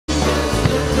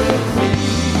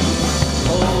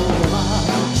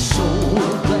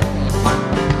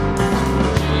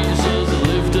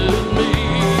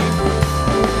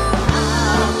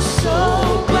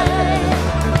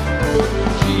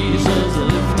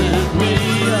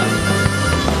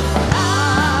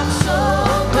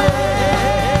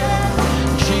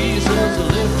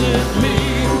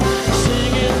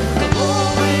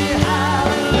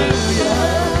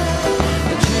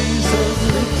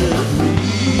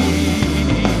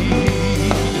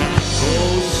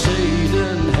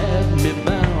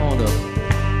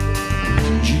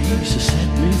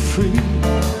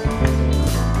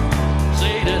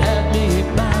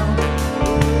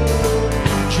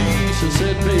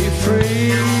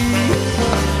free.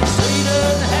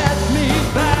 Satan had me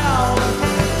bound.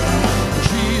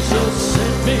 Jesus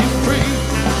set me free.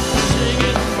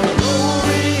 Singing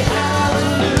glory,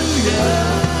 hallelujah.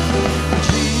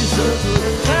 Jesus,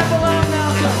 clap along now,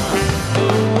 come on.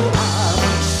 Oh,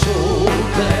 I'm so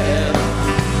glad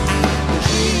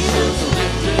Jesus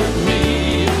lifted me.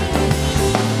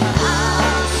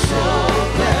 I'm so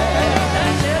glad.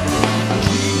 That's it.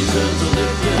 Jesus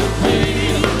lifted me.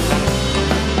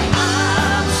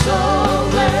 I'm so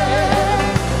glad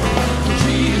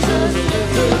Jesus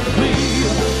lifted me.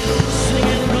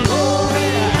 Singing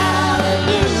glory,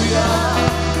 hallelujah.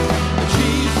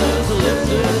 Jesus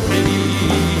lifted me.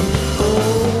 Oh,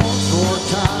 once more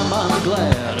time I'm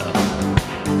glad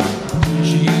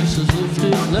Jesus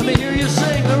lifted. Let me hear you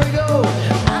sing. There we go.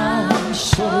 I'm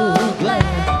so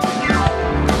glad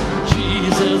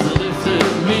Jesus lifted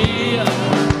me.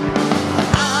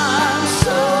 I'm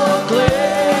so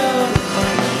glad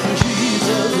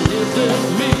Jesus lifted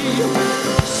me.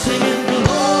 Singing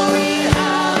glory,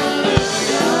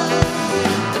 hallelujah.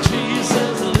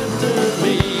 Jesus lifted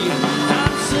me.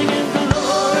 I'm singing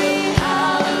glory,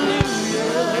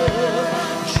 hallelujah.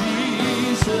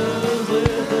 Jesus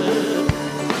lifted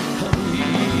me.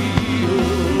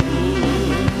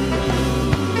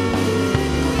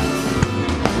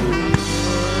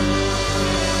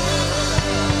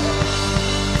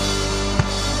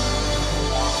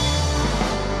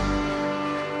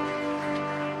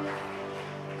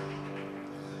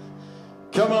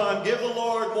 Come on, give the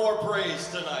Lord more praise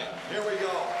tonight. Here we go.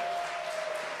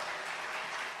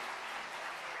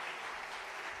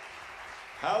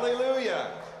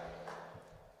 Hallelujah.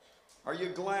 Are you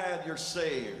glad you're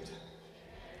saved?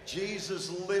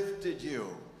 Jesus lifted you.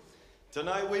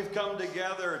 Tonight we've come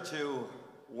together to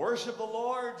worship the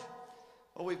Lord.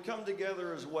 Well, we've come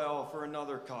together as well for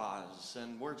another cause.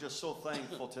 And we're just so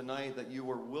thankful tonight that you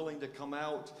were willing to come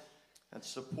out and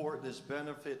support this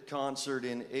benefit concert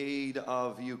in aid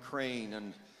of Ukraine.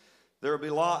 And there will be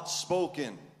lots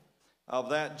spoken of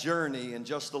that journey in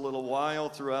just a little while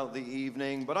throughout the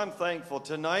evening. But I'm thankful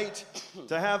tonight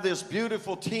to have this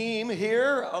beautiful team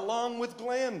here along with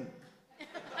Glenn.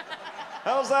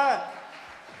 How's that?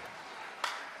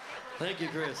 Thank you,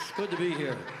 Chris. Good to be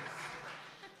here.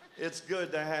 It's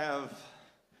good to have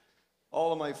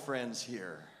all of my friends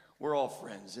here. We're all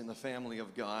friends in the family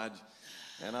of God.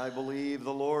 And I believe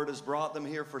the Lord has brought them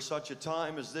here for such a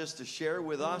time as this to share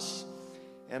with us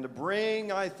and to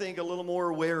bring, I think, a little more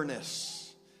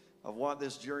awareness of what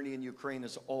this journey in Ukraine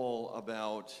is all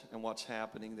about and what's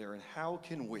happening there and how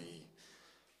can we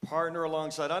partner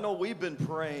alongside. I know we've been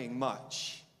praying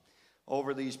much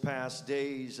over these past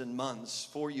days and months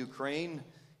for Ukraine,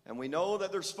 and we know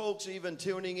that there's folks even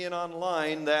tuning in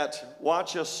online that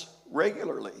watch us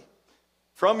regularly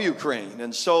from Ukraine.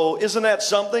 And so isn't that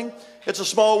something? It's a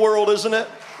small world, isn't it?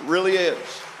 It really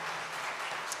is.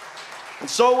 And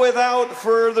so without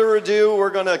further ado, we're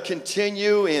going to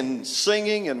continue in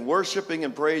singing and worshiping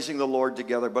and praising the Lord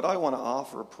together. But I want to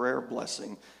offer a prayer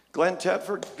blessing. Glenn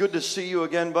Tedford, good to see you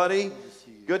again, buddy.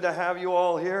 Good to have you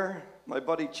all here. My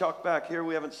buddy Chuck back here,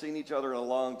 we haven't seen each other in a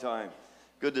long time.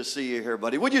 Good to see you here,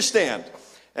 buddy. Would you stand?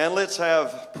 And let's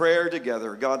have prayer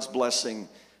together. God's blessing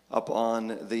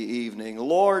upon the evening.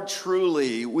 Lord,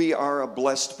 truly, we are a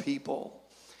blessed people.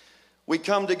 We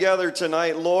come together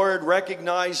tonight, Lord,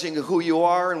 recognizing who you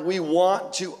are, and we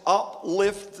want to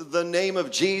uplift the name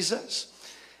of Jesus.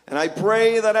 And I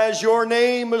pray that as your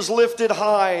name is lifted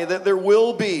high, that there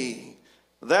will be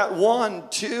that 1,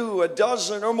 2, a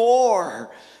dozen or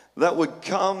more that would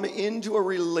come into a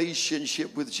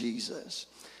relationship with Jesus.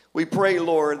 We pray,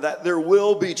 Lord, that there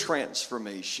will be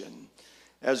transformation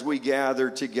as we gather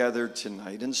together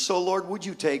tonight. And so, Lord, would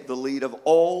you take the lead of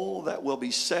all that will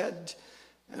be said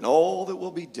and all that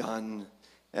will be done,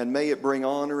 and may it bring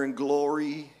honor and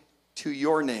glory to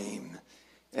your name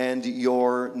and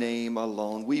your name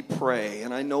alone. We pray,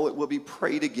 and I know it will be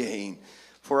prayed again,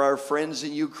 for our friends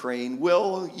in Ukraine.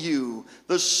 Will you,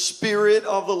 the Spirit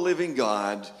of the living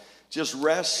God, just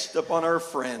rest upon our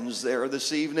friends there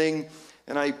this evening?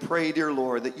 And I pray, dear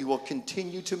Lord, that you will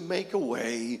continue to make a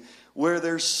way where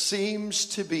there seems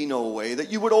to be no way, that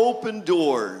you would open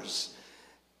doors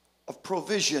of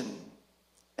provision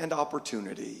and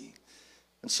opportunity.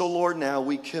 And so, Lord, now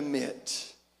we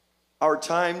commit our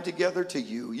time together to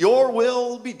you. Your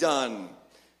will be done,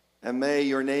 and may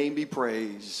your name be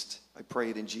praised. I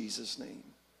pray it in Jesus' name.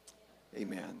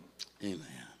 Amen. Amen.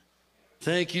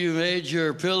 Thank you,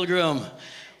 Major Pilgrim.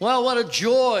 Well, what a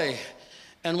joy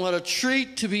and what a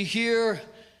treat to be here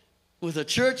with a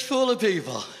church full of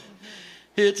people.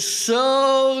 It's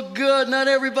so good. Not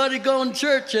everybody going to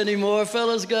church anymore.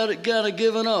 Fellas got it kind of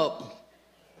given up.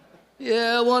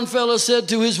 Yeah, one fella said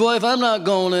to his wife, I'm not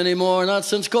going anymore, not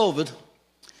since COVID.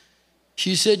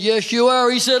 She said, yes, you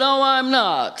are. He said, oh, I'm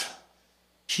not.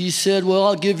 She said, well,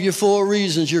 I'll give you 4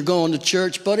 reasons you're going to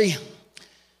church, buddy.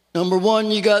 Number 1,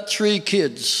 you got 3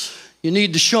 kids. You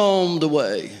need to show them the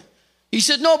way. He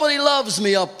said, nobody loves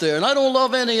me up there, and I don't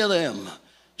love any of them.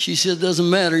 She said, doesn't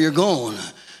matter, you're going.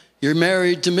 You're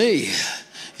married to me.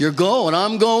 You're going.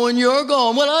 I'm going. You're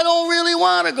going. Well, I don't really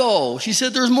want to go. She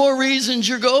said, there's more reasons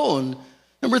you're going.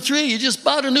 Number 3, you just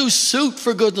bought a new suit,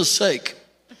 for goodness sake.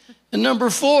 And number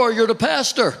 4, you're the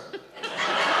pastor.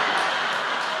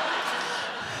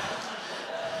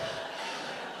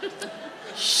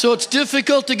 So it's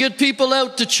difficult to get people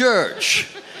out to church.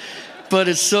 But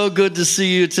it's so good to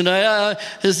see you tonight.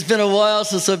 It's been a while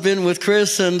since I've been with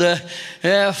Chris and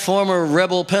former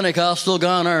rebel Pentecostal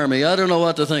gone army. I don't know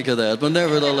what to think of that, but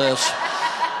nevertheless,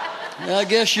 I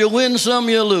guess you win some,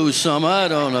 you lose some. I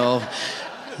don't know.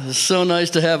 It's so nice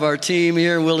to have our team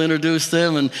here, and we'll introduce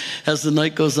them, and as the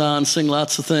night goes on, sing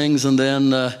lots of things, and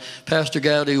then Pastor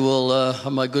Gowdy will,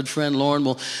 my good friend Lauren,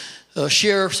 will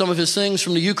share some of his things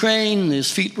from the Ukraine. His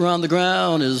feet were on the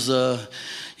ground,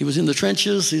 he was in the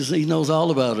trenches. He knows all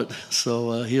about it.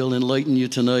 So he'll enlighten you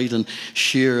tonight and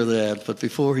share that. But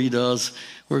before he does,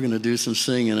 we're going to do some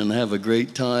singing and have a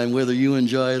great time, whether you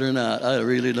enjoy it or not. I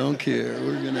really don't care.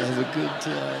 We're going to have a good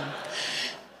time.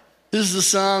 This is a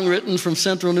song written from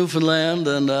central Newfoundland,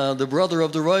 and the brother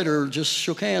of the writer just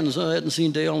shook hands. I hadn't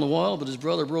seen Dale in a while, but his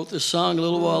brother wrote this song a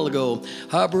little while ago,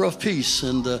 Harbor of Peace,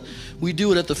 and we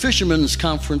do it at the Fishermen's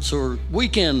Conference or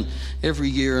weekend every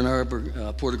year in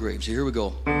Harbor, Port of Graves. Here we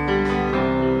go.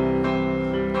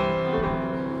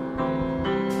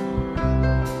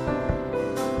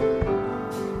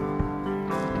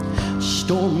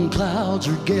 Storm clouds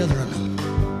are gathering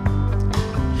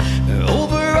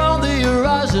over on the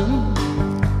horizon.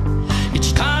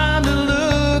 It's time to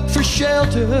look for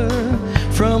shelter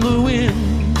from the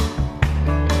wind.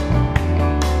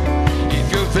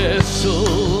 If your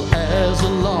vessel has a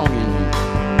longing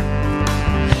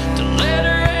to let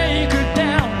her anchor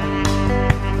down,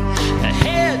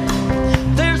 ahead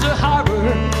there's a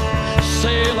harbor.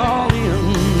 Sail on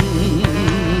in,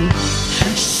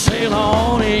 sail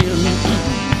on in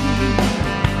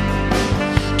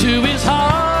to his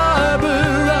harbor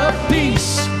of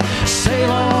peace. Sail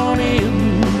on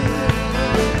in,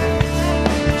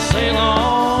 sail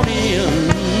on in.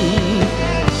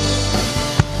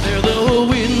 There the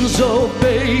winds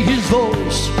obey his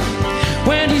voice.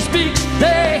 When he speaks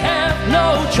they have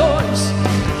no choice.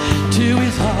 To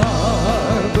his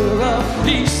harbor of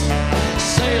peace,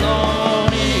 sail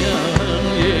on in,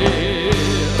 yeah.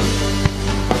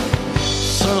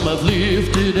 Some have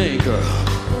lifted anchor,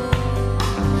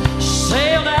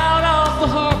 sailed out of the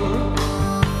harbor.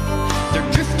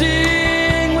 They're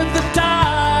drifting with the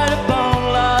tide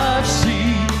upon life's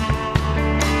sea.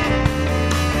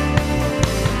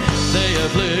 They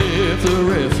have left the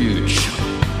refuge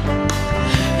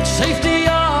and safety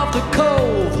of the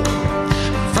cove.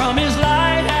 From his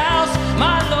lighthouse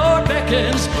my Lord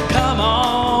beckons, come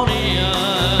on in,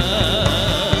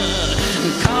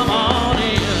 come on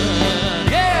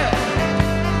in, yeah.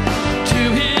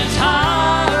 To his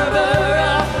harbor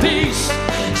of peace,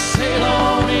 sail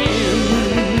on in,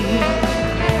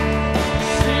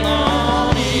 sail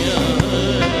on in.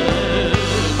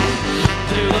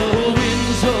 Till the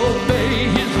winds obey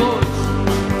his voice.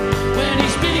 When he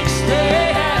speaks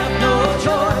they have no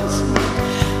choice.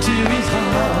 To his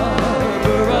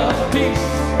harbor of peace,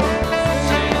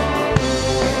 sail on.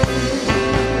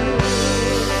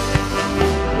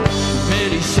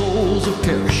 Many souls have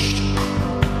perished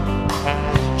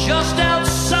just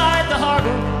outside the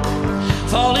harbor,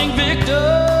 falling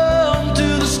victim to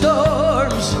the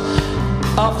storms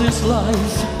of this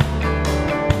life.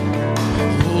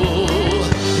 Oh,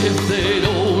 if they'd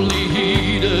only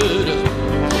heeded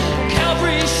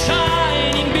Calvary's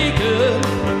shining beacon,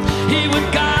 he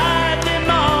would guide them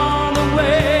on the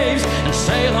waves and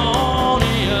sail on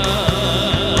in.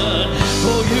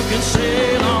 Oh, you can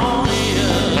sail on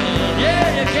in,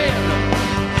 yeah, you can.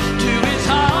 To his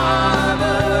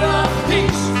harbor of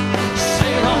peace,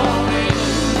 sail on in,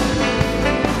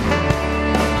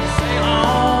 sail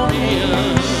on in.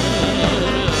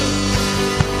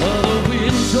 The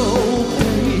winds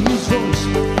obey his voice.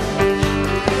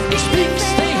 He speaks,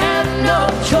 they have no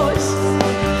choice.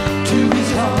 To his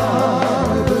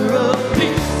harbor of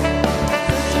peace,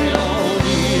 sail on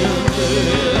in.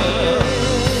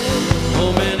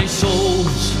 Oh, many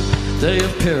souls, they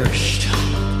have perished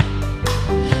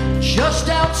just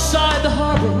just outside the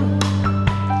harbor,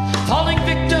 falling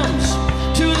victims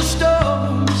to the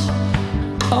storms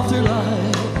of their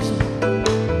lives.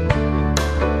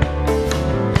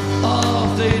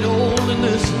 Oh, if they'd only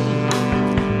listen,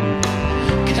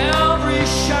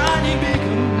 Calvary's shining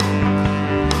beacon,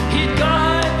 he'd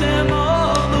guide them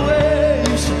on the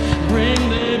waves, bring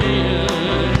them in.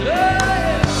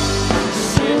 Hey,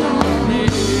 sail on in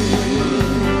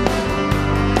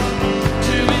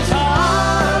to his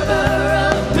harbor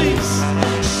of peace.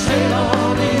 Sail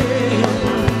on in,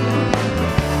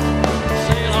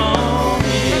 sail on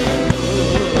in.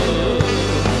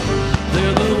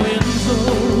 There the winds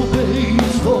obey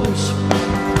his voice.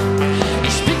 He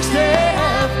speaks, they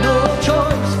have no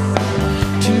choice.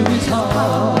 To his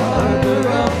harbor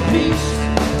of peace,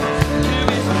 to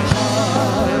his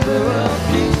harbor of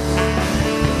peace,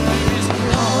 to his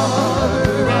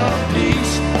harbor of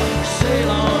peace, sail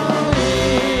on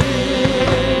in.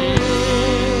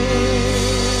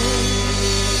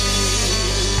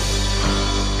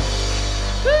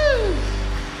 Woo!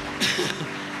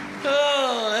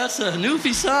 Oh, that's a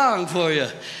Newfie song for you.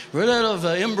 Right out of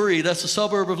Embry, that's a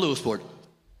suburb of Lewisport.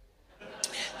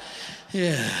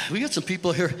 Yeah, we got some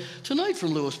people here tonight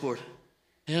from Lewisport.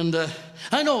 And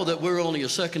I know that we're only a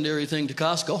secondary thing to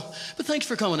Costco, but thanks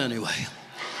for coming anyway.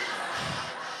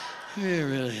 Yeah,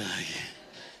 really like it.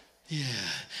 Yeah.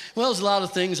 Well, there's a lot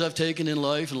of things I've taken in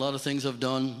life and a lot of things I've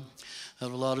done. I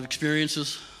have a lot of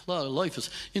experiences. A lot of life is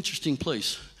an interesting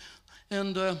place.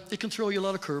 And it can throw you a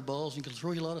lot of curveballs. It can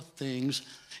throw you a lot of things.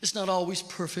 It's not always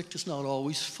perfect. It's not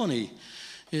always funny.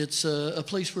 It's a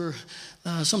place where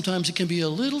sometimes it can be a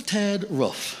little tad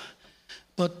rough.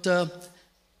 But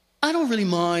I don't really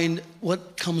mind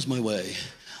what comes my way.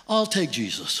 I'll take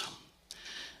Jesus.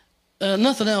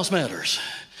 Nothing else matters.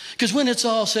 Because when it's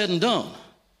all said and done,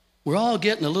 we're all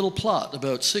getting a little plot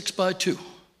about 6 by 2,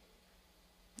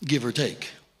 give or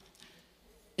take.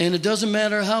 And it doesn't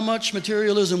matter how much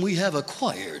materialism we have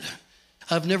acquired.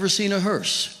 I've never seen a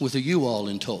hearse with a U-Haul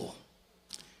in tow.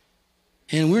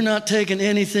 And we're not taking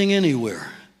anything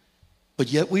anywhere. But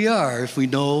yet we are if we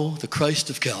know the Christ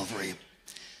of Calvary.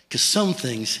 Because some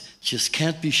things just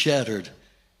can't be shattered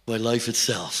by life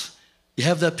itself. You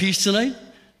have that peace tonight?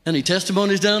 Any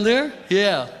testimonies down there?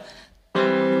 Yeah.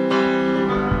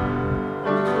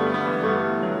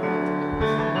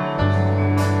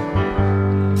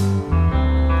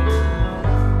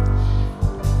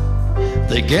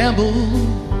 They gamble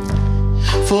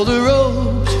for the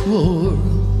road to war,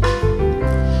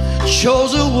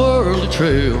 chose a worldly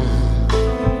trail.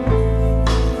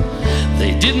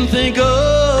 They didn't think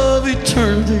of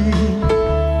eternity,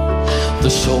 the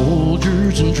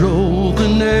soldiers and drove the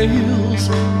nails.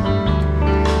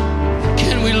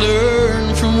 Can we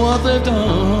learn from what they've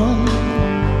done?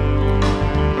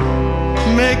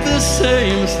 Make the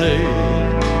same mistake.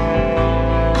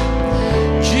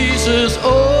 Jesus,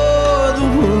 oh, the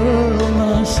world,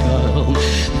 my child,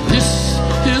 this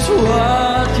is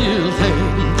what you'll take.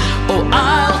 Oh,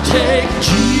 I'll take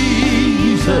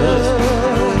Jesus.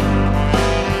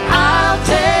 I'll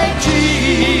take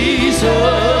Jesus.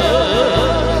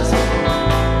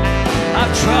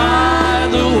 I've tried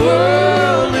the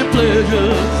worldly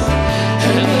pleasures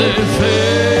and they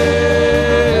fail.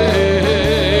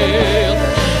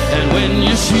 And when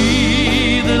you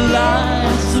see the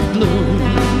lights of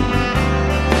gloom,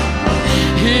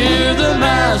 hear the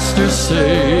Master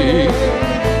say,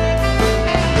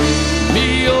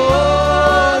 me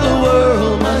or the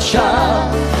world, my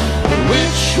child,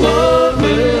 which one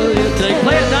will you take?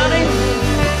 Play it, Donnie.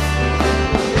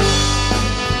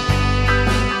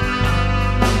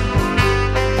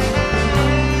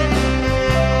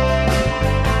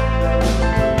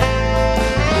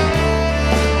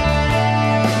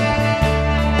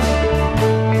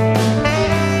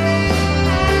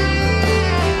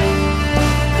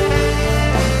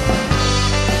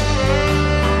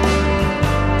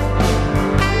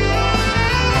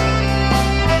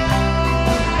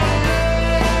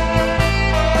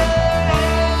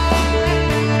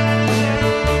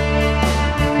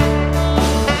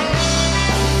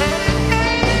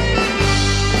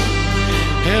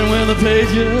 The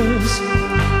pages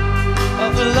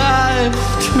of the life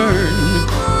turn,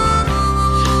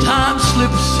 time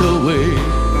slips away.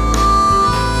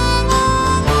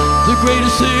 The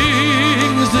greatest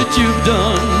things that you've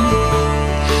done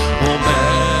won't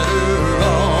matter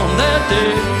on that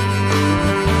day.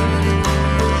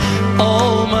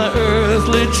 All my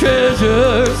earthly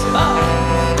treasures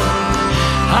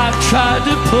I've tried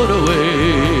to put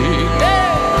away,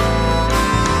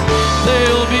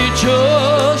 they'll be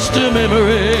just a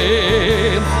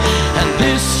memory, and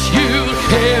this you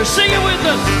care. Sing it with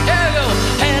us. There you go.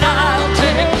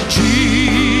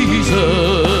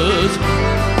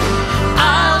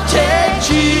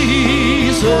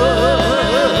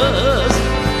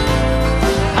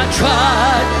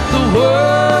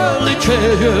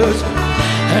 pleasures,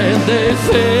 and they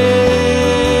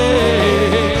fail.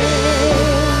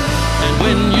 And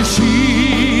when you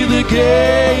see the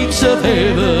gates of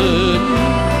heaven,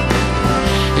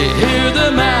 you hear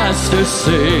the Master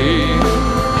say,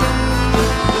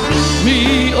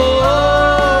 me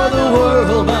or the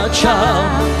world, my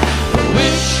child,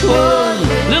 which one?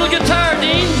 Little guitar,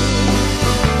 Dean.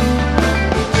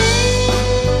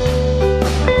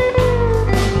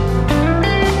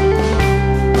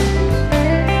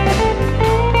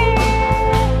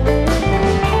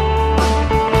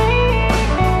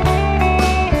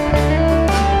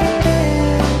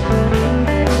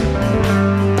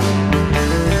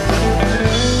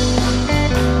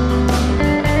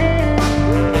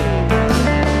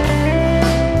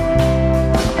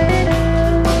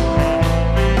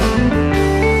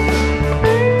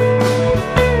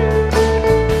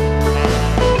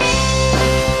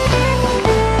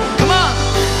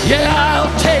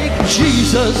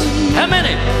 Jesus, how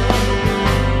many?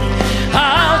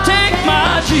 I'll take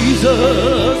my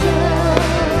Jesus.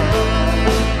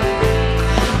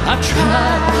 I've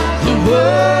tried the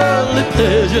worldly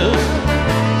pleasures,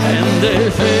 and they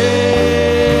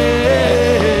fail.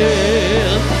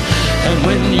 And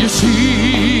when you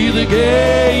see the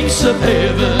gates of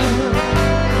heaven,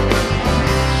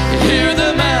 you hear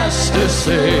the Master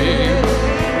say,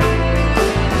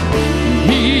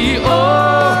 me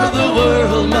or the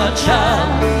world, my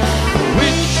child,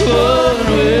 which one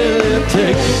will you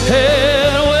take?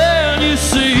 And when you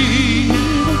see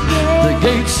the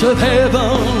gates of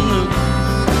heaven,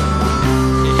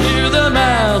 you hear the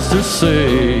Master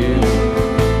say,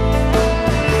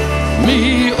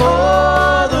 me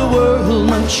or the world,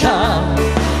 my child,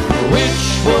 which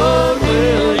one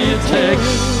will you take?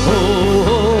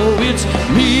 Oh, it's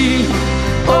me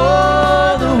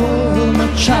or the world, my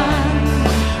child.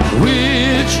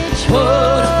 Which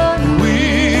one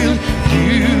will you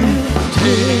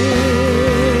take?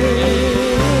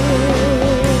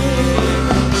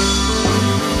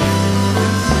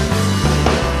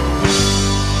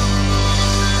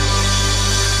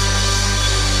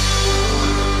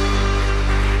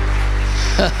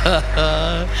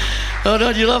 Oh,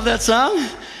 don't you love that song?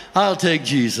 I'll take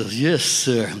Jesus. Yes,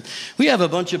 sir. We have a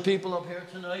bunch of people up here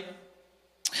tonight.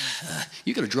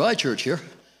 You got a dry church here.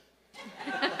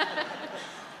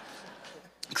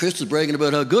 Chris is bragging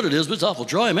about how good it is, but it's awful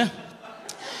dry, man.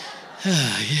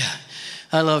 Yeah,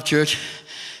 I love church.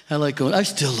 I like going. I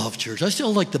still love church. I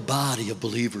still like the body of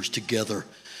believers together.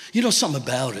 You know, something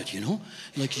about it, you know?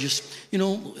 Like you just, you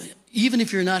know, even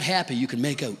if you're not happy, you can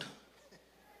make out.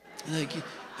 Like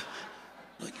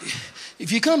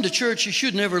if you come to church, you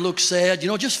should never look sad. You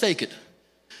know, just fake it.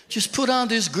 Just put on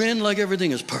this grin like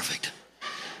everything is perfect.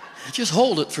 Just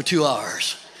hold it for 2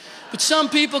 hours. But some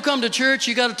people come to church,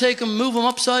 you got to take them, move them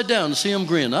upside down to see them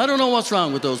grin. I don't know what's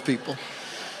wrong with those people.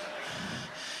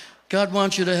 God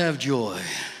wants you to have joy.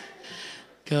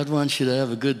 God wants you to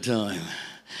have a good time.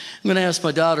 I'm going to ask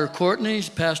my daughter Courtney,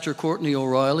 Pastor Courtney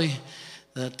O'Reilly,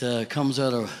 that comes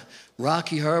out of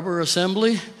Rocky Harbor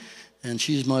Assembly, and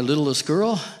she's my littlest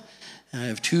girl. And I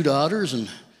have 2 daughters and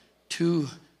 2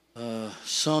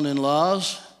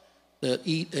 son-in-laws that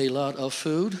eat a lot of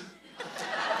food.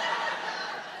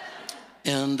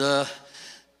 And I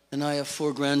have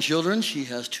 4 grandchildren. She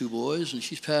has 2 boys, and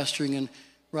she's pastoring in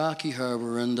Rocky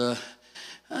Harbor. And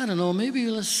I don't know, maybe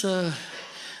let's do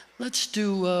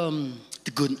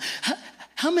the good.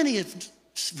 How many have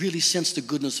really sensed the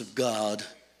goodness of God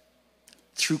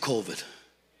through COVID?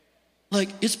 Like,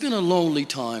 it's been a lonely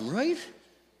time, right?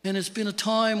 And it's been a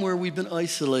time where we've been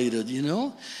isolated, you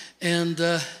know? And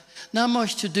not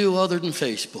much to do other than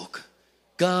Facebook.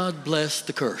 God bless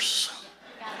the curse.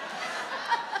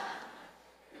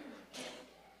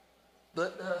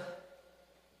 But,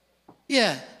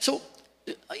 yeah, so,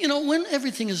 you know, when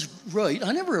everything is right,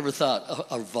 I never ever thought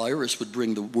a virus would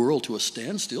bring the world to a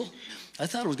standstill. I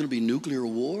thought it was going to be nuclear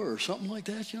war or something like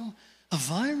that, you know. A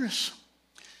virus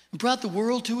brought the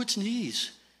world to its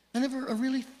knees. I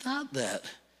really thought that.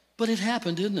 But it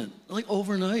happened, didn't it? Like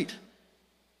overnight.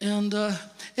 And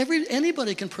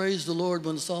anybody can praise the Lord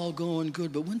when it's all going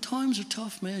good. But when times are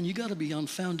tough, man, you got to be on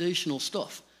foundational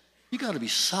stuff. You got to be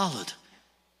solid.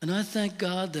 And I thank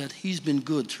God that he's been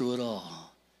good through it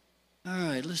all. All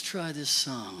right, let's try this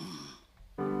song.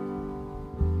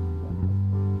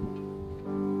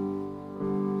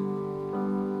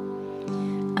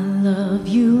 I love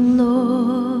you,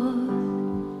 Lord.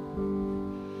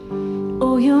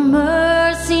 Oh, your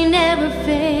mercy never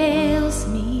fails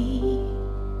me.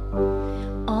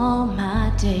 All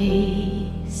my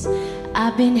days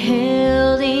I've been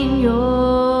held in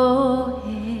your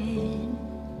hand.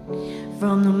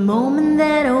 From the moment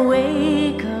that I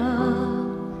wake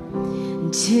up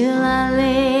until I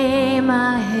lay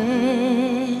my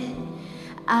head,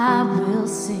 I will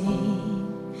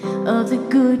sing of the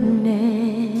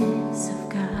goodness of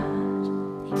God.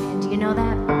 Amen. Do you know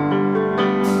that?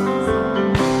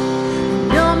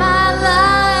 And all my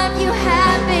life you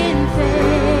have been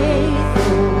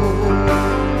faithful.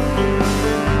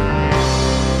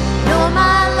 And all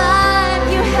my life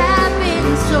you have been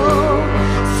so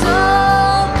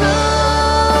good.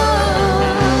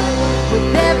 With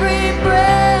every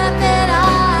breath that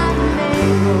I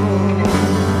able,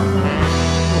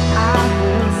 I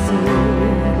will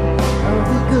sing of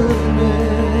the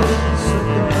goodness of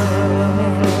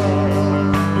God.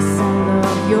 Yes, I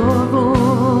love your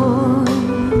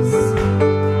voice.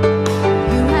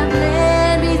 You have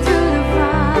led me through the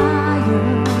fire,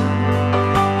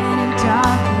 and in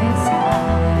darkest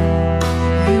night,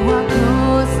 you are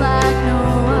close like no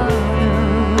other.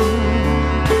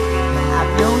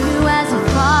 I've known you as a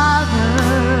father,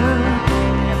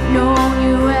 I've known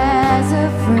you as a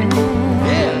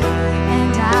friend,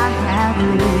 and I have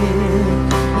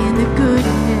lived in the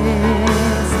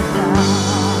goodness of God.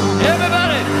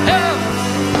 Everybody, help!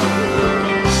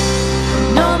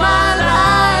 All my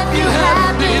life you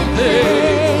have been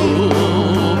faithful.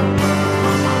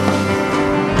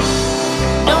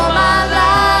 All my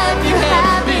life you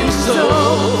have been so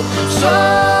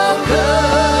good.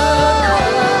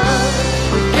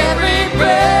 With every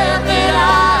breath that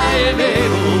I am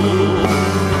able,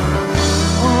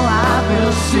 oh, I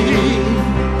will sing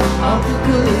of the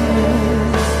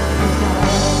goodness of God.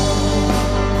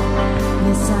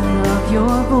 Yes, I love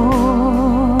your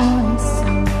voice,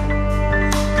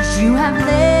 'cause you have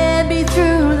led me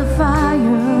through the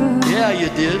fire, Yeah, you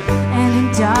did. and in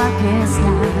darkest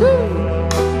night,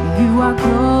 you are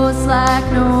close like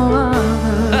no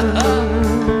other.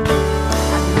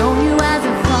 I've known you as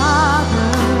a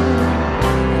father,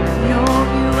 I've known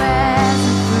you as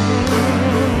a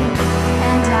friend,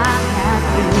 and I have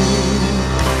lived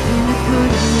in the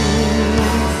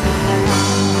goodness of God.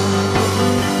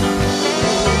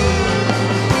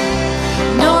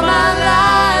 All my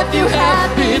life you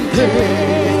have been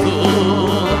faithful.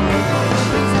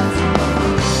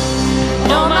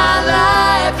 All my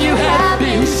life you have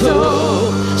been so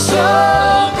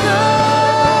good.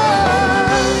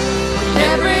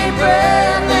 Every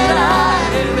breath that I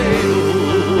am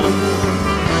able,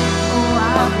 oh,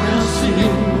 I will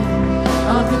sing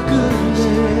of the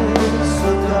goodness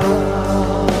of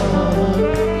God.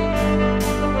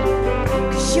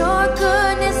 'Cause your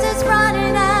goodness is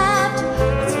running after,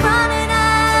 it's running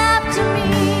after me.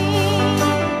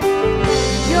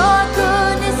 Your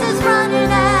goodness is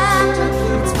running after,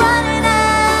 it's running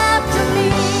after me.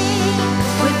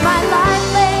 With my life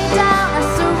laid down, I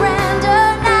surrender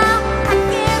now. I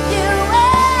give you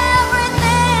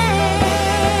everything.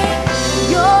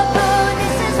 Your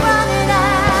goodness is running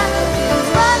after, it's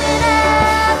running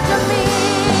after me.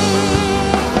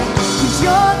 'Cause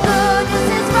your goodness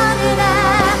is running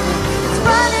after, it's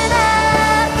running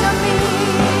after me.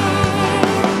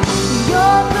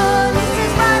 Your goodness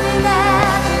is running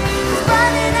after, it's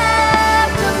running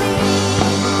after me.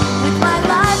 With my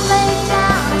life laid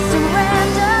down, I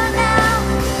surrender now.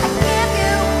 I give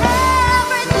you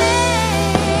everything.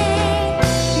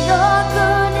 Your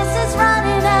goodness is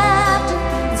running after,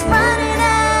 it's running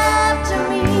after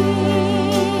me.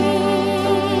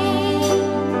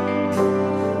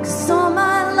 'Cause all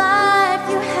my life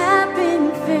you have been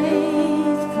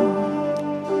faithful.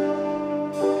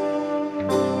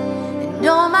 And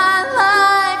all my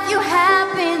life you have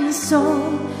been so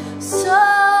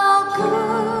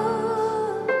good.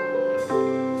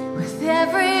 With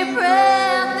every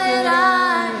breath that I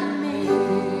make,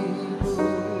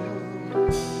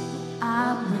 I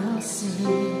will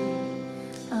sing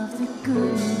of the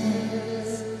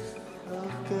goodness of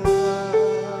God.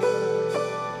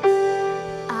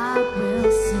 I will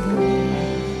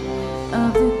sing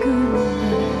of the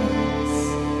goodness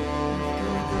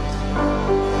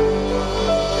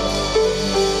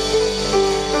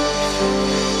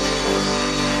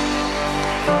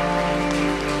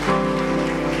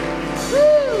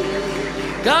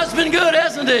God's been good,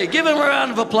 hasn't he? Give him a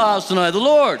round of applause tonight. The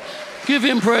Lord, give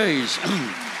him praise.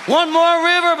 One more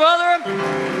river, brother.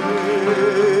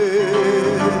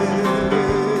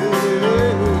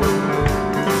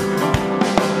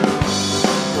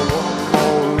 One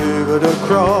more river to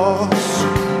cross,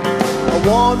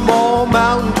 one more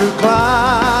mountain to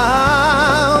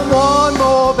climb, one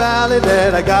more valley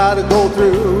that I gotta go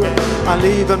through. I'm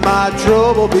leaving my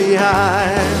trouble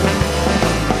behind.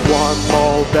 One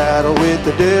more battle with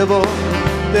the devil,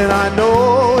 then I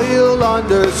know he'll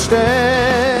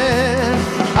understand.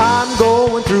 I'm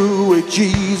going through with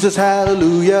Jesus,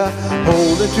 hallelujah,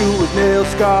 holding to his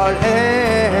nail-scarred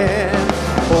hand,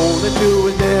 holding to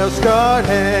his nail-scarred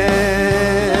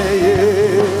hand,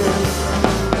 yeah.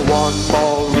 One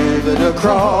more river to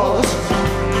cross,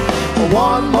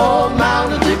 one more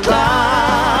mountain to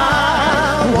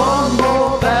climb, one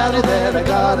more valley that I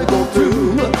gotta go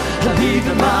through,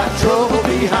 leaving my trouble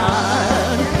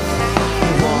behind.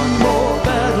 One more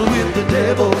battle with the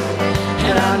devil,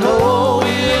 and I know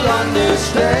he'll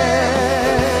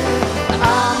understand.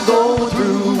 I'm going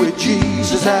through with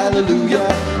Jesus,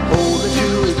 hallelujah, holding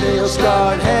to his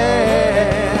nail-scarred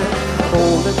hand,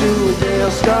 holding to his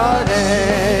nail-scarred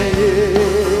hand, yeah.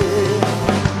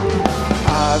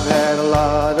 I've had a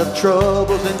lot of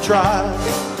troubles and trials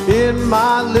in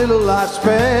my little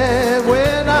lifespan.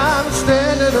 When I'm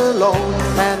standing alone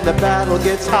and the battle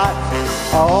gets hot,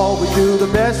 I always do the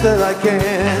best that I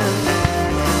can.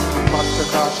 Must have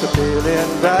crossed a million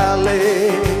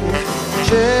valleys,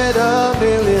 shed a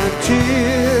million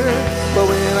tears, but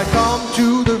when I come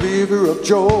to the river of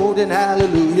Jordan,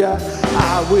 hallelujah,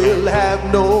 I will have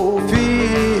no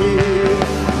fear.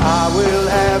 I will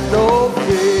have no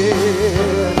fear.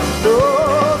 No,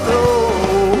 no.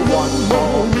 One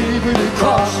more river to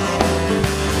cross,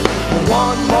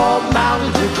 one more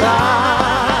mountain to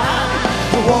climb,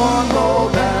 one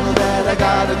more battle that I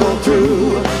gotta go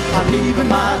through, I'm leaving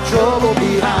my trouble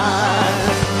behind.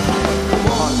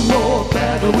 One more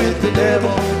battle with the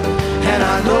devil, and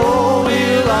I know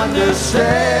he'll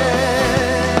understand.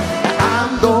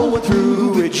 I'm going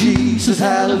through with Jesus,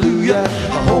 hallelujah,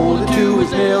 I'm holding to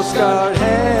his nail-scarred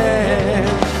hand,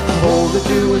 I'm holding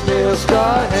to his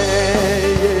nail-scarred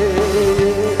hand, yeah.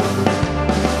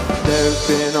 There's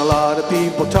been a lot of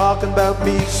people talking about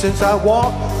me since I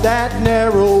walked that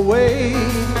narrow way.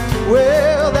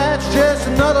 Well, that's just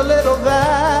another little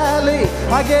valley,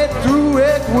 I get through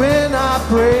it when I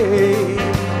pray.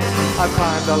 I've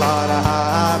climbed a lot of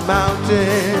high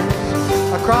mountains,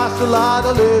 I crossed a lot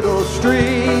of little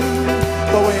streams,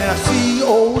 but when I see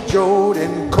old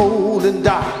Jordan cold and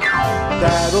dark,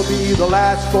 that'll be the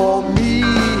last for me.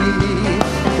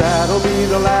 That'll be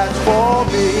the last for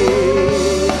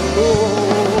me. Oh,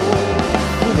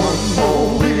 one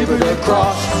more river to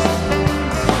cross,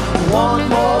 one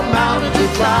more mountain to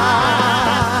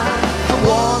climb,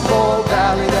 one more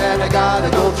valley that I gotta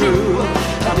go through,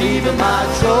 I'm leaving my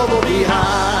trouble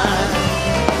behind.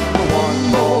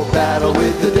 One more battle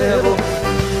with the devil,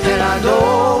 and I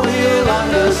know he'll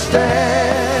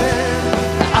understand.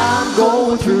 I'm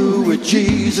going through with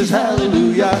Jesus,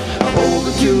 hallelujah,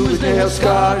 holding to his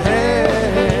nail-scarred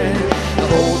hand,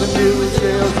 holding to his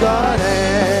nail-scarred hand.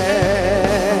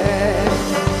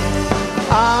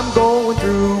 I'm going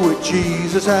through with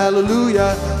Jesus,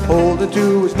 hallelujah, holding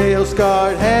to his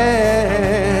nail-scarred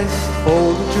hand,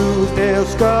 holding to his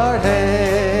nail-scarred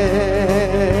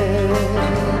hand,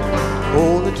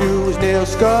 holding to his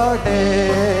nail-scarred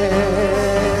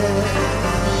hand,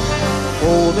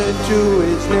 holding to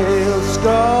his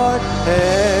nail-scarred hand.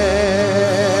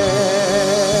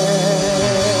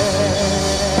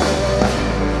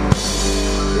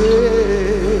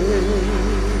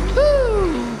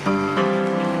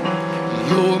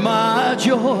 You're my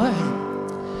joy,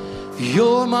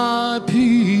 you're my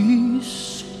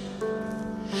peace,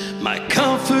 my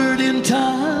comfort in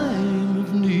time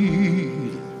of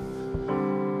need,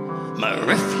 my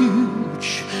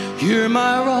refuge, you're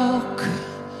my rock,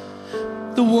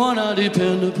 the one I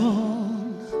depend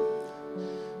upon,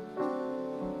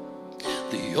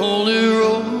 the only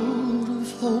road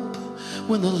of hope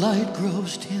when the light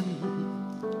grows dim.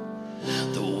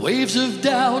 The waves of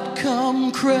doubt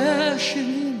come crashing in.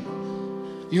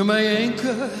 You're my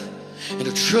anchor in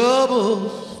a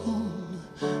troubled zone,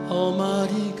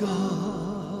 Almighty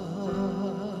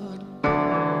God.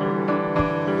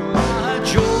 My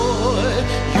joy,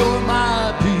 you're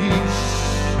my peace,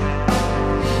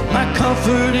 my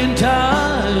comfort in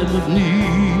time of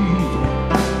need,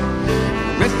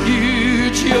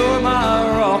 refuge, you're my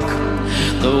rock,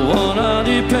 the one I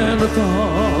depend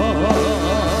upon.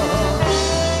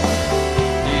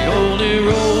 The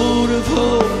road of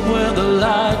hope where the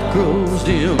light grows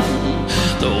dim.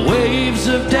 The waves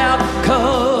of doubt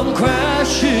come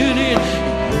crashing in.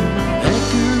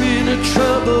 Anchor in a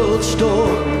troubled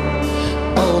storm,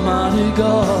 Almighty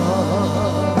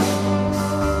God.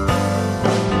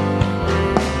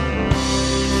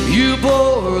 You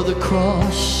bore the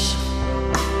cross,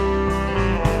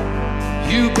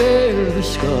 you bear the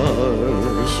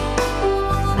scars.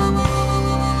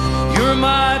 You're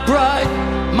my bright,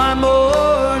 my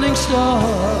morning star.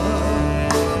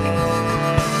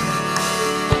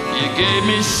 gave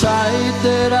me sight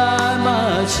that I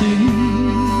might see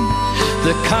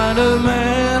the kind of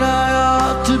man I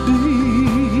ought to be.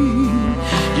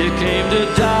 You came to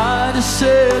die to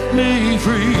set me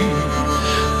free,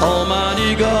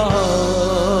 Almighty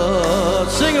God.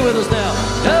 Sing it with us now.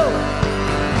 Go!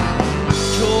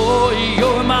 Joy,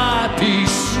 you're my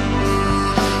peace.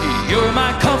 You're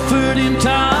my comfort in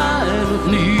time of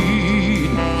need.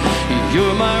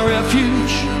 You're my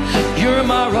refuge. You're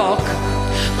my rock,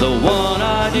 the one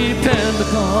I depend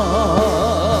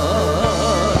upon.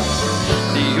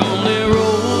 The only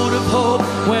road of hope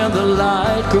when the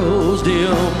light grows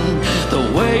dim. The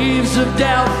waves of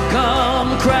doubt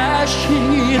come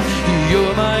crashing in.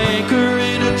 You're my anchor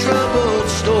in a troubled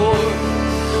storm,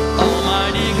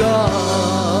 Almighty God.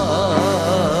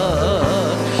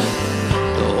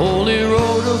 The only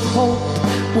road of hope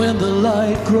when the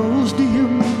light grows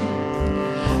dim.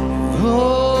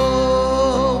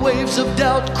 Oh, waves of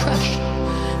doubt crash,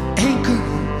 anchor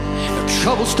in a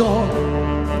troubled storm,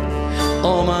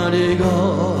 Almighty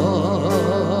God.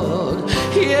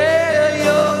 Yeah,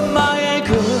 you're my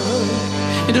anchor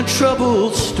in a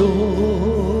troubled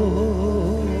storm,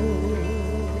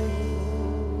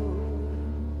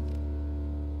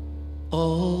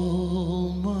 Almighty.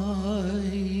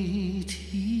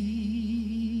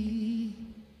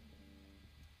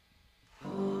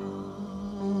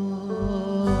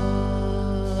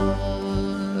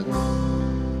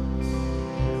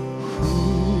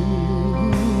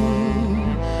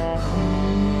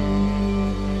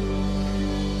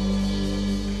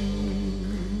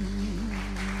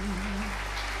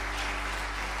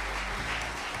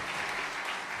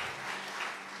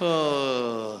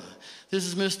 This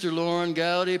is Mr. Lauren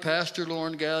Gowdy, Pastor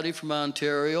Lauren Gowdy from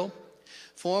Ontario,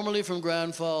 formerly from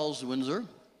Grand Falls, Windsor.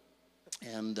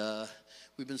 And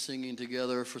we've been singing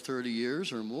together for 30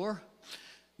 years or more.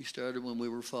 We started when we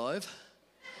were 5.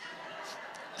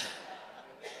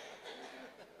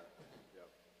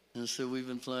 And so we've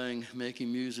been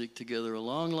making music together a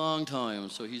long, long time.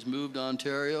 So he's moved to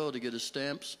Ontario to get his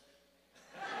stamps.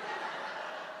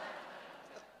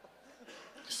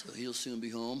 So he'll soon be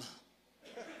home.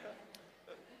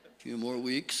 A few more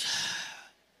weeks.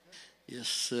 Yes,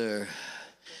 sir.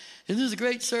 Isn't this a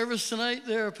great service tonight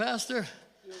there, Pastor?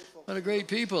 Beautiful. What a great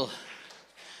people.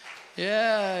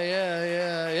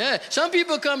 Yeah. Some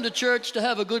people come to church to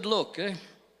have a good look, eh?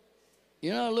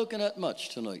 You're not looking at much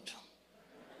tonight.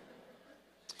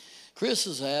 Chris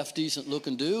is a half-decent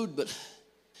looking dude, but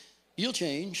you'll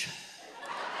change.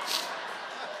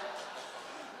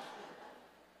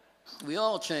 We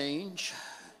all change.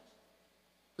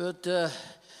 But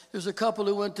there's a couple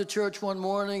who went to church one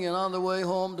morning, and on their way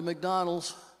home to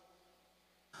McDonald's,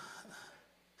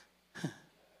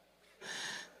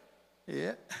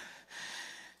 yeah,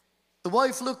 the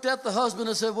wife looked at the husband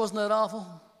and said, "Wasn't that awful?"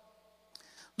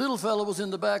 Little fella was in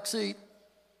the back seat,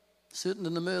 sitting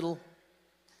in the middle,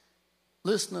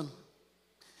 listening.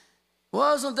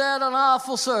 "Wasn't that an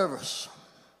awful service?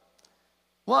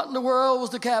 What in the world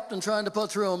was the captain trying to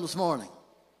put through him this morning?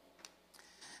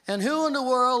 And who in the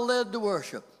world led the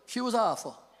worship? She was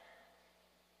awful.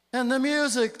 And the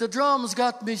music, the drums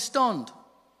got me stunned."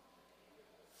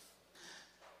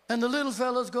 And the little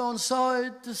fella's going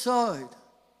side to side.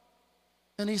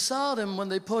 And he saw them when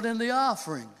they put in the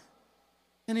offering.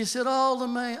 And he said, all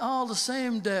the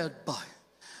same, Dad, boy,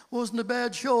 wasn't a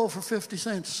bad show for 50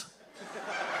 cents.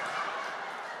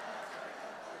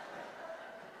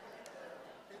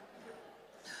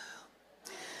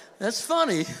 That's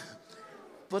funny,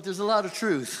 but there's a lot of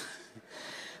truth.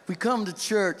 We come to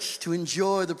church to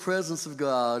enjoy the presence of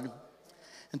God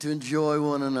and to enjoy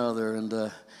one another.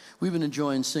 And we've been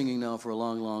enjoying singing now for a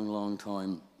long, long, long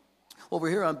time. Over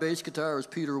here on bass guitar is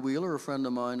Peter Wheeler, a friend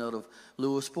of mine out of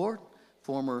Lewisport,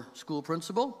 former school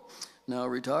principal, now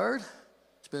retired,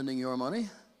 spending your money.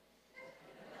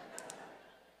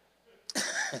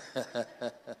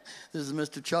 This is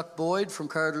Mr. Chuck Boyd from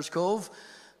Carter's Cove,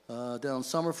 down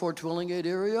Summerford, Twillingate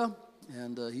area.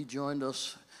 And he joined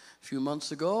us a few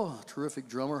months ago, a terrific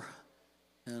drummer.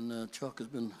 And Chuck has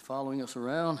been following us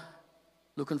around,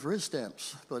 looking for his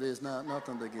stamps, but there's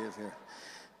nothing to give here.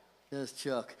 Yes,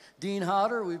 Chuck. Dean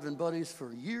Hodder, we've been buddies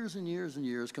for years and years and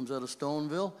years, comes out of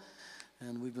Stoneville,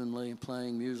 and we've been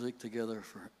playing music together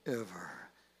forever.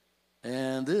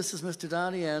 And this is Mr.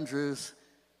 Donnie Andrews,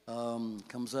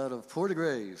 comes out of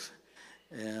Portagrave.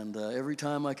 And every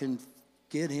time I can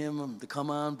get him to come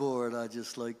on board, I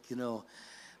just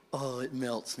oh, it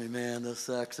melts me, man. The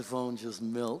saxophone just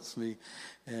melts me.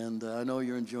 And I know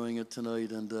you're enjoying it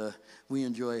tonight, and we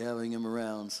enjoy having him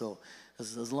around. So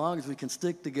as long as we can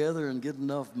stick together and get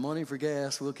enough money for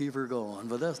gas, we'll keep her going.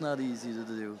 But that's not easy to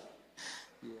do.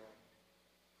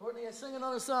 Courtney, sing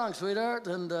another song, sweetheart,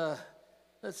 and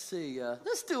let's see.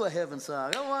 Let's do a heaven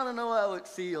song. I want to know how it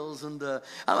feels, and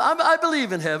I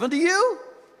believe in heaven. Do you?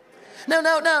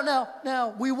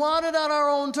 Now, we want it on our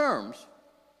own terms.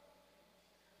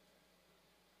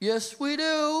 Yes, we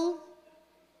do.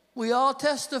 We all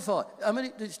testify. I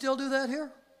mean, do you still do that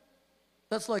here?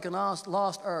 That's like an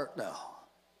lost art now.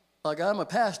 Like, I'm a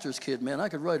pastor's kid, man. I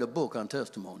could write a book on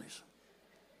testimonies.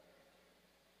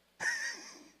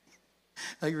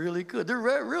 I really could. They're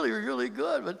really, really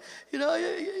good. But, you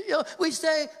know, we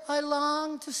say, I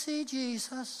long to see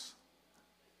Jesus.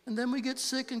 And then we get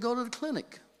sick and go to the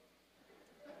clinic.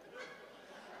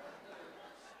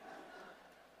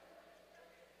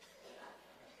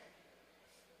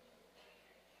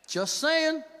 Just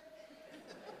saying.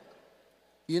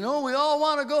 You know, we all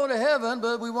want to go to heaven,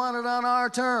 but we want it on our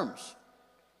terms.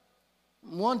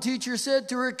 One teacher said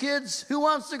to her kids, who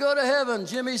wants to go to heaven?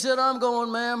 Jimmy said, I'm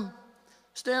going, ma'am.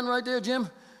 Stand right there, Jim.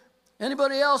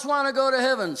 Anybody else want to go to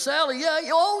heaven? Sally, yeah.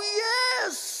 Oh,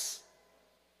 yes.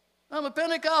 I'm a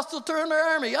Pentecostal turned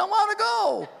army. I want to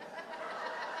go.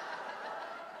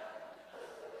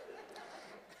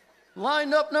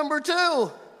 Lined up number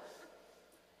 2.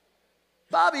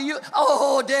 Bobby, you.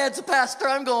 Oh, Dad's a pastor.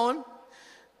 I'm going.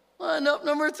 Line up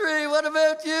number 3. What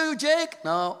about you, Jake?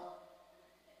 No.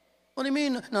 What do you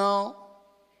mean? No.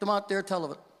 Come out there, tell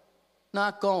of it.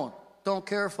 Not going. Don't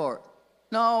care for it.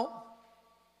 No.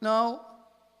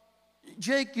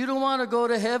 Jake, you don't want to go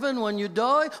to heaven when you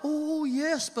die? Oh,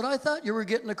 yes, but I thought you were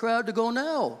getting the crowd to go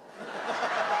now.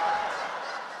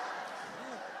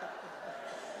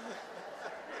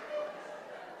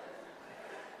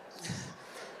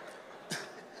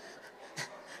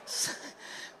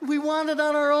 We want it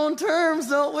on our own terms,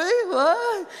 don't we?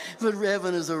 What? But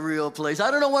heaven is a real place.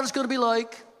 I don't know what it's going to be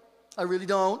like. I really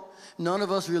don't. None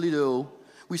of us really do.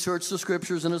 We search the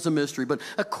scriptures and it's a mystery. But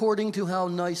according to how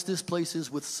nice this place is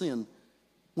with sin,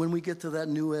 when we get to that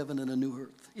new heaven and a new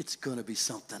earth, it's going to be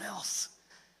something else.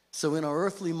 So in our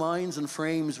earthly minds and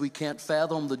frames, we can't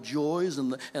fathom the joys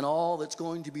and all that's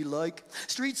going to be like.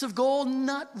 Streets of gold,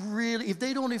 not really. If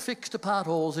they'd only fixed the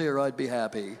potholes here, I'd be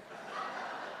happy.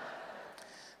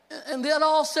 And that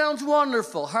all sounds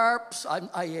wonderful. Harps,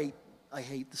 I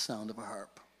hate the sound of a harp.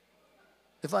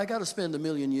 If I got to spend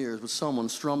 1,000,000 years with someone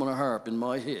strumming a harp in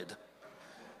my head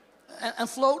and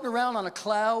floating around on a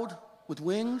cloud with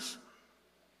wings,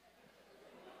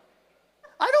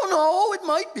 I don't know, it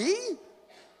might be.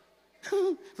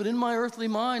 But in my earthly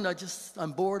mind,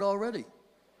 I'm bored already.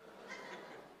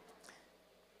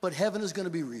 But heaven is going to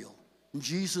be real. And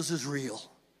Jesus is real.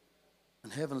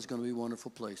 And heaven is going to be a wonderful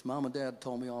place. Mom and Dad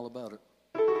told me all about it.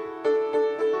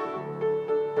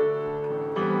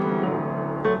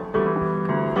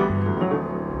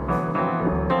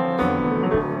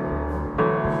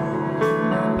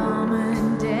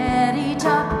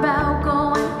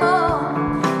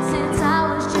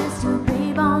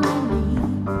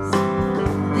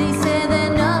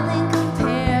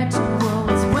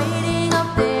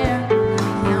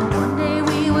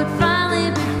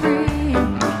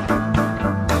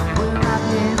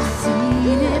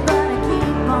 But I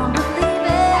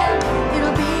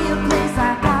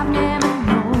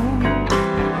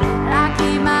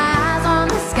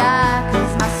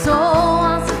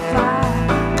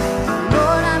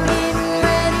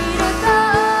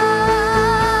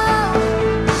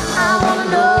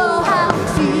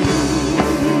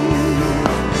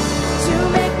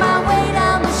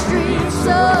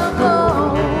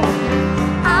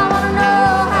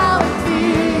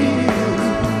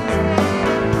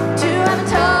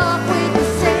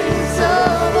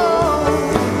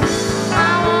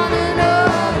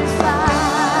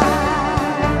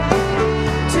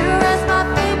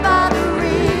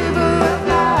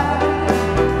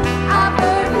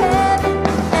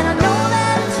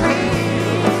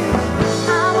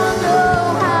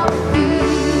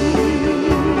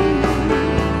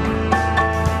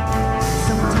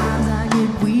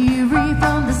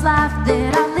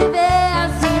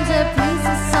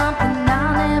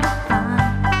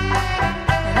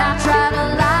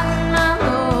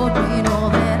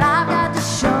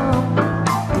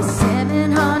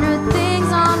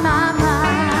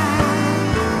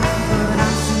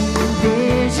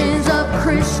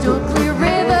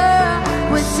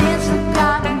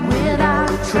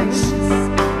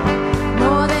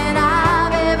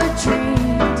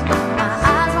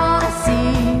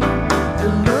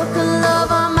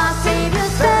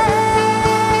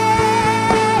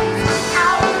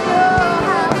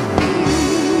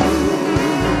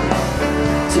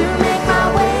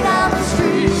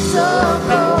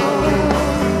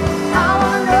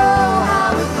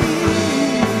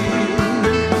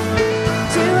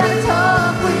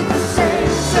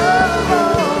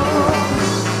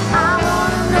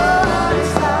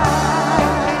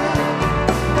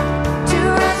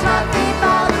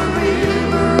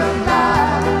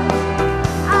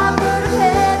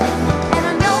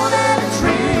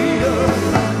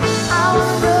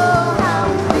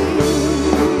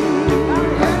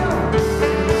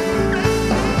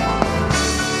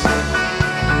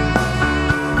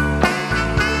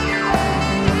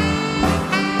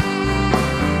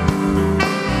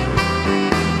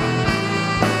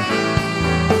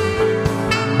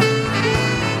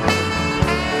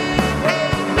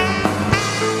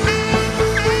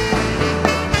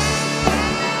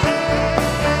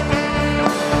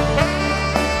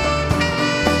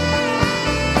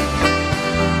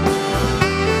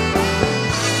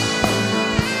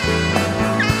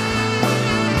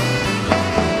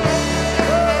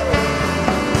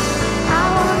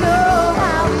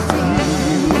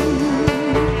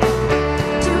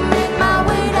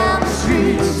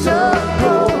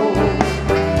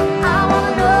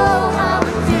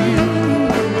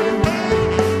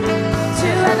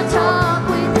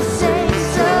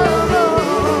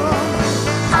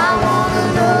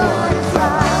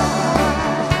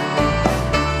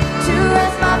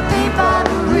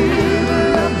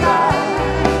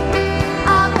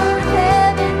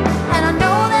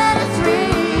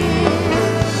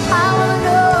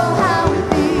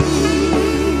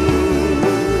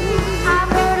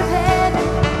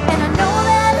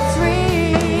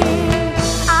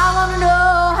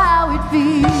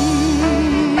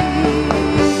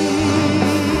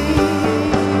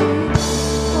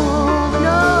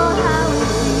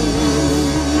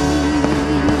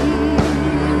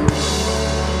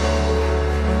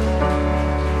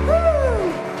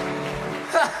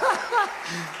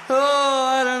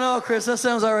Chris, that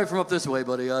sounds all right from up this way,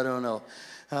 buddy. I don't know.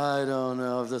 I don't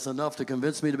know if that's enough to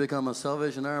convince me to become a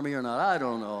Salvation Army or not. I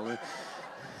don't know.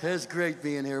 It's great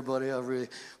being here, buddy.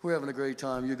 We're having a great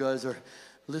time. You guys are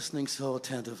listening so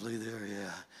attentively there.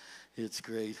 Yeah, it's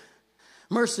great.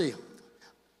 Mercy,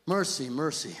 mercy,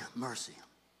 mercy, mercy.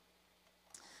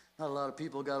 Not a lot of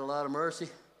people got a lot of mercy.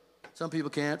 Some people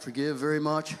can't forgive very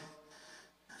much.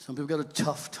 Some people got a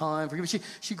tough time forgiving.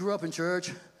 She grew up in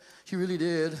church. She really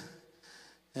did.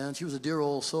 And she was a dear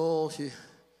old soul. She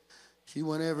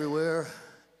went everywhere.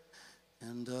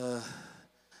 And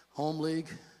home league.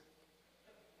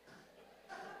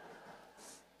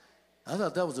 I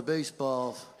thought that was a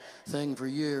baseball thing for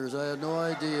years. I had no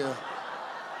idea.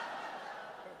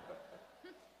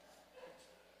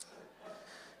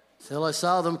 Till I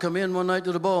saw them come in one night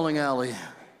to the bowling alley.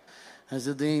 I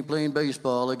said, they ain't playing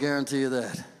baseball, I guarantee you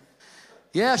that.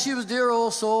 Yeah, she was a dear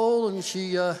old soul, and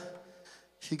she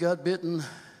got bitten.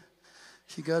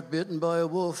 She got bitten by a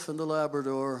wolf in the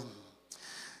Labrador.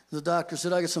 The doctor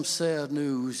said, I got some sad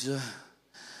news.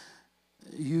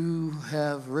 You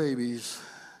have rabies.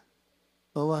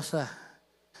 Oh, what's that?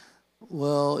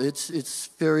 Well, it's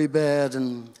very bad,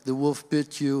 and the wolf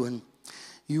bit you, and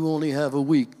you only have a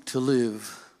week to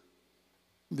live.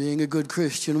 Being a good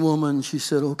Christian woman, she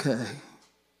said, okay,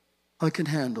 I can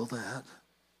handle that.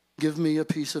 Give me a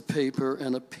piece of paper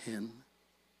and a pen.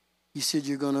 He said,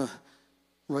 you're going to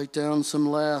write down some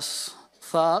last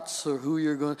thoughts or who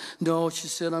you're going to... No, she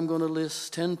said, I'm going to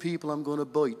list 10 people I'm going to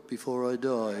bite before I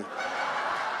die.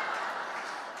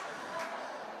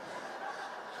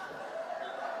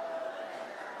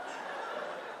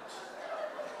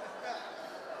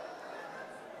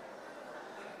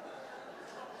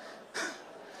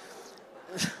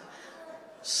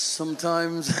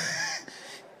 Sometimes,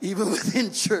 even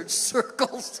within church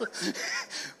circles,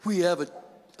 we have a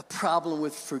problem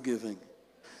with forgiving.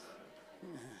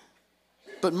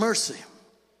 But mercy,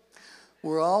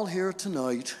 we're all here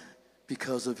tonight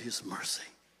because of his mercy.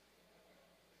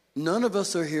 None of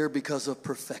us are here because of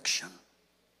perfection.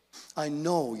 I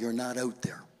know you're not out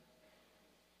there.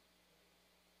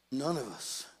 None of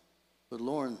us. But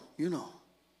Lauren, you know.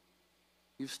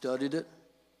 You've studied it.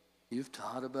 You've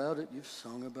taught about it. You've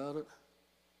sung about it.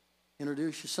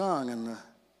 Introduce your song and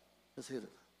let's hit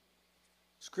it.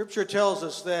 Scripture tells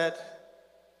us that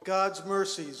God's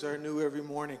mercies are new every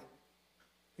morning.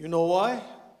 You know why?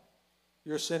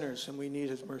 You're sinners and we need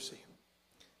his mercy.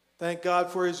 Thank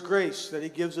God for his grace that he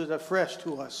gives it afresh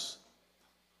to us.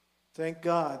 Thank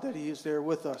God that he is there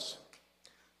with us.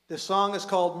 This song is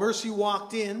called Mercy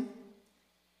Walked In.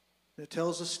 It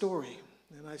tells a story.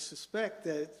 And I suspect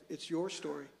that it's your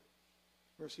story.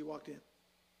 Mercy walked in.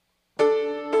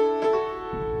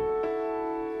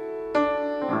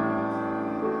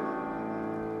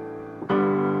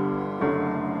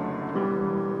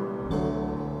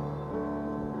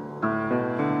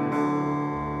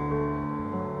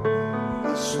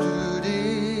 I stood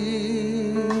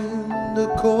in the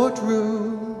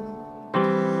courtroom.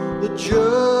 The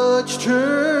judge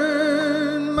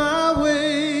turned my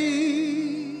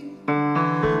way.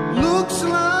 Looks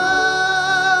like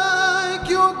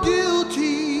you're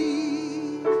guilty.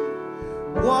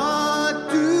 What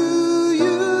do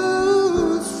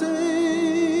you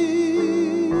say?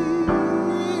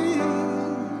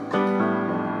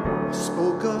 I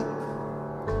spoke up,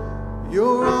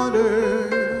 Your Honor.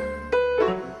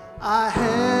 I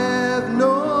have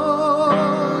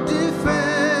no defense.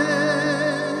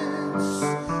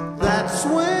 That's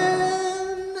when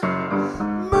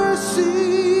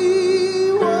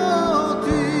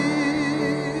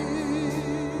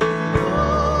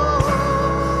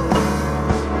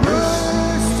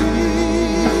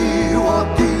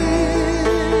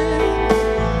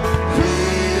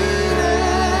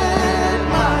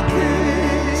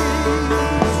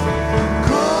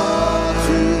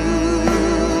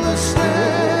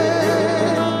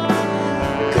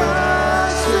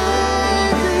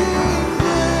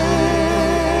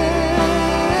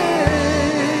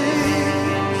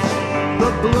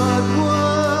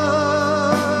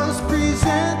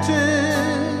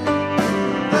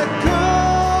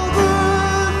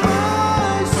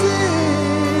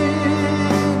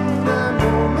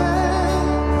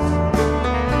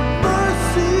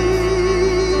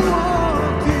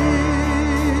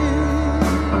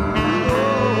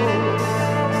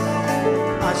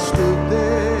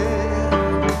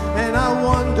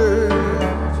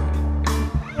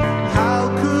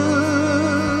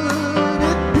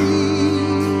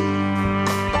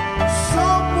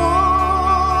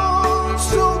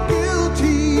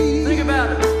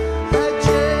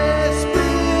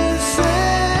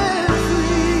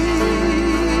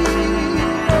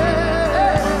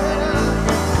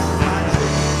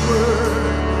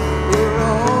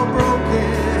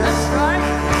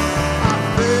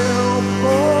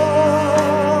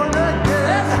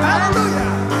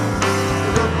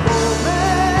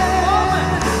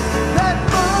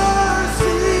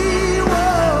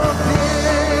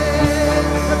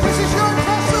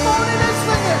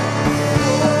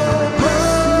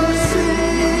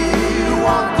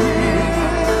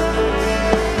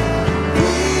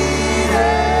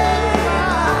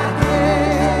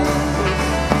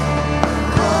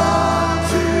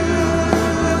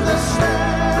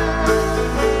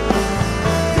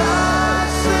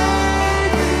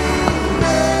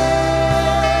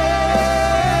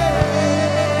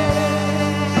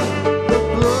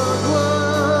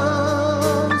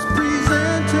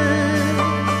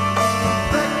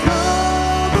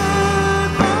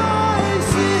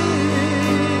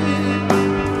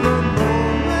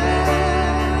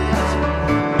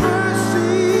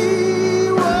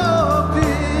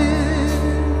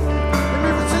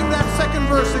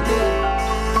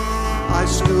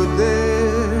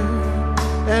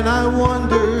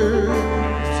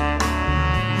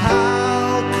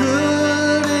How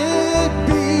could it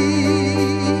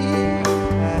be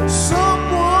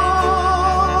someone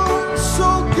so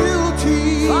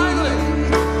guilty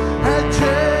had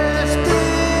just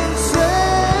been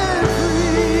set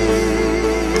free?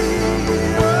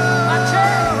 My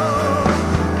chains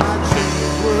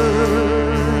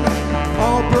were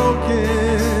all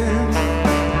broken.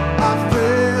 I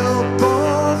felt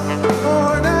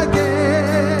born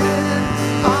again.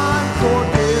 I'm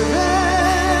forgiven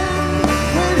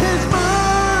when His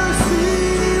mercy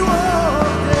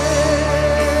walked in.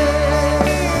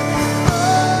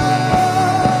 Oh,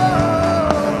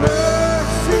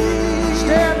 mercy.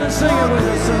 Stand and sing it with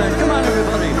us tonight. Come on,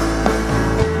 everybody.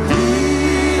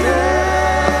 Pleaded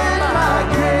my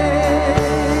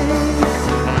case,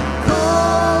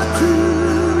 called to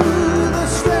the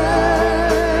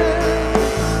stand.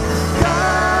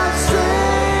 God's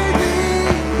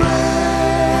saving grace.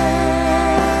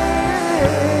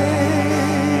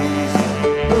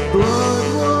 The blood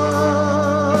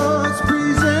was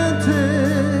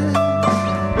presented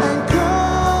and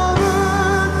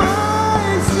covered my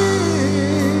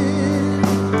sin.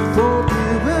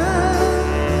 Forgiven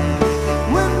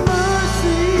when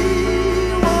mercy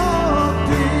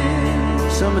walked in.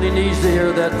 Somebody needs to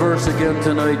hear that verse again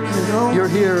tonight. You're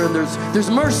here, and there's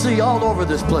mercy all over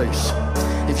this place.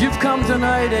 If you've come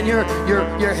tonight and you're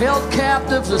held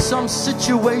captive to some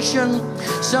situation,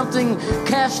 something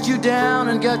cast you down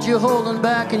and got you holding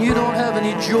back, and you don't have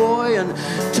any joy, and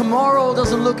tomorrow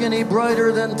doesn't look any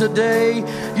brighter than today,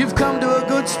 you've come to a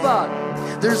good spot.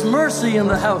 There's mercy in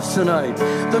the house tonight.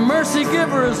 The mercy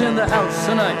giver is in the house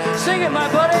tonight. Sing it, my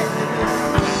buddy.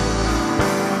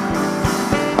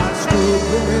 I stood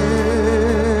there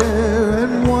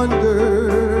and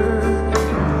wondered,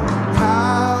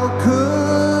 how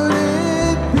could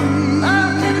it be? How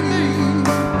can it be?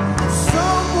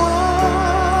 Someone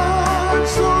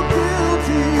so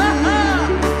guilty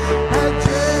had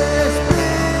just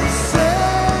been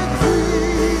set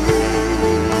free.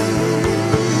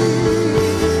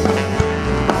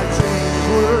 My chains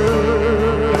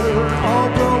were all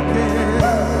broken.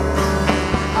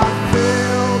 I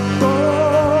felt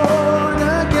born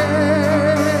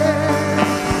again.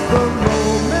 The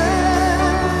moment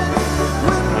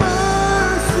when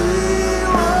mercy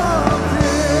walked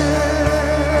in.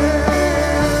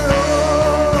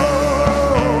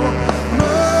 Oh,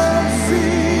 mercy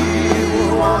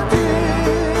walked in.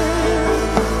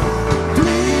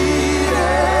 Pleaded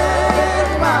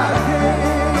my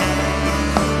case,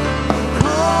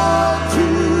 called to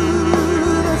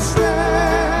the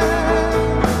stand.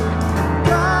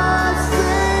 God's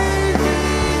saving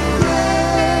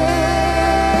grace.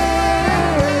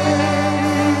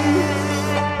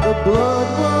 The blood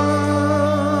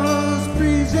was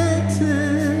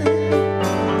presented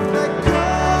that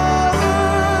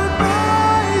covered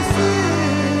my sin.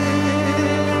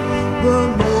 The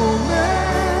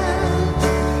moment,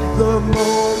 the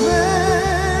moment,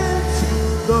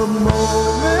 the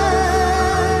moment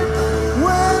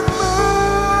when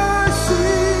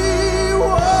mercy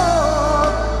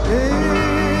walked in.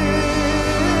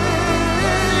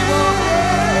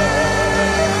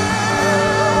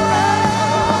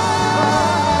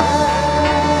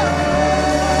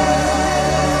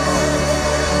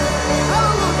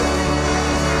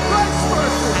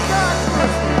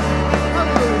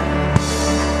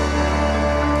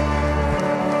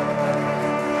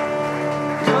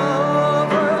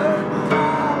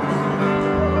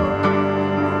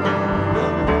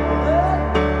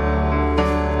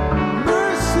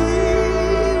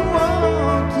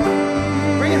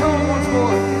 Bring it home once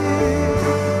more.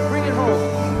 Bring it home.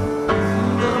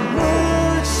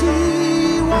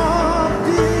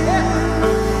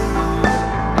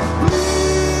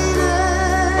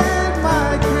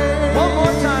 One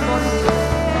more time, buddy.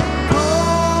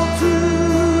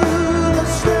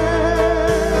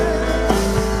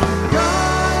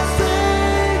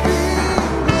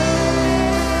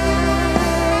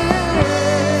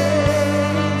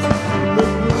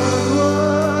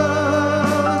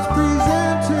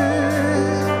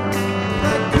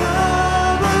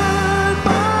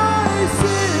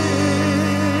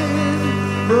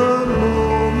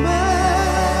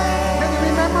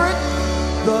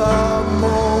 The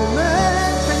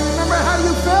moment, can you remember how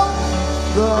you felt?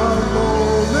 The moment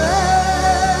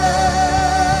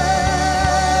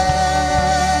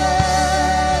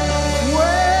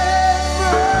when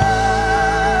mercy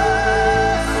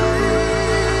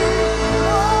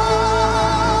walked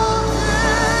in.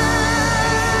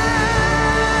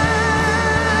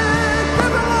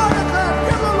 Give the Lord a clap,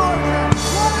 give the Lord a clap.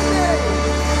 What a day.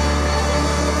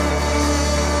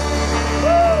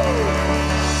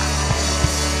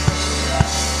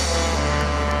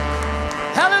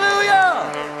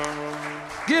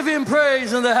 him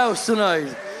praise in the house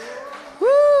tonight.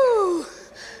 Woo!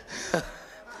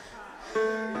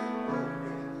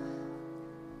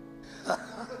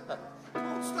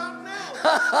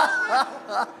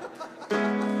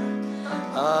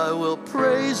 I will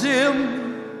praise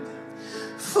him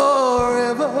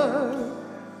forever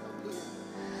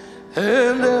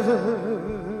and ever.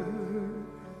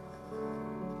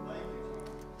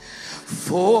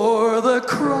 For the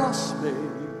cross made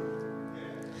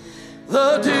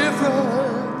the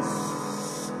difference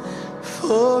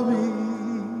for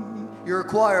me. You're a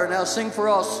choir, now sing for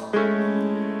us.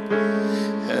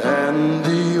 And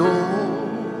the old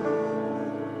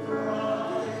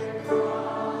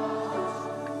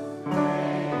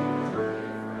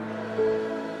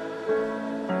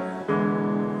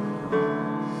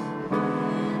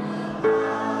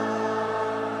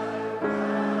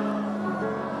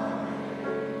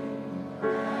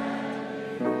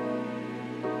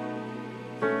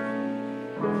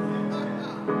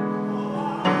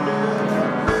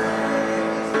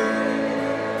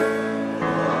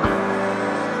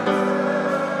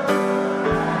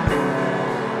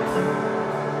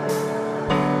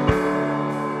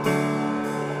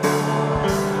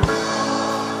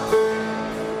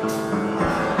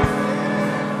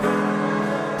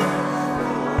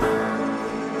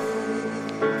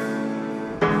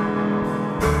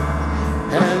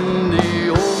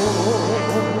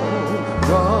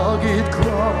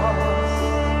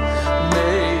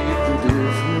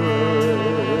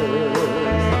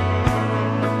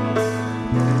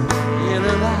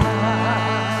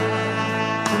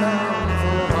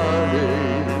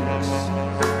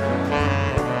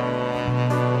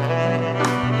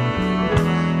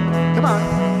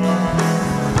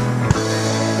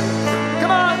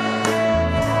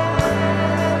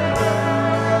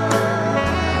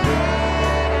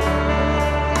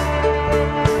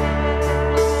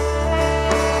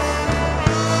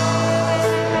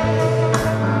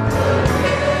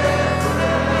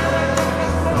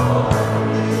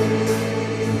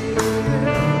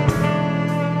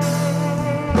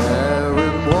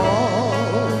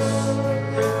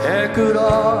could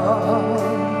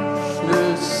harshness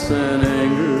and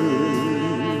anger,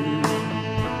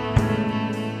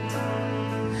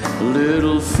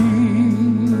 little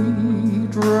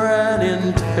feet ran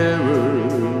in terror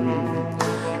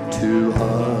to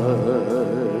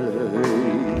hide.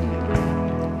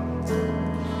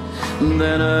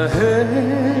 Then a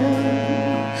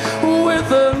hand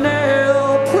with a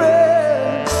nail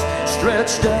press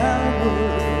stretched downward.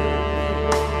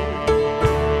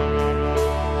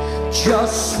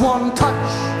 Just one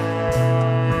touch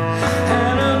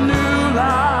and a new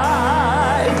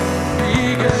life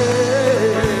began.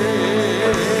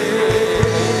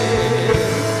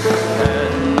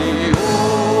 And the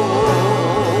old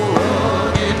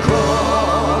rugged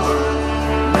cross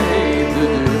made the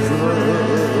difference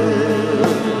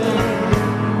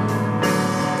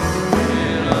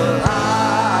in a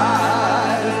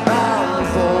life bound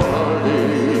for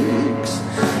heartaches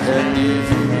and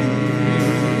defeat.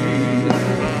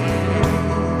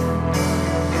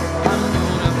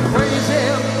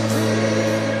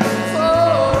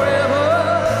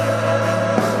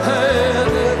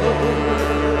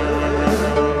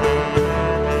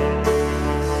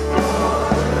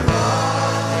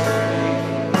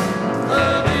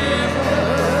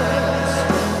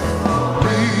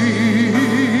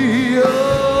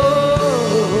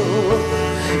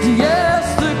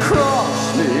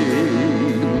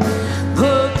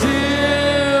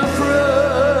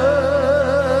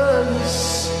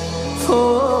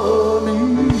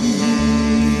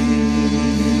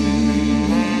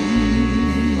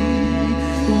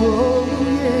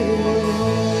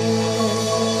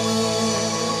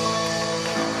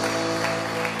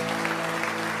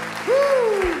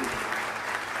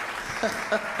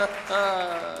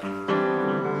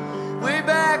 Way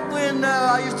back when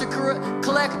I used to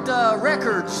collect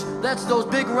records, that's those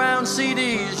big round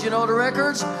CDs, you know the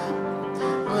records?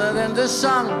 Well, then this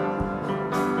song,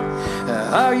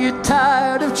 are you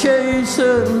tired of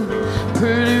chasing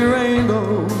pretty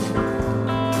rainbows?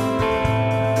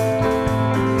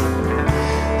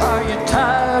 Are you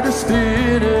tired of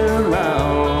spinning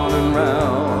round and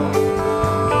round?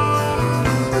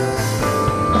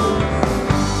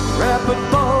 Wrap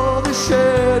up all the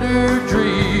shattered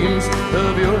dreams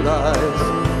of your life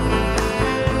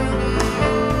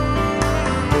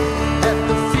at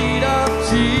the feet of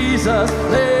Jesus,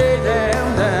 lay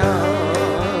them down.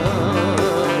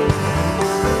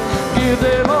 Give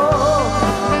them all,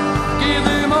 give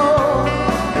them all,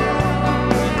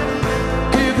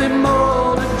 give them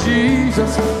all to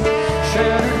Jesus.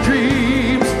 Shattered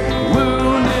dreams,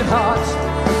 wounded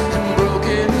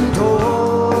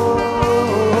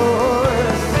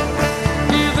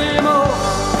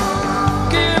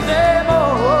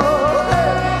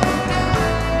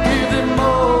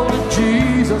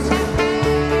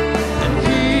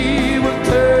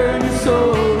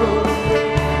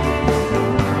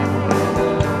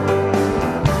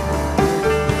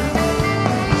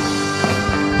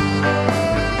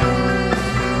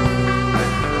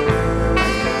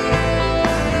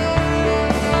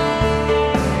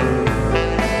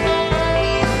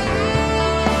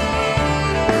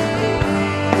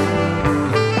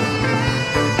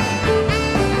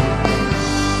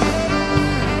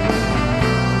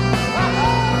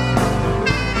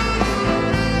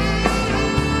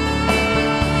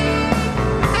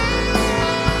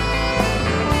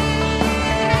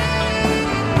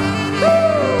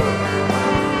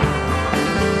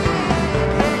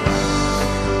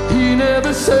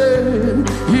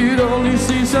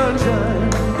see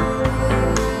sunshine.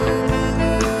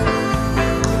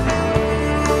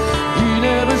 He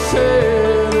never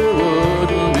said there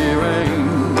wouldn't be rain.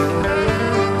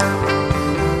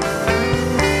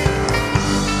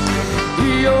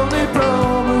 He only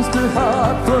promised a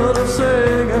heart full of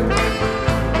singing.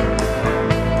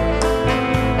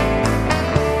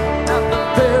 Not the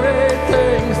very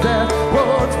things that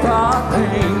once brought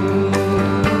pain.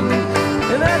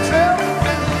 And that's real.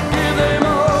 Give them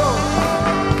all.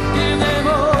 Give them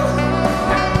all.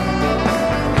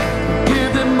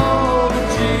 Give them all to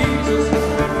Jesus.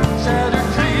 Shattered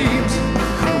dreams,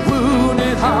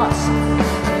 wounded hearts,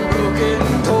 broken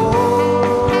toys.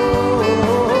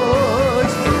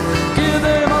 Give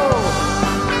them all.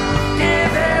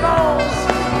 Give them all.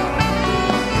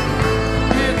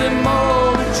 Give them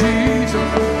all to Jesus.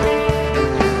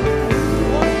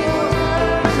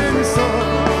 Sing the song.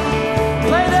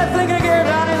 Play that thing again,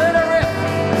 Donnie. Let it rip.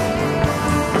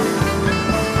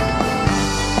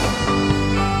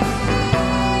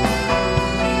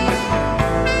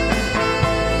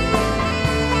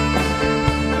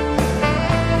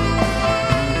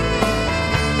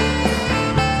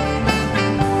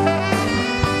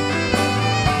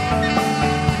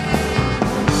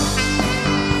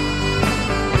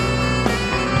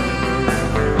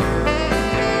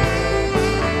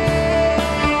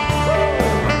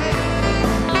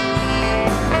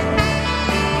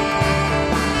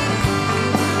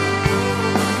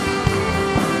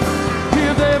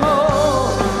 Give them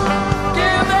all.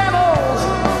 Give them all.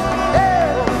 Yeah.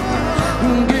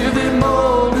 Give them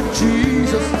all to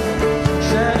Jesus.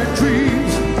 Shattered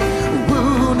dreams,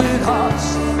 wounded hearts,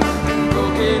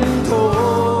 broken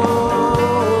toys.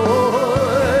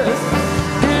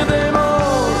 Give them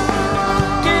all.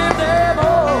 Give them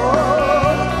all.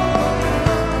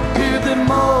 Give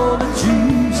them all to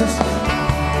Jesus.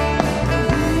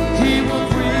 He will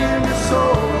bring your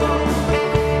soul.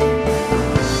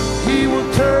 He will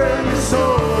turn your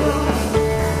soul.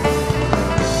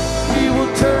 He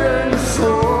will turn your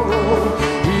sorrow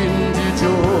into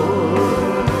joy.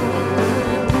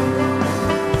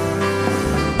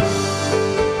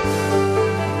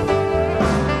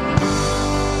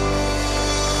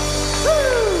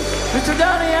 Woo! Mr.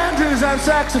 Donnie Andrews on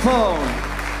saxophone.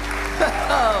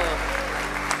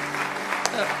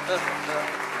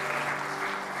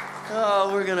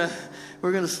 Oh,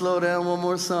 we're gonna slow down one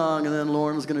more song, and then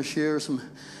Lauren's gonna share some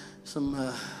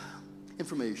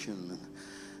information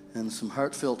and some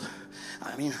heartfelt.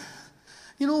 I mean,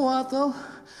 you know what though?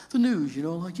 The news, you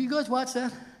know, like you guys watch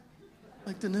that,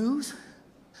 like the news.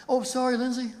 Oh, sorry,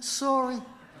 Lindsay. Sorry.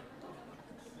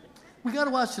 We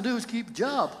gotta watch the news, keep a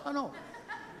job. I know.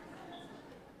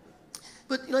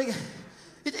 But like,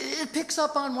 it picks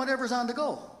up on whatever's on the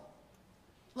go.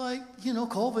 Like, you know,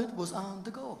 COVID was on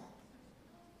the go.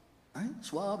 Right?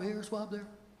 Swab here, swab there.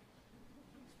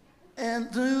 And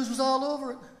the news was all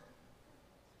over it.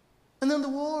 And then the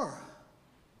war.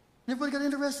 And everybody got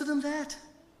interested in that.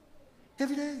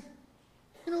 Every day.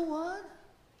 You know what?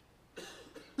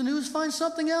 The news finds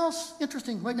something else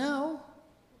interesting right now.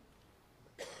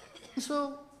 And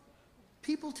so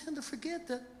people tend to forget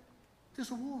that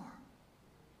there's a war.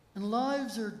 And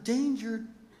lives are endangered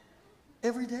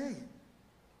every day.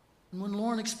 And when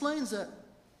Lauren explains that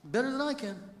better than I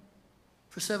can,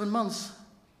 for 7 months,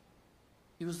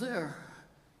 he was there.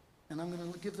 And I'm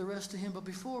going to give the rest to him. But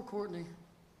before, Courtney,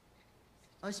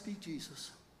 I speak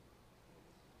Jesus.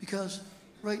 Because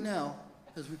right now,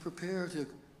 as we prepare to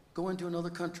go into another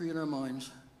country in our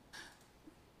minds,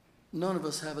 none of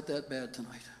us have it that bad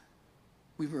tonight.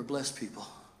 We were a blessed people.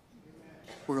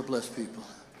 We're a blessed people.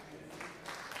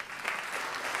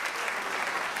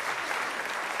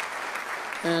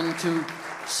 And to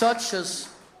such as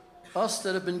us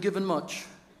that have been given much,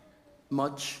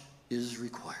 much is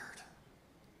required.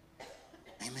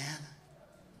 Amen.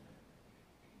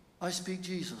 I Speak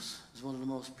Jesus is one of the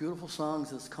most beautiful songs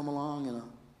that's come along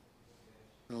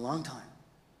in a long time.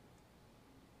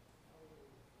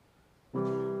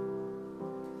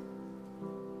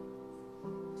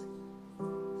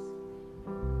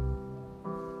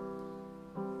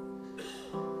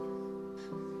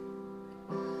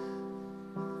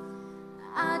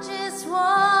 I just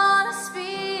want to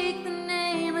speak the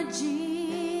name of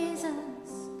Jesus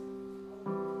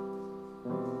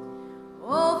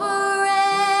over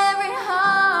every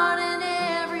heart and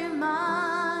every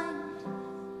mind.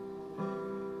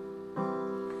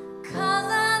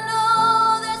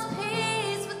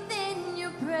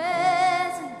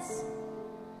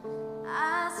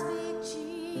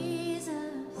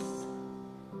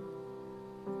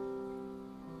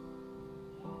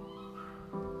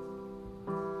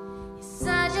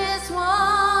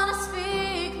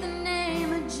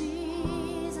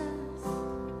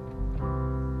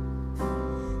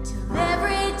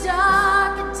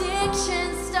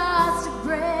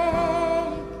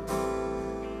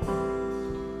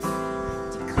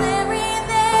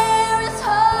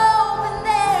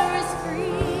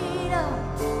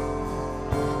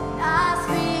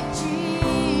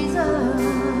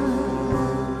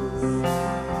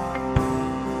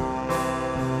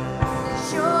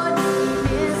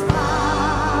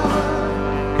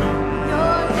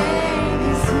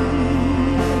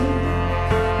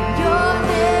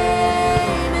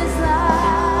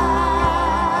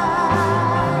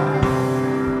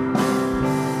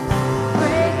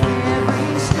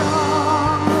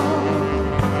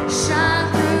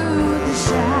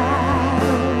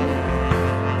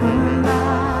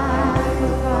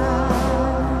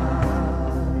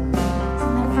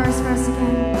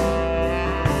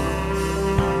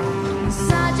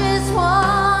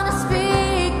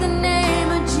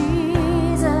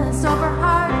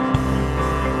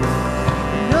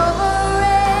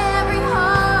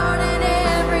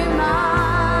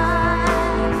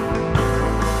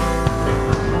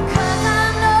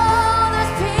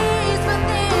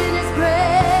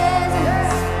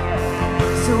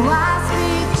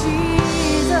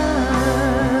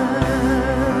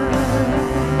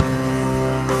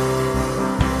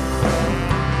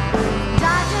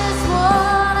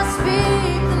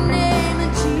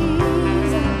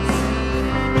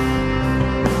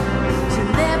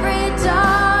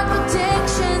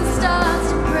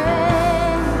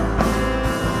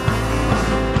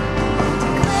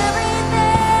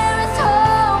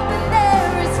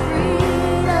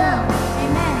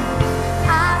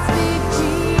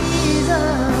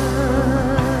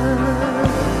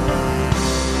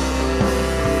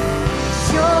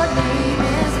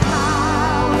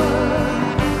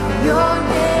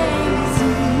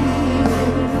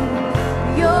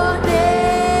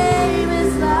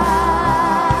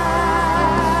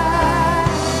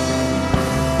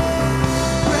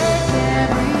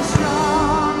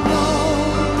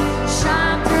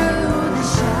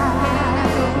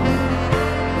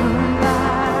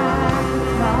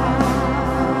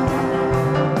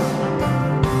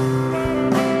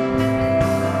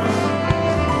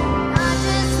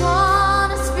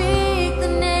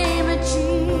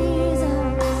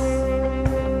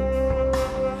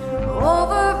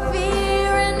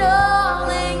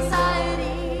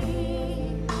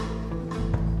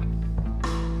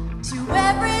 To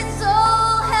every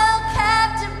soul held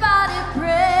captive by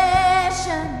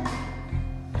depression,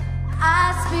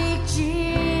 I speak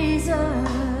Jesus.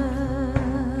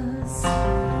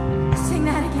 Sing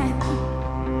that again.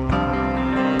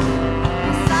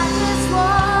 'Cause I just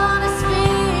want to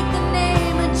speak the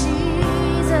name of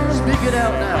Jesus. Speak it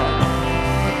out now.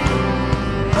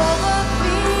 Over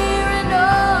fear and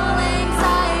all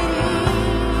anxiety.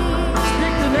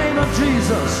 Speak the name of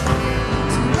Jesus.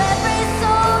 To every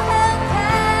soul held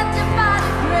captive by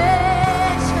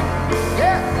depression,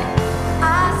 Yeah. I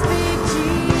speak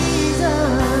Jesus.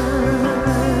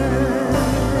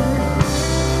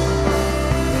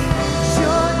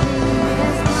 Your name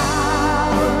is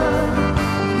power.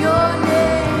 Your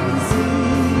name is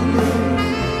healing.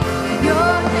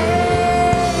 Your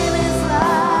name is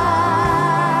life.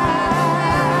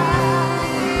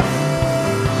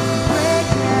 Break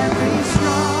every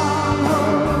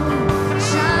stronghold.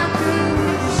 Shine through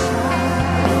the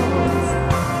shadows.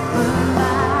 Burn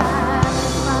like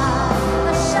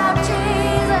fire. Shout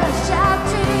Jesus, shout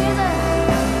Jesus.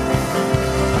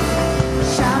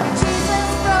 Shout Jesus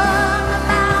from the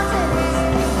mountains.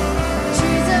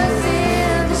 Jesus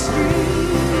in the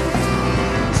streets.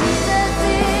 Jesus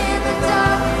in the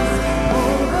darkness.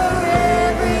 Over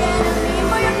every enemy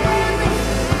for your family.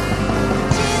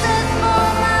 Jesus for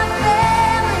my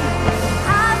family.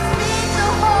 I speak the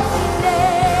holy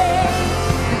name.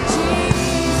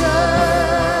 Jesus,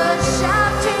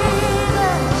 shout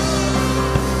Jesus.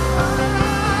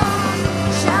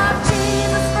 Shout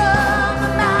Jesus from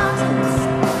the mountains.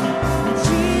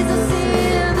 Jesus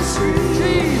in the streets.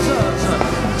 Jesus.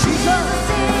 Jesus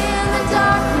in the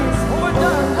darkness. Over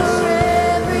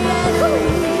every enemy.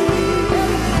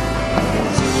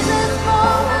 Jesus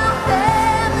for my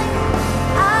family.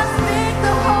 I speak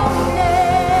the holy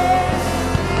name.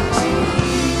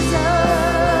 Jesus.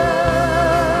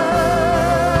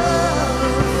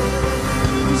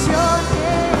 'Cause your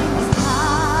name is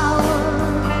power.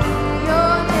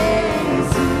 Your name is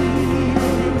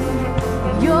healing.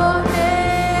 Your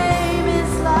name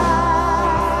is life.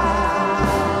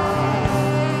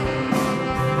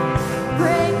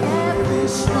 Break every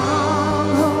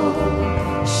stronghold.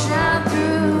 Shine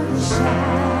through the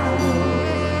shadows.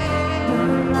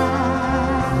 Burn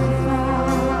like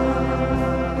fire.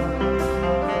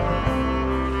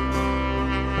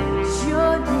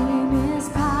 Your name is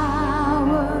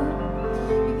power.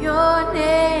 Your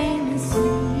name is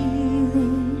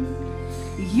healing.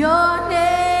 Your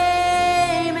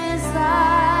name is life.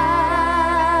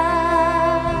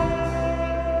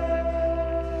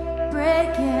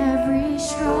 Break every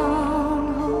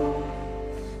stronghold.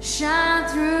 Shine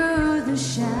through the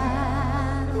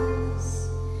shadows.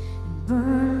 And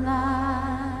burn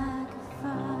like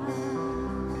fire.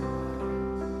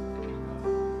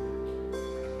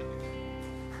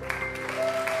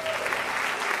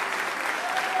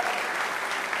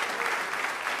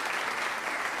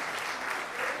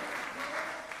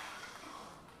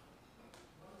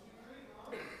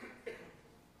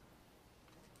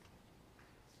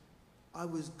 I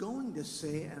was going to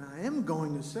say, and I am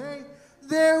going to say,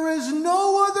 there is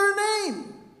no other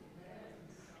name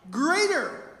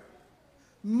greater,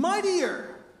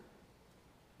 mightier,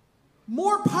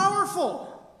 more powerful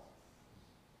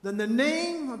than the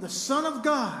name of the Son of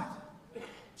God,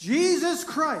 Jesus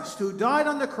Christ, who died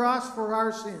on the cross for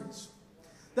our sins,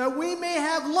 that we may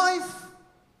have life,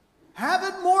 have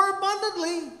it more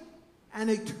abundantly,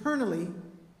 and eternally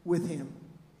with him.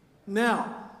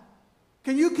 Now,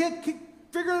 can you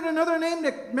figure out another name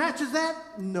that matches that?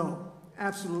 No,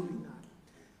 absolutely not.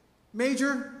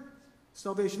 Major,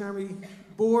 Salvation Army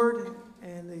Board,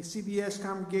 and the CBS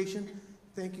congregation,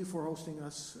 thank you for hosting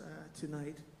us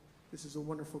tonight. This is a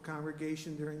wonderful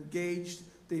congregation. They're engaged.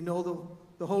 They know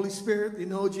the Holy Spirit. They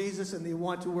know Jesus, and they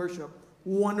want to worship.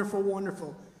 Wonderful,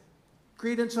 wonderful.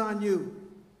 Credence on you.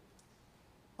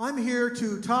 I'm here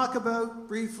to talk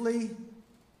briefly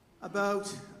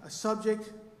about a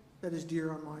subject that is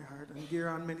dear on my heart and dear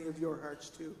on many of your hearts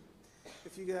too.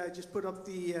 If you just put up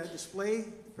the display,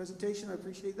 presentation, I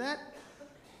appreciate that.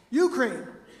 Ukraine.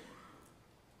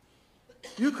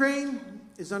 Ukraine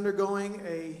is undergoing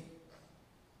a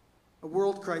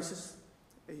world crisis,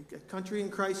 a country in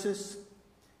crisis.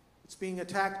 It's being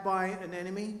attacked by an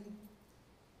enemy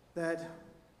that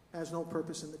has no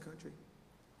purpose in the country.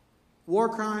 War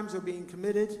crimes are being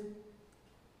committed,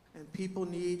 and people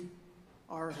need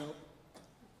our help.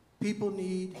 People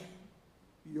need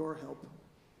your help.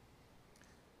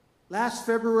 Last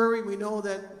February, we know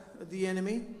that the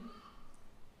enemy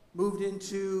moved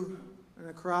into and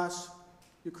across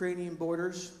Ukrainian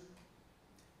borders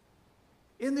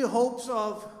in the hopes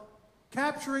of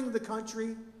capturing the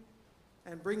country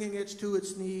and bringing it to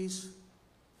its knees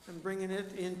and bringing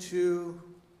it into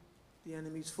the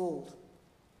enemy's fold.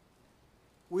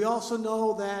 We also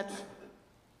know that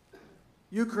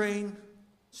Ukraine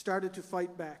started to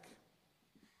fight back.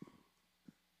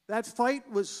 That fight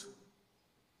was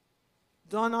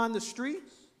done on the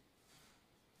streets.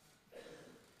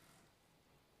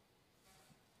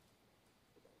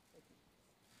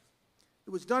 It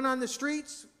was done on the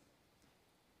streets.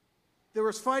 There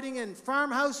was fighting in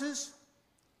farmhouses,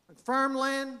 on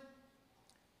farmland,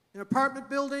 in apartment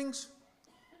buildings.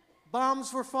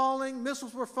 Bombs were falling,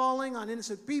 missiles were falling on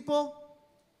innocent people.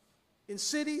 In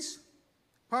cities,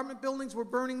 apartment buildings were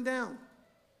burning down.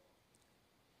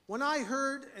 When I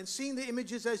heard and seen the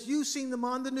images as you've seen them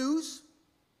on the news,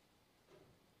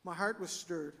 my heart was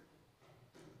stirred.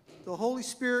 The Holy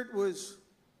Spirit was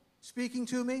speaking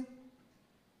to me.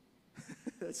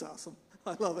 That's awesome.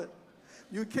 I love it.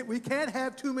 We can't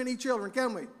have too many children,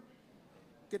 can we?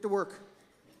 Get to work.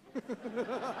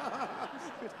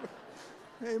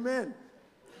 Amen.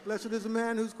 Blessed is the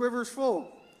man whose quiver is full.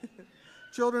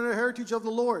 Children are the heritage of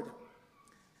the Lord.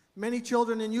 Many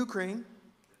children in Ukraine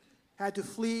had to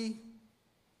flee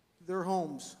their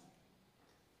homes.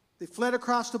 They fled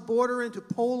across the border into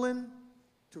Poland,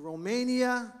 to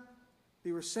Romania.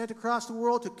 They were sent across the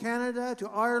world to Canada, to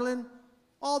Ireland.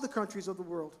 All the countries of the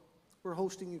world were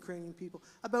hosting Ukrainian people.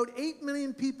 About 8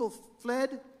 million people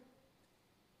fled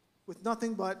with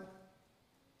nothing but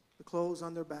the clothes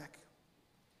on their back.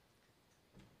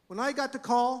 When I got the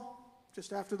call,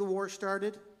 just after the war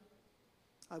started,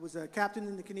 I was a captain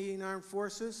in the Canadian Armed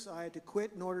Forces. I had to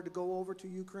quit in order to go over to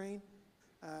Ukraine.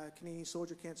 A Canadian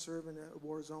soldier can't serve in a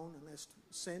war zone unless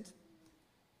sent.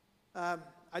 I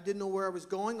didn't know where I was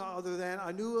going other than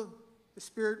I knew the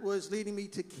Spirit was leading me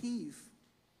to Kyiv.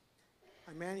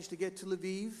 I managed to get to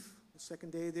Lviv the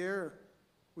second day there.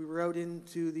 We were out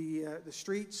into the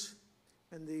streets,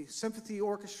 and the symphony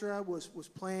orchestra was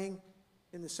playing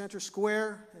in the center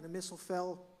square, and a missile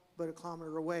fell about a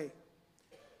kilometer away.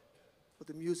 But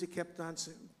the music kept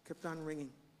on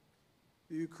ringing.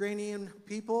 The Ukrainian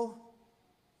people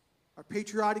are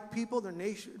patriotic people.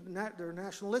 They're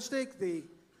nationalistic.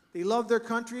 They love their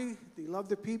country. They love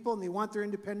their people, and they want their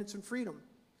independence and freedom.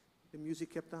 The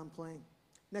music kept on playing.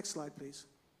 Next slide, please.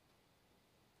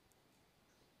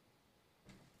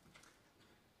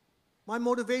 My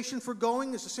motivation for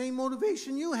going is the same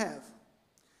motivation you have.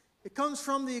 It comes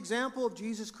from the example of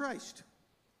Jesus Christ.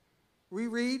 We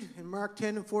read in Mark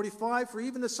 10:45, "For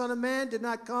even the Son of Man did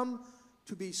not come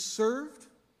to be served."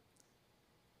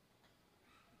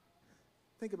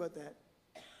 Think about that.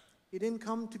 He didn't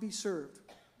come to be served.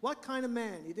 What kind of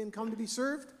man? He didn't come to be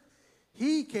served.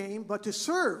 He came but to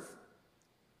serve.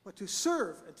 But to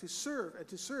serve and to serve and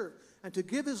to serve and to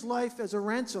give his life as a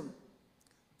ransom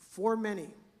for many.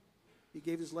 He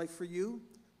gave his life for you.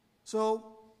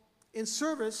 So, in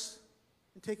service,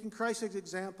 in taking Christ as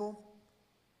example,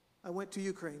 I went to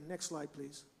Ukraine. Next slide,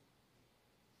 please.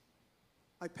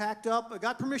 I packed up. I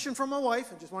got permission from my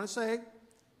wife. I just want to say,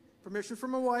 permission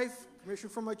from my wife, permission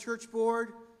from my church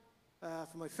board,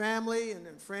 from my family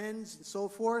and friends and so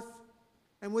forth.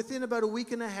 And within about a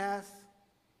week and a half,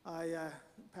 I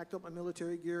packed up my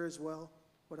military gear as well,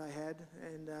 what I had,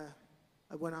 and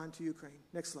I went on to Ukraine.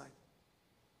 Next slide.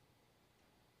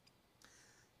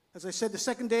 As I said, the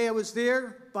second day I was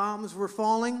there, bombs were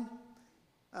falling.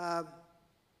 I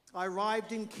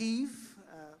arrived in Kyiv.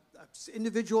 An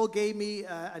individual gave me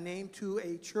a name to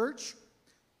a church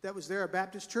that was there, a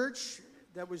Baptist church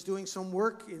that was doing some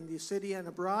work in the city and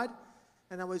abroad,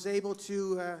 and I was able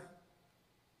to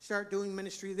start doing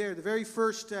ministry there. The very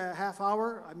first half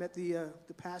hour, I met the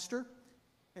pastor,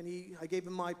 and I gave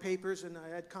him my papers, and I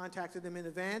had contacted him in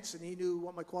advance, and he knew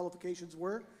what my qualifications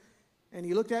were. And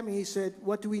he looked at me and he said,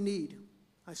 "What do we need?"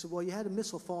 I said, "Well, you had a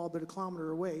missile fall about a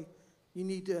kilometer away. You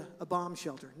need a bomb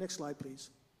shelter." Next slide, please.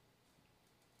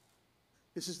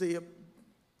 This is the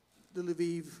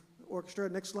Lviv orchestra.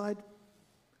 Next slide.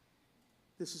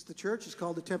 This is the church. It's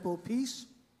called the Temple of Peace.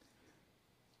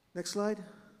 Next slide.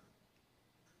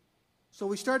 So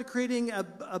we started creating a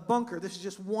bunker. This is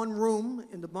just one room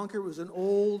in the bunker. It was an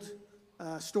old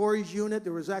storage unit.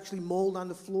 There was actually mold on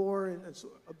the floor and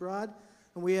abroad.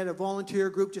 And we had a volunteer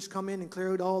group just come in and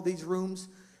clear out all these rooms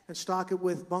and stock it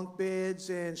with bunk beds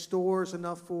and stores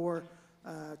enough for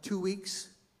 2 weeks,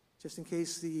 just in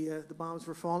case the bombs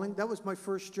were falling. That was my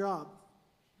first job.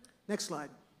 Next slide.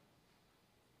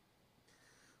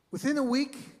 Within a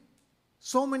week,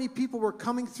 so many people were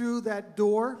coming through that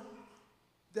door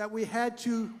that we had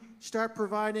to start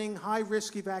providing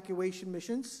high-risk evacuation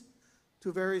missions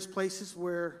to various places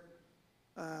where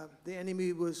the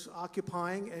enemy was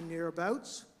occupying and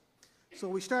nearabouts. So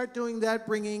we start doing that,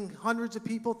 bringing hundreds of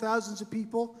people, thousands of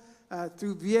people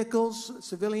through vehicles.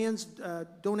 Civilians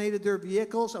donated their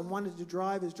vehicles and wanted to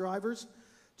drive as drivers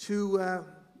to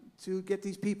get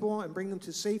these people and bring them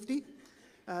to safety.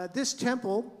 This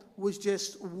temple was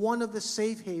just one of the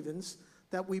safe havens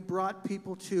that we brought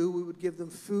people to. We would give them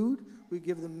food, we'd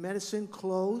give them medicine,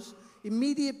 clothes,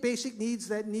 immediate basic needs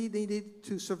that needed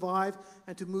to survive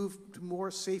and to move to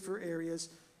more safer areas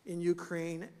in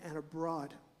Ukraine and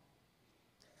abroad.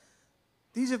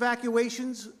 These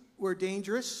evacuations were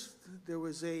dangerous. There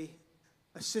was a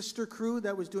sister crew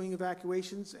that was doing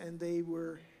evacuations, and they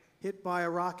were hit by a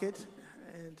rocket,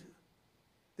 and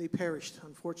they perished,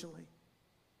 unfortunately.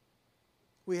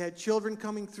 We had children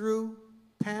coming through,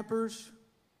 Pampers,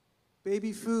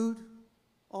 baby food,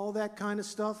 all that kind of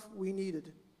stuff we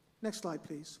needed. Next slide,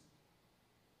 please.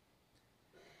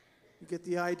 You get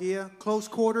the idea. Close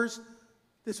quarters.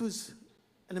 This was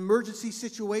an emergency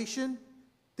situation.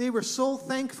 They were so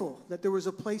thankful that there was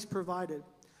a place provided.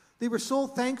 They were so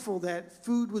thankful that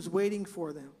food was waiting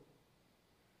for them.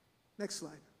 Next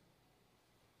slide.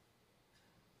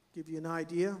 Give you an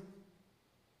idea.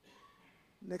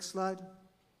 Next slide.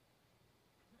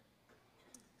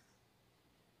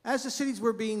 As the cities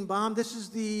were being bombed, this is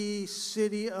the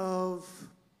city of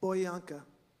Boyanka.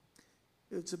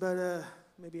 It's about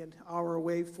maybe an hour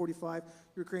away, 45.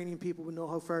 Ukrainian people would know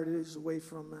how far it is away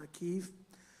from Kyiv.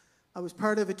 I was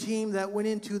part of a team that went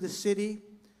into the city,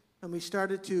 and we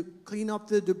started to clean up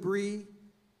the debris.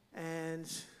 And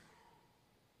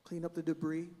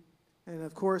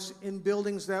of course, in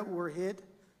buildings that were hit,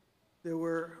 there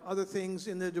were other things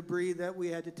in the debris that we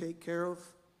had to take care of.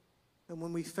 And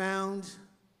when we found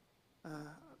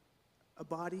a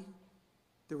body,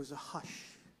 there was a hush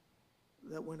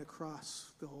that went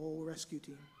across the whole rescue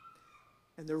team.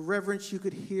 And the reverence you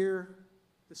could hear,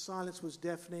 the silence was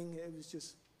deafening. It was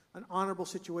just an honorable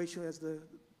situation as the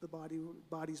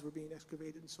bodies were being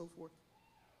excavated and so forth.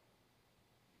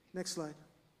 Next slide.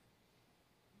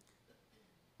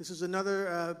 This is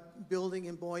another building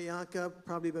in Boyanka,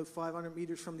 probably about 500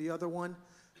 meters from the other one.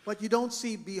 But you don't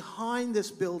see behind this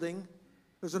building,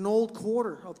 there's an old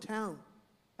quarter of town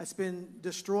that's been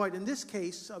destroyed. In this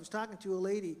case, I was talking to a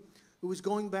lady who was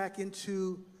going back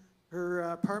into her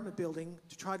apartment building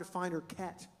to try to find her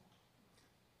cat.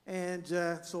 And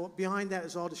so behind that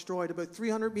is all destroyed. About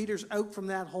 300 meters out from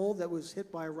that hole that was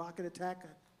hit by a rocket attack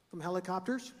from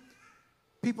helicopters,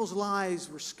 people's lives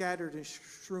were scattered and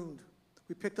strewn.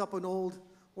 We picked up an old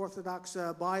Orthodox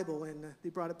Bible, and they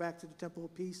brought it back to the Temple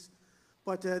of Peace.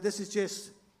 But this is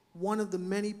just one of the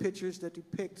many pictures that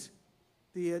depict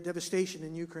the devastation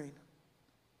in Ukraine.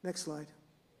 Next slide.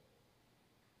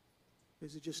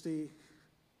 This is just a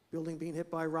building being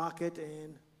hit by a rocket,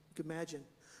 and you can imagine.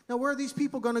 Now, where are these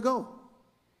people going to go?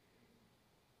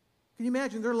 Can you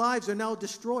imagine? Their lives are now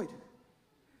destroyed.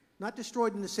 Not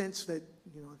destroyed in the sense that,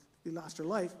 they lost their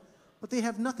life, but they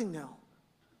have nothing now.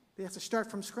 They have to start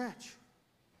from scratch.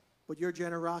 But your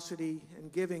generosity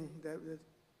and giving that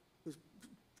was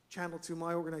channeled through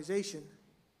my organization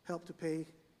helped to pay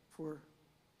for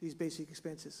these basic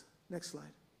expenses. Next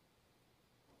slide.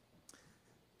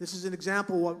 This is an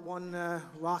example of what one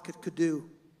rocket could do.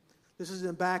 This is in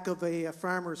the back of a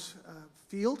farmer's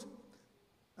field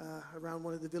around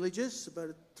one of the villages,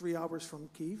 about 3 hours from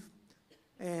Kyiv.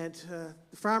 And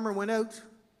the farmer went out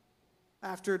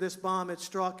after this bomb had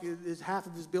struck. Half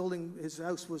of his building, his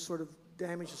house was sort of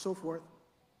damaged and so forth.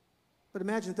 But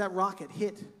imagine if that rocket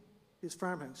hit his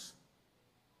farmhouse.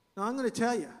 Now I'm going to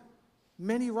tell you,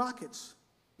 many rockets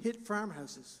hit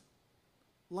farmhouses.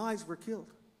 Lives were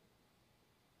killed.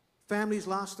 Families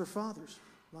lost their fathers,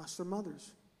 lost their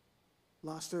mothers,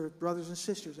 lost their brothers and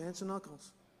sisters, aunts and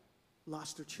uncles,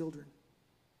 lost their children.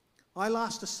 I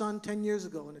lost a son 10 years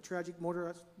ago in a tragic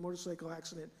motorcycle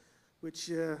accident,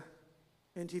 which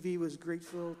NTV was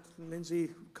grateful and Lindsay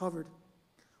covered.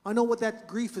 I know what that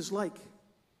grief is like.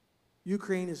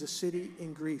 Ukraine is a city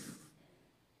in grief.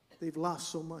 They've lost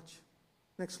so much.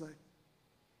 Next slide.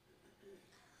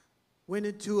 Went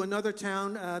into another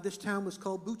town. This town was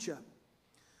called Bucha.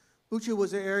 Bucha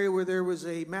was an area where there was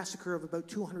a massacre of about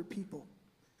 200 people.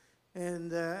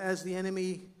 And as the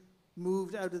enemy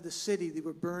moved out of the city, they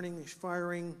were burning,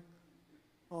 firing,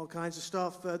 all kinds of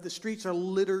stuff. The streets are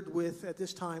littered with, at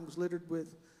this time, was littered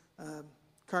with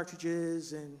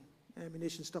cartridges and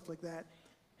ammunition, stuff like that.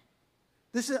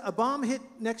 A bomb hit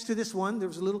next to this one. There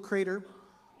was a little crater.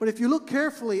 But if you look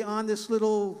carefully on this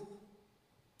little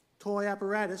toy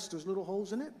apparatus, there's little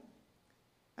holes in it.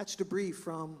 That's debris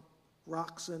from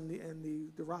rocks and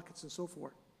the rockets and so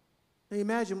forth. Now you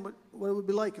imagine what it would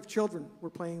be like if children were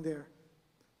playing there.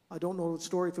 I don't know what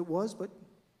story if it was, but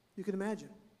you can imagine.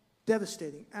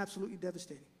 Devastating, absolutely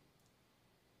devastating.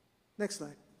 Next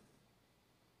slide.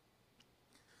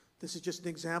 This is just an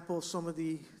example of some of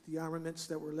the armaments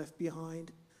that were left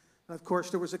behind. And of course,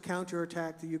 there was a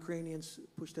counterattack. The Ukrainians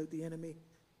pushed out the enemy,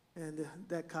 and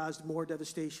that caused more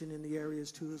devastation in the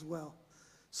areas too as well.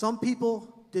 Some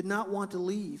people did not want to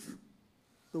leave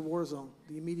the war zone,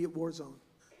 the immediate war zone.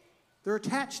 They're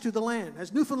attached to the land.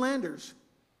 As Newfoundlanders,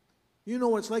 you know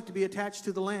what it's like to be attached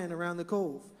to the land around the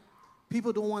cove.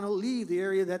 People don't want to leave the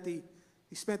area that they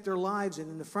spent their lives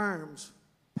in the farms,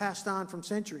 passed on from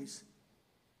centuries.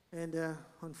 And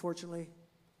unfortunately,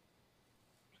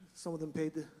 some of them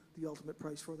paid the ultimate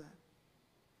price for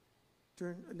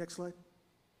that. Next slide.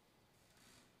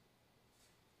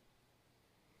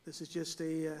 This is just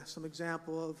some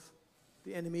example of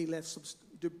the enemy left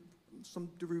some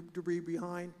debris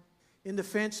behind. In the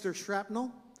fence, there's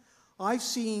shrapnel. I've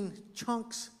seen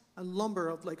chunks and lumber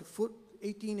of like a foot,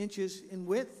 18 inches in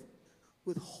width,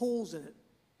 with holes in it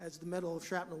as the metal of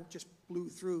shrapnel just blew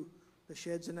through the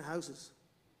sheds and the houses.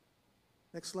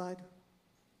 Next slide.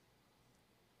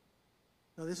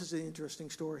 Now this is an interesting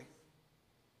story.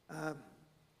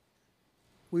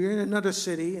 We were in another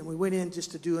city, and we went in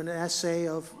just to do an essay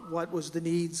of what was the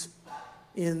needs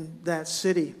in that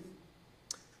city.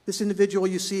 This individual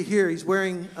you see here, he's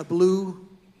wearing a blue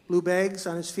bags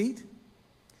on his feet.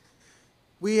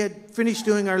 We had finished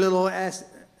doing our little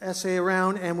essay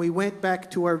around, and we went back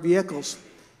to our vehicles,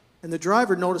 and the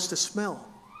driver noticed a smell.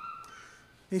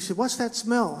 He said, "What's that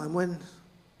smell?" And when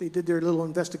they did their little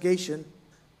investigation,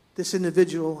 this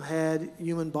individual had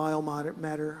human bile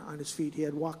matter on his feet. He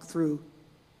had walked through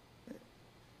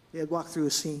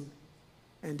a scene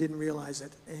and didn't realize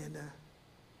it. And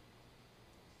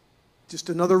just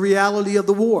another reality of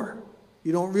the war.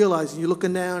 You don't realize, and you're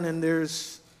looking down, and there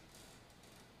was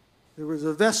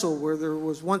a vessel where there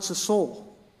was once a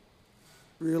soul.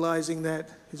 Realizing that,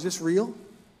 is this real?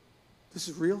 This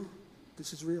is real?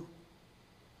 This is real.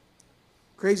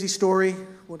 Crazy story,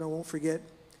 what I won't forget.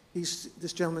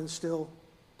 This gentleman's still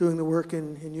doing the work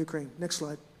in Ukraine. Next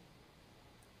slide.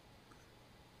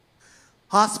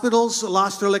 Hospitals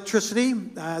lost their electricity.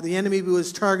 The enemy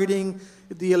was targeting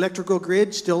the electrical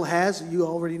grid, still has. You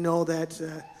already know that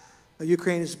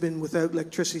Ukraine has been without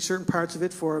electricity, certain parts of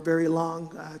it, for a very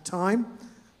long time.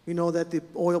 We know that the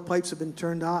oil pipes have been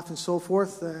turned off and so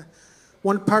forth.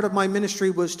 One part of my ministry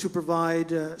was to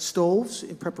provide stoves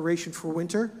in preparation for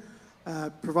winter,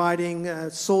 providing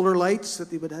solar lights, that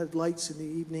they would have lights in the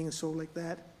evening and so like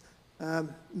that.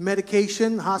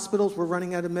 Medication, hospitals were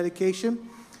running out of medication.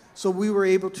 So we were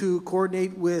able to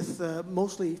coordinate with,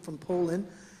 mostly from Poland,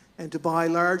 and to buy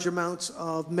large amounts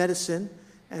of medicine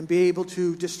and be able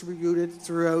to distribute it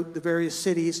throughout the various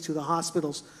cities to the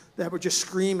hospitals that were just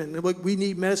screaming, "We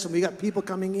need medicine. We got people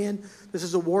coming in. This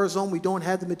is a war zone. We don't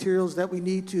have the materials that we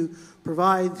need to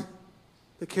provide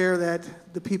the care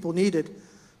that the people needed."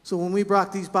 So when we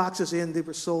brought these boxes in, they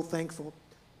were so thankful.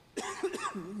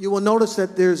 You will notice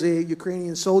that there's a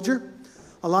Ukrainian soldier.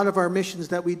 A lot of our missions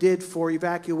that we did for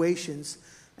evacuations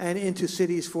and into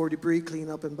cities for debris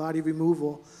cleanup and body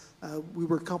removal, we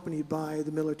were accompanied by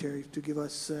the military to give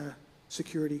us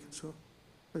security. So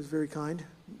it was very kind.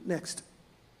 Next.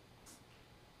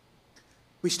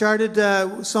 We started,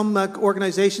 some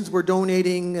organizations were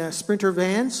donating Sprinter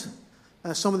vans.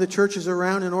 Some of the churches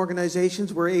around and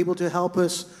organizations were able to help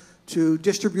us to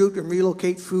distribute and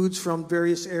relocate foods from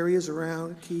various areas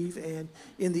around Kyiv and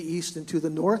in the east and to the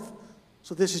north.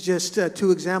 So this is just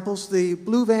two examples. The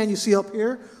blue van you see up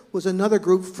here was another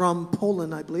group from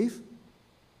Poland, I believe.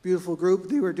 Beautiful group.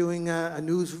 They were doing a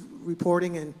news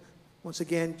reporting and, once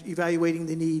again, evaluating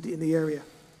the need in the area.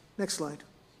 Next slide.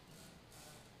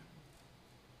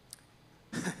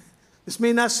 This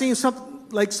may not seem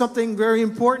like something very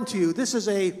important to you. This is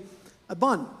a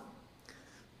bun.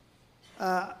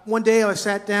 One day I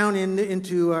sat down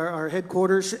into our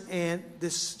headquarters, and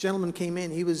this gentleman came in.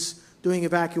 He was doing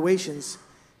evacuations,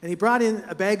 and he brought in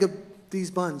a bag of these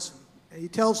buns. And he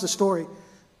tells the story,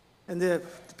 and the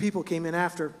people came in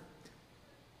after.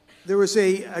 There was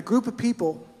a group of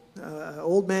people, an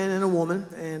old man and a woman,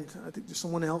 and I think there's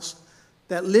someone else,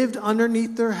 that lived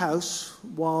underneath their house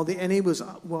while the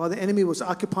enemy was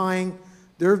occupying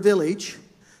their village,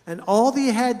 and all they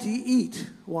had to eat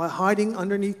while hiding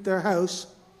underneath their house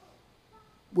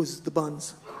was the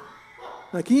buns.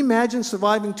 Now, can you imagine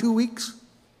surviving 2 weeks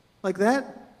like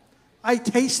that? I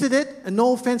tasted it, and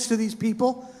no offense to these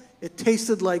people, it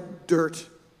tasted like dirt,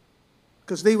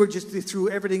 because they threw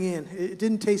everything in. It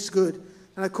didn't taste good.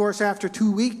 And of course, after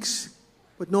 2 weeks,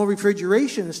 with no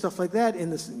refrigeration and stuff like that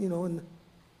in the,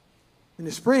 in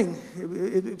the spring,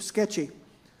 it was sketchy.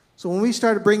 So when we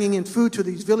started bringing in food to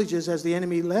these villages as the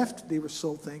enemy left, they were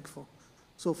so thankful,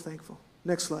 so thankful.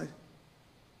 Next slide.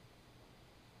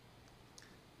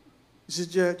 This is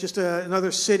just another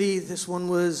city. This one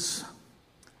was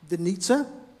Vinica.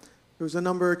 There was a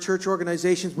number of church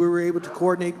organizations we were able to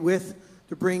coordinate with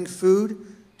to bring food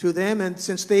to them. And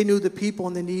since they knew the people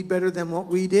and the need better than what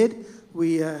we did,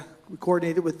 we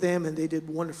coordinated with them, and they did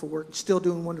wonderful work. Still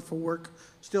doing wonderful work.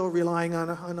 Still relying on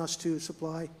us to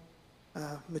supply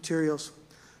materials.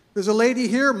 There's a lady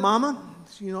here, Mama.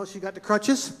 She got the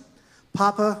crutches.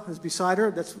 Papa is beside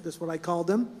her. That's what I called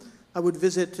them. I would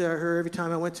visit her every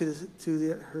time I went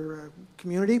to her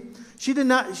community. She did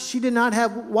not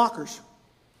have walkers.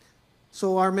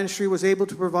 So our ministry was able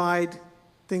to provide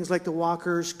things like the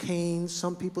walkers, canes.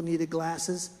 Some people needed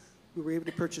glasses. We were able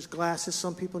to purchase glasses.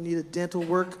 Some people needed dental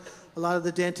work. A lot of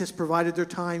the dentists provided their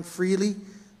time freely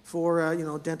for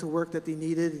dental work that they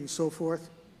needed and so forth.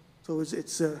 So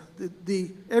it's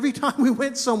every time we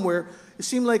went somewhere, it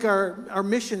seemed like our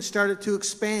mission started to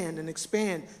expand and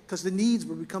expand because the needs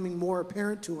were becoming more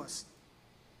apparent to us.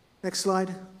 Next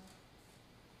slide.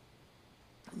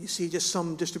 You see just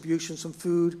some distribution, some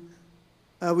food.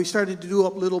 We started to do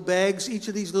up little bags. Each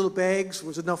of these little bags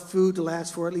was enough food to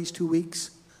last for at least 2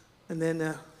 weeks. And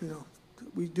then,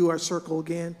 we do our circle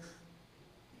again.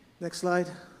 Next slide.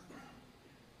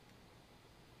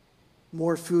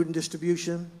 More food and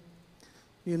distribution.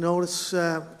 You notice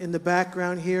in the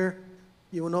background here,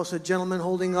 you will notice a gentleman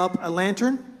holding up a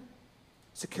lantern.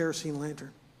 It's a kerosene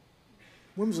lantern.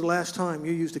 When was the last time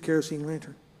you used a kerosene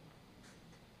lantern?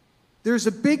 There's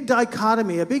a big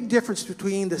dichotomy, a big difference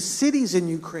between the cities in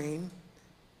Ukraine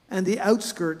and the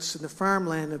outskirts and the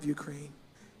farmland of Ukraine.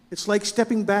 It's like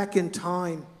stepping back in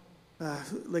time,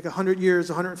 like 100 years,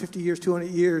 150 years,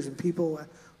 200 years, and people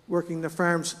working the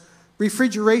farms.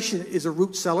 Refrigeration is a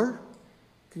root cellar.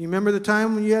 Can you remember the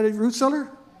time when you had a root cellar?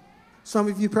 Some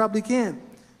of you probably can.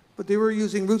 But they were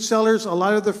using root cellars. A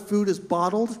lot of their food is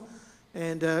bottled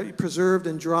and preserved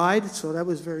and dried, so that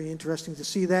was very interesting to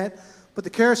see that. But the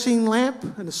kerosene lamp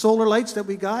and the solar lights that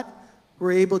we got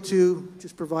were able to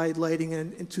just provide lighting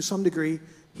and to some degree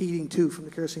heating too from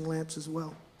the kerosene lamps as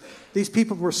well. These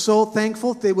people were so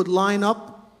thankful. They would line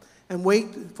up and wait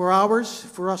for hours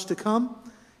for us to come.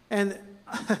 And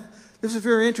this is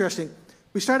very interesting.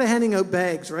 We started handing out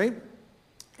bags, right?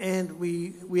 And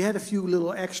we had a few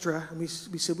little extra. And we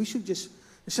said we should just,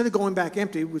 instead of going back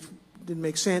empty, which didn't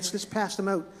make sense, let's pass them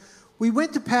out. We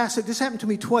went to pass it. This happened to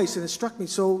me twice, and it struck me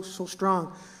so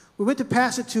strong. We went to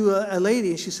pass it to a lady,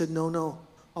 and she said, no,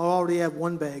 I already have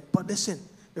one bag. But listen,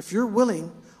 if you're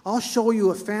willing, I'll show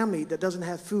you a family that doesn't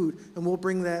have food, and we'll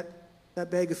bring that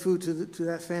bag of food to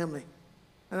that family.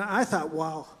 And I thought,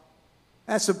 wow,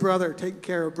 that's a brother taking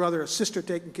care of a brother, a sister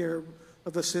taking care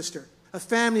of a sister. A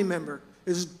family member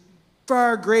is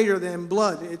far greater than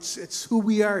blood. It's who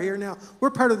we are here now.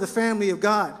 We're part of the family of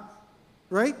God,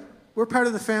 right? We're part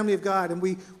of the family of God, and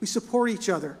we support each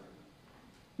other.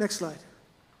 Next slide.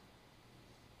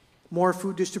 More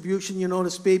food distribution. You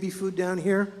notice baby food down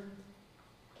here.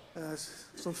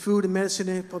 Some food and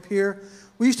medicine up here.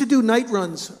 We used to do night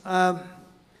runs.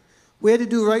 We had to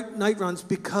do night runs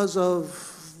because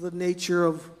of the nature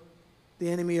of the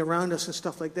enemy around us and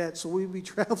stuff like that. So we'd be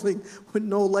traveling with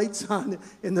no lights on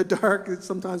in the dark.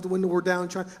 Sometimes the window were down.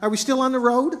 Are we still on the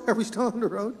road? Are we still on the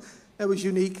road? That was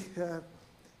unique.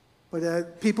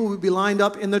 But people would be lined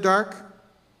up in the dark,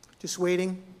 just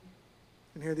waiting.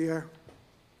 And here they are.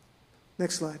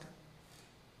 Next slide.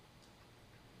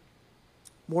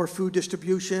 More food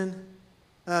distribution.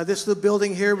 This little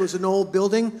building here was an old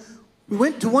building. We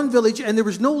went to one village, and there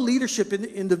was no leadership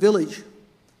in the village.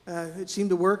 It seemed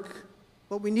to work.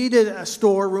 But we needed a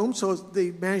storeroom, so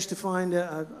they managed to find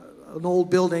an old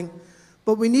building.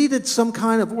 But we needed some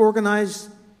kind of organized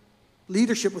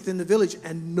leadership within the village,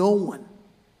 and no one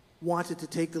wanted to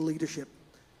take the leadership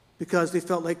because they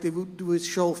felt like they would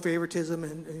show favoritism,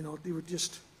 and they were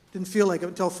just didn't feel like it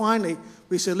until finally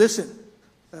we said, listen,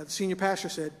 the senior pastor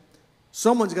said,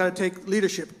 someone's got to take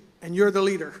leadership, and you're the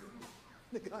leader.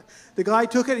 The guy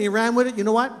took it and he ran with it. You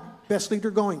know what? Best leader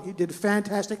going. He did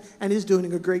fantastic and is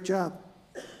doing a great job.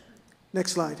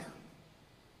 Next slide.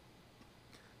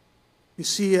 You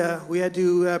see, we had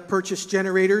to purchase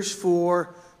generators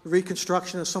for the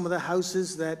reconstruction of some of the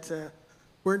houses that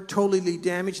weren't totally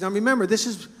damaged. Now remember,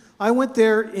 I went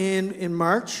there in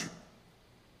March,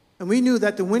 and we knew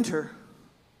that the winter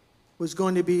was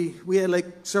going to be, we had like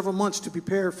several months to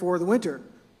prepare for the winter.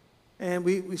 And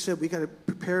we said we got to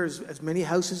prepare as many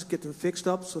houses, get them fixed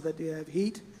up so that they have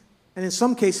heat And in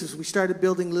some cases, we started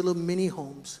building little mini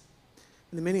homes.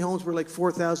 And the mini homes were like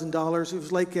 $4,000. It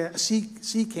was like a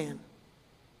sea can.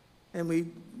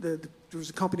 And there was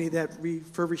a company that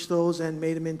refurbished those and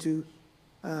made them into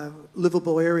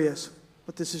livable areas.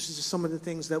 But this is just some of the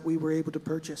things that we were able to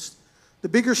purchase. The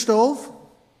bigger stove,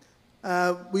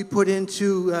 we put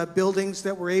into buildings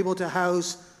that were able to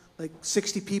house like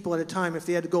 60 people at a time if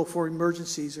they had to go for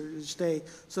emergencies or to stay,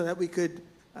 so that we could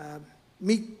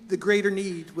meet the greater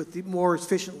need more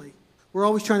efficiently. We're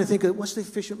always trying to think of what's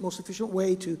the most efficient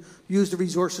way to use the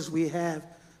resources we have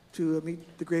to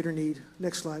meet the greater need.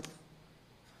 Next slide.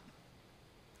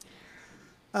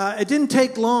 It didn't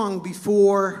take long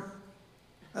before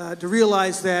to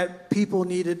realize that people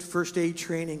needed first aid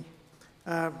training.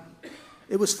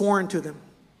 It was foreign to them.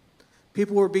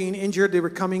 People were being injured. They were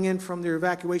coming in from their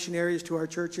evacuation areas to our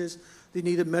churches. They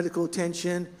needed medical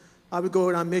attention. I would go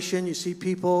out on mission. You see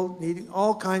people needing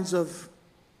all kinds of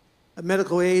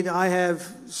medical aid. I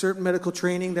have certain medical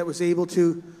training that I was able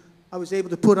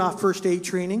to put off first aid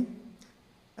training,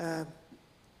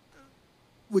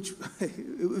 which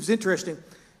it was interesting.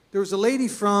 There was a lady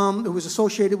who was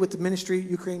associated with the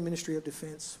Ukraine Ministry of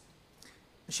Defense.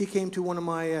 She came to one of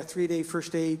my 3-day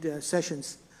first aid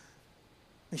sessions.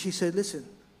 And she said, listen,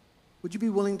 would you be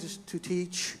willing to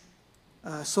teach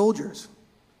soldiers?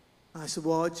 I said,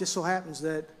 well, it just so happens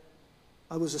that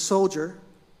I was a soldier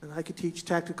and I could teach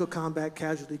tactical combat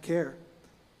casualty care,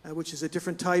 which is a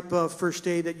different type of first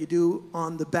aid that you do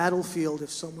on the battlefield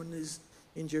if someone is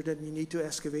injured and you need to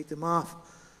excavate them off.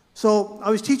 So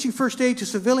I was teaching first aid to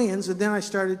civilians, and then I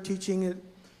started teaching it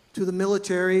to the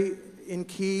military in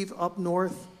Kyiv, up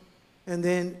north, and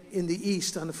then in the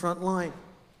east on the front line.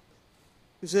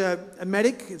 He was a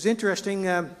medic. It was interesting.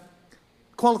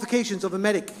 Qualifications of a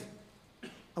medic.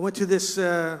 I went to this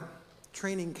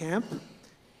training camp,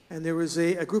 and there was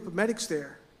a group of medics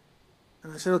there.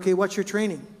 And I said, okay, what's your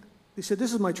training? They said,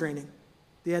 this is my training.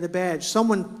 They had a badge.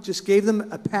 Someone just gave them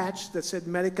a patch that said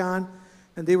medic on,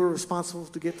 and they were responsible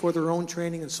for their own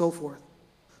training and so forth.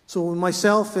 So when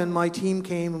myself and my team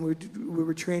came and we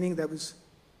were training, that was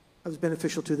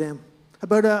beneficial to them.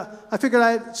 I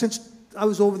figured since I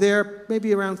was over there,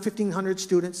 maybe around 1,500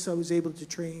 students, I was able to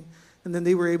train. And then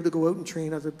they were able to go out and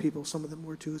train other people. Some of them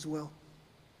were too as well.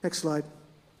 Next slide.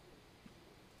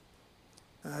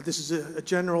 This is a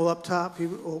general up top.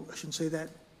 I shouldn't say that.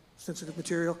 Sensitive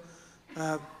material.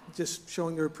 Just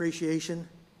showing their appreciation.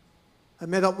 I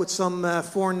met up with some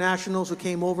foreign nationals who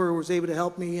came over and was able to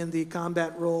help me in the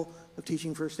combat role of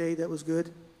teaching first aid. That was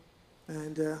good.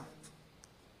 And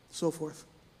so forth.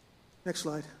 Next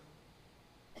slide.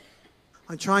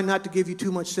 I'm trying not to give you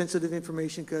too much sensitive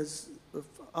information because of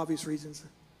obvious reasons.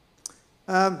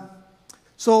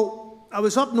 So I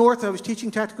was up north. I was teaching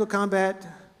tactical combat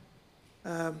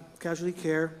casualty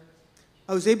care.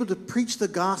 I was able to preach the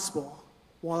gospel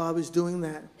while I was doing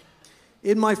that.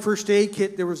 In my first aid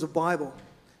kit, there was a Bible.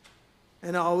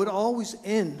 And I would always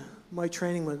end my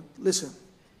training with, listen,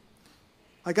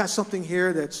 I got something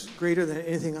here that's greater than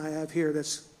anything I have here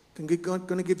that's going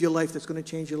to give you life, that's going to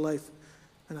change your life.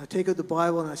 And I take out the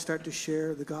Bible and I start to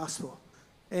share the gospel.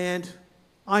 And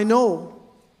I know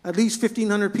at least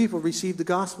 1,500 people received the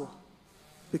gospel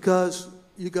because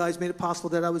you guys made it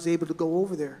possible that I was able to go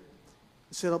over there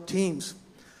and set up teams.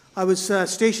 I was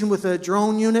stationed with a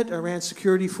drone unit. I ran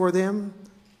security for them.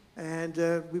 And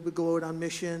we would go out on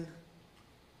mission.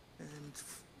 And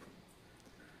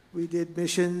we did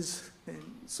missions and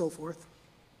so forth.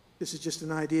 This is just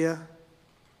an idea.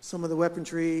 Some of the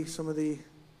weaponry, some of the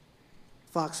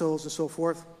foxholes and so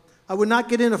forth. I would not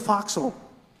get in a foxhole.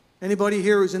 Anybody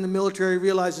here who's in the military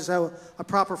realizes how a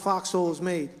proper foxhole is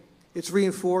made. It's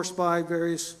reinforced by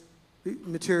various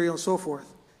material and so forth.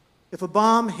 If a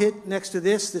bomb hit next to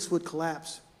this would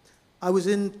collapse. I was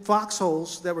in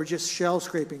foxholes that were just shell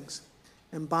scrapings,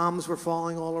 and bombs were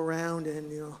falling all around,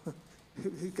 and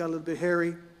it got a little bit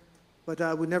hairy. But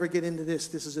I would never get into this.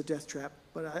 This is a death trap.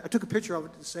 But I took a picture of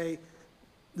it to say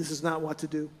this is not what to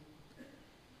do.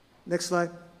 Next slide.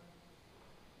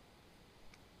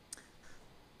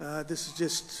 This is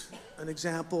just an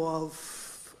example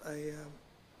of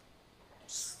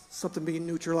something being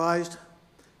neutralized.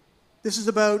 This is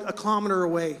about 1 kilometer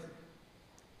away.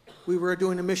 We were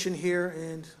doing a mission here,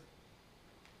 and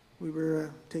we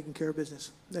were taking care of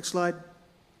business. Next slide.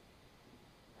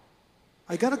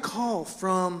 I got a call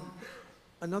from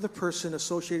another person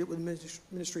associated with the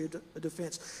Ministry of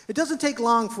Defense. It doesn't take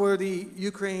long for the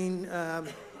Ukraine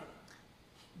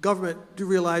government to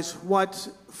realize what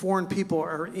foreign people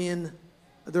are in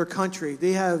their country.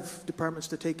 They have departments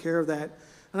to take care of that.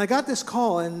 And I got this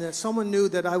call, and someone knew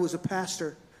that I was a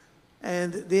pastor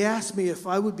And they asked me if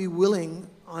I would be willing,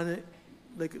 on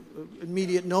like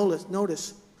immediate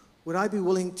notice, would I be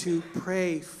willing to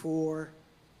pray for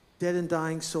dead and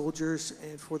dying soldiers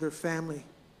and for their family.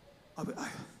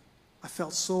 I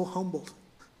felt so humbled.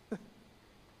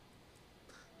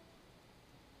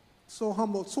 So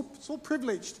humbled, so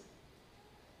privileged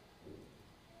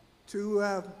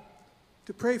to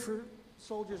pray for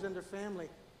soldiers and their family.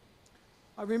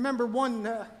 I remember one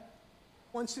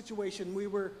situation. We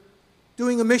were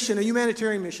doing a mission, a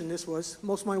humanitarian mission this was.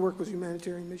 Most of my work was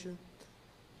humanitarian mission.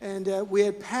 And we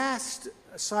had passed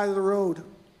a side of the road,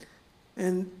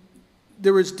 and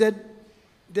there was dead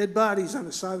bodies on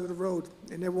the side of the road,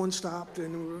 and everyone stopped,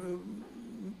 and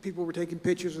people were taking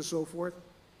pictures and so forth.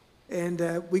 And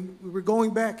we were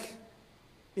going back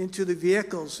into the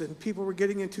vehicles, and people were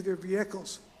getting into their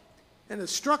vehicles. And it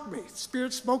struck me. The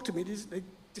Spirit spoke to me. They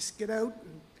just get out.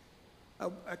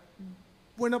 And I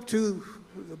went up to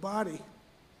the body,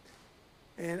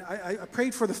 and I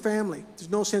prayed for the family. There's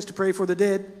no sense to pray for the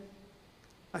dead.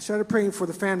 I started praying for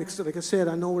the family because, like I said,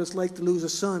 I know what it's like to lose a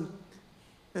son.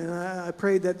 And I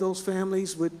prayed that those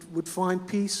families would find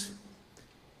peace.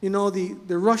 You know,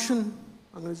 the Russian,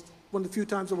 one of the few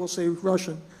times I will say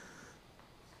Russian,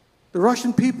 the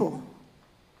Russian people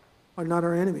are not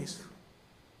our enemies.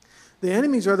 The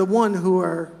enemies are the one who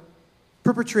are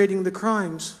perpetrating the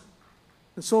crimes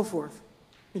and so forth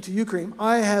into Ukraine.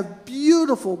 I have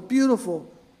beautiful, beautiful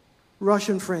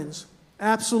Russian friends.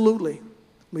 Absolutely.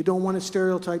 We don't want to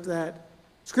stereotype that.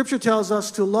 Scripture tells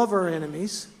us to love our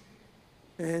enemies.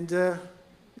 And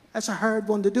that's a hard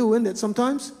one to do, isn't it,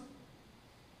 sometimes?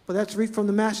 But that's read from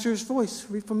the Master's voice,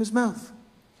 read from his mouth.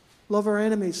 Love our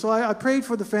enemies. So I prayed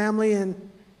for the family, and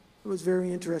it was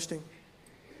very interesting.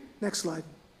 Next slide.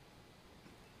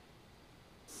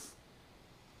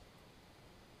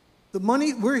 The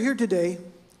money, we're here today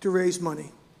to raise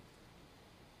money.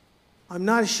 I'm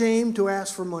not ashamed to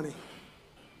ask for money.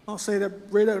 I'll say that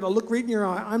right out. I'll look right in your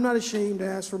eye. I'm not ashamed to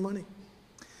ask for money.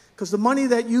 Because the money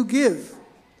that you give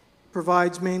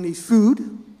provides mainly food.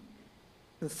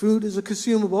 And food is a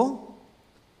consumable.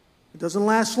 It doesn't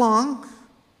last long,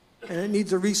 and it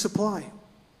needs a resupply.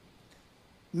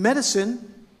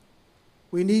 Medicine,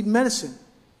 we need medicine.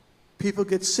 People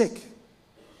get sick.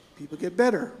 People get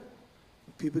better.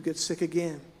 People get sick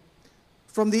again.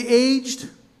 From the aged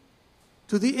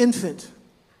to the infant,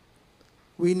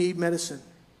 we need medicine.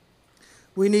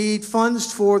 We need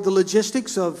funds for the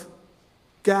logistics of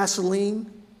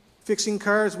gasoline, fixing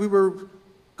cars. We were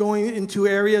going into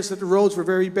areas that the roads were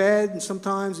very bad, and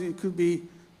sometimes it could be,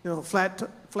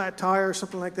 flat tire or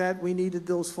something like that. We needed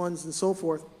those funds and so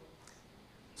forth.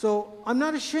 So I'm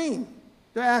not ashamed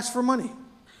to ask for money.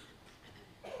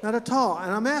 Not at all.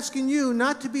 And I'm asking you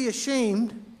not to be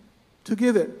ashamed to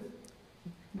give it.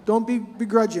 Don't be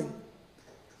begrudging.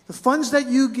 The funds that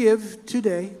you give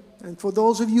today, and for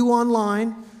those of you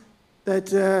online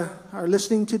that are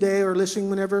listening today or listening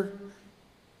whenever,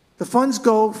 the funds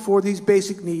go for these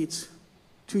basic needs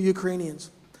to Ukrainians.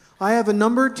 I have a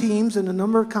number of teams and a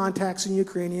number of contacts in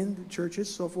Ukrainian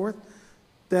churches, so forth,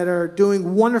 that are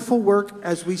doing wonderful work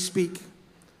as we speak.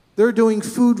 They're doing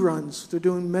food runs. They're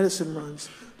doing medicine runs.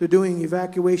 They're doing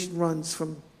evacuation runs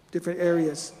from different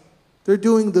areas. They're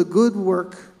doing the good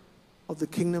work of the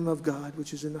kingdom of God,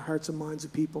 which is in the hearts and minds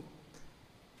of people.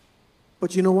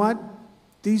 But you know what?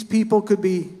 These people could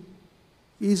be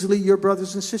easily your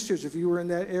brothers and sisters if you were in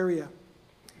that area.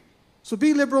 So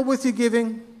be liberal with your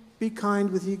giving. Be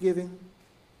kind with your giving.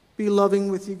 Be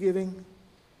loving with your giving.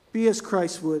 Be as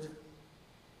Christ would.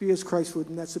 Be as Christ would,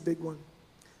 and that's a big one.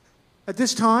 At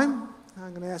this time,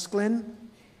 I'm going to ask Glenn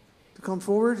to come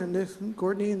forward, and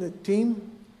Courtney and the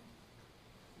team.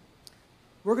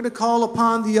 We're going to call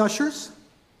upon the ushers.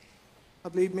 I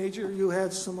believe, Major, you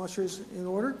have some ushers in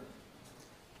order.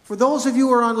 For those of you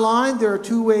who are online, there are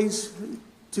two ways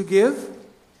to give.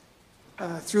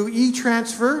 Through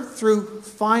e-transfer, through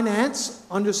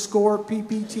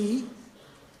finance_ppt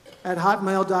at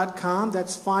hotmail.com.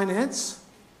 That's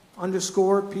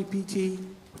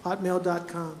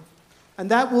finance_ppt@hotmail.com. And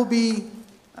that will be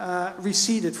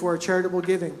receipted for a charitable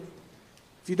giving.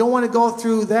 If you don't want to go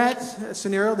through that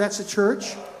scenario, that's a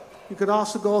church. You could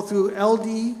also go through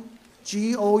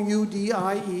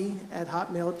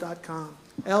ldgoudie@hotmail.com.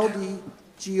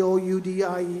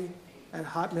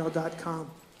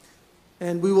 ldgoudie@hotmail.com.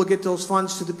 And we will get those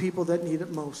funds to the people that need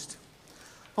it most.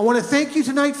 I want to thank you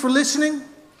tonight for listening.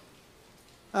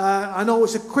 I know it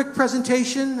was a quick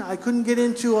presentation. I couldn't get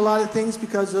into a lot of things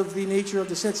because of the nature of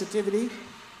the sensitivity.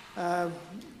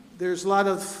 There's a lot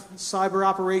of cyber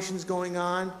operations going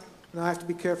on, and I have to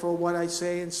be careful what I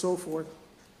say and so forth.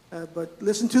 But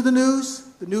listen to the news.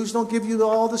 The news don't give you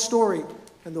all the story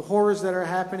and the horrors that are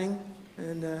happening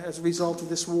and as a result of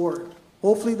this war.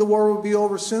 Hopefully the war will be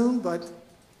over soon, but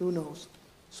who knows.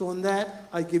 So in that,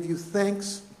 I give you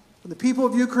thanks. For the people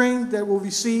of Ukraine that will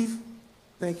receive,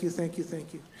 thank you, thank you,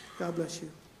 thank you. God bless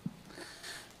you.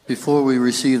 Before we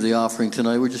receive the offering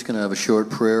tonight, we're just going to have a short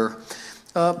prayer.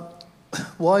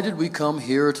 Why did we come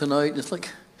here tonight? It's like,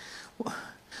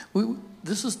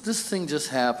 this thing just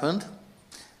happened,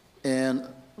 and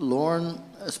Lauren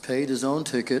has paid his own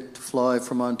ticket to fly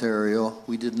from Ontario.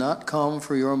 We did not come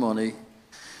for your money.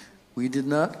 We did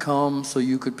not come so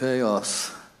you could pay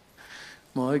us.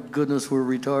 My goodness, we're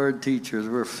retired teachers.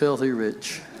 We're filthy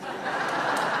rich.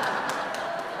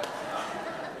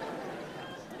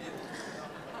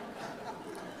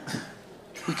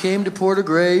 We came to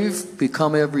Portagrave. We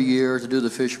come every year to do the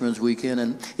Fisherman's Weekend,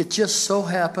 and it just so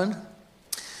happened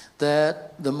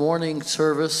that the morning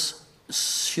service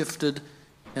shifted,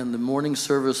 and the morning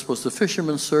service was the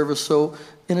fisherman's service. So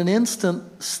in an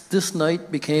instant, this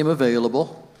night became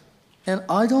available. And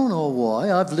I don't know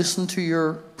why. I've listened to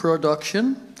your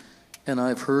production, and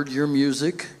I've heard your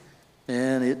music,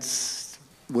 and it's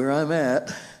where I'm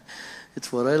at.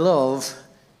 It's what I love.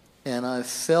 And I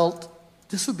felt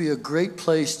this would be a great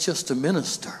place just to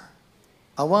minister.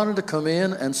 I wanted to come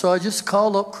in, and so I just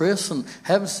called up Chris, and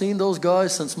haven't seen those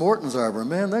guys since Morton's Arbor.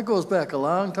 Man, that goes back a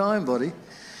long time, buddy.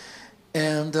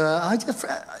 And I just,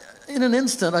 in an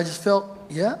instant, I just felt,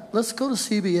 yeah, let's go to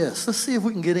CBS. Let's see if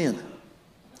we can get in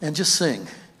and just sing.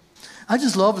 I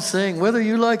just love to sing. Whether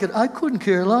you like it, I couldn't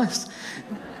care less.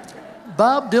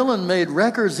 Bob Dylan made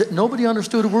records that nobody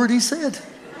understood a word he said.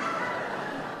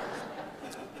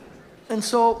 And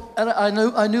so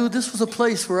I knew this was a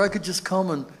place where I could just come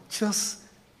and just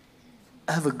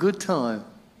have a good time.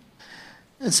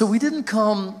 And so we didn't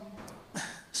come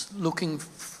looking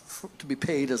to be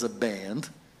paid as a band.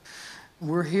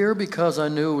 We're here because I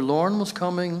knew Lauren was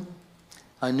coming.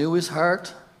 I knew his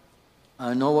heart.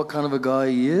 I know what kind of a guy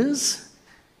he is.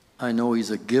 I know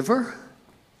he's a giver.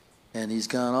 And he's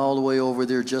gone all the way over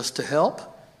there just to help.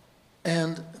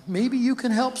 And maybe you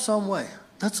can help some way.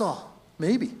 That's all.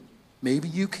 Maybe. Maybe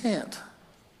you can't.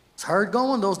 It's hard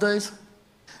going those days.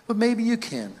 But maybe you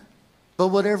can. But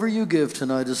whatever you give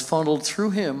tonight is funneled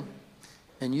through him.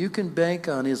 And you can bank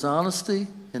on his honesty,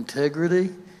 integrity,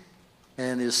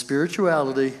 and his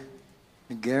spirituality.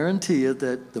 And guarantee it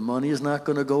that the money is not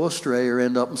going to go astray or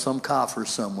end up in some coffer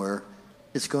somewhere.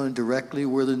 It's going directly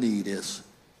where the need is.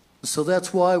 So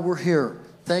that's why we're here.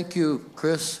 Thank you,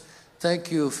 Chris.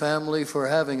 Thank you, family, for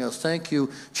having us. Thank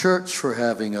you, church, for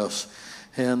having us.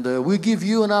 And we give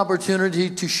you an opportunity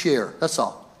to share. That's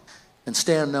all. And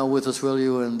stand now with us, will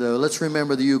you? And let's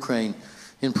remember the Ukraine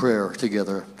in prayer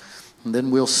together. And then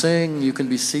we'll sing. You can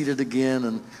be seated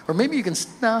again. Or maybe you can,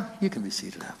 you can be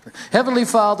seated after. Heavenly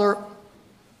Father,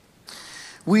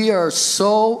 we are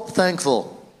so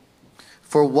thankful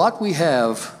for what we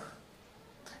have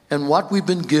and what we've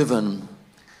been given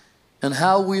and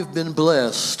how we've been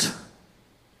blessed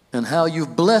and how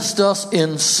you've blessed us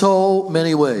in so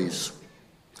many ways.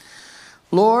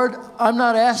 Lord, I'm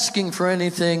not asking for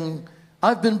anything.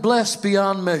 I've been blessed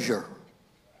beyond measure.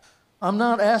 I'm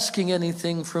not asking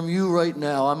anything from you right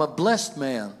now. I'm a blessed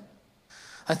man.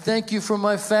 I thank you for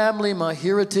my family, my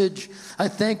heritage. I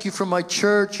thank you for my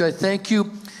church. I thank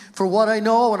you for what I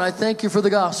know, and I thank you for the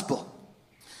gospel.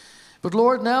 But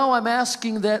Lord, now I'm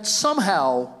asking that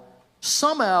somehow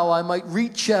I might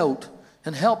reach out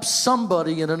and help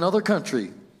somebody in another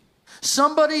country.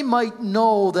 Somebody might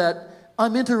know that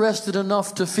I'm interested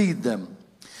enough to feed them.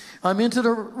 I'm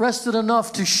interested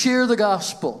enough to share the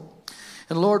gospel.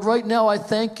 And Lord, right now I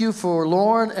thank you for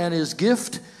Lauren and his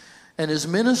gift and his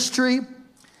ministry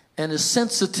and his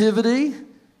sensitivity.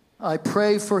 I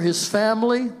pray for his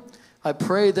family. I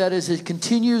pray that as he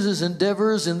continues his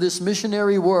endeavors in this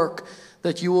missionary work,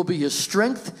 that you will be his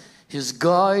strength, his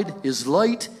guide, his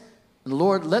light. And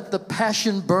Lord, let the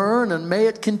passion burn and may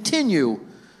it continue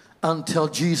until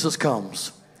Jesus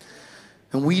comes.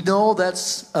 And we know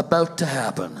that's about to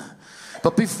happen.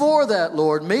 But before that,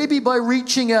 Lord, maybe by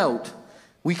reaching out,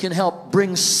 we can help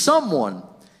bring someone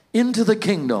into the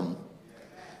kingdom.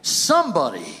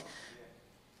 Somebody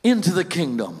into the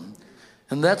kingdom.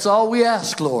 And that's all we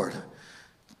ask, Lord,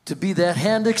 to be that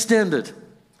hand extended.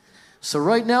 So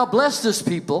right now, bless this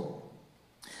people.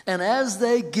 And as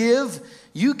they give,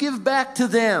 you give back to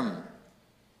them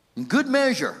in good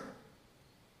measure.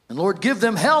 And Lord, give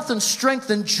them health and strength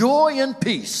and joy and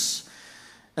peace.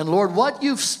 And Lord, what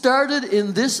you've started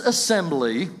in this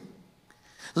assembly,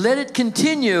 let it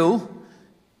continue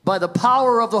by the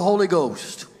power of the Holy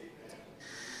Ghost.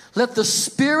 Let the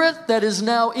spirit that is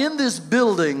now in this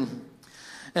building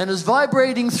and is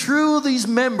vibrating through these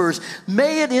members,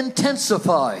 may it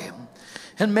intensify.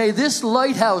 And may this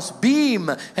lighthouse beam,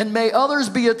 and may others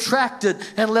be attracted,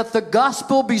 and let the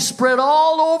gospel be spread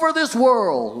all over this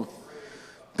world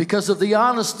because of the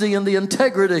honesty and the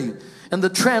integrity and the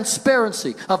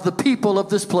transparency of the people of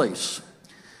this place.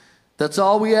 That's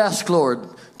all we ask, Lord,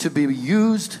 to be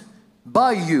used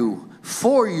by you,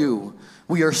 for you.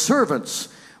 We are servants.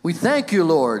 We thank you,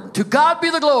 Lord. To God be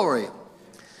the glory.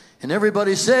 And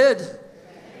everybody said,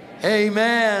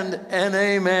 amen and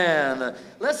amen.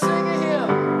 Let's sing a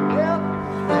hymn. Yep.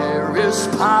 There is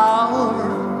power,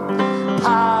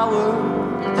 power,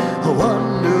 a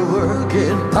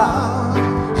wonder-working power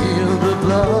in the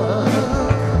blood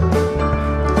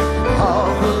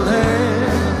of the Lamb.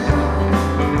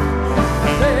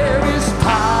 There is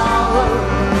power,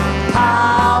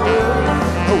 power,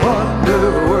 a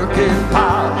wonder-working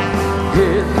power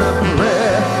in the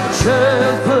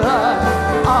precious blood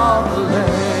of the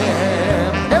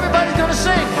Lamb. Everybody's gonna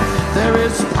sing. There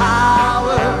is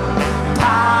power,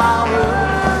 power,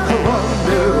 a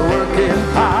wonder-working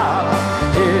power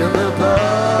in the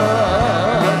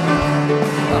blood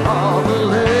of the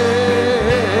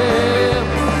Lamb.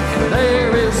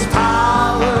 There is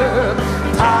power,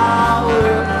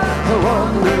 power, a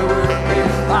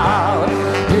wonder-working power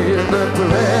in the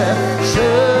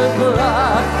precious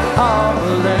blood of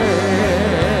the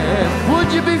Lamb. Would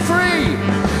you be free?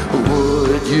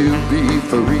 Would you be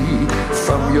free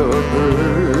from your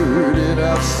burden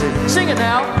of sin? Sing it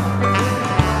now.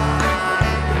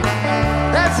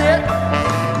 That's it.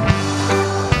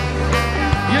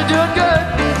 You're doing good.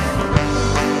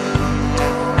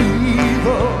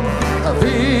 Evil, a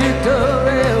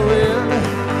victory win.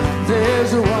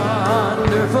 There's a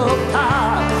wonderful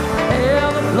power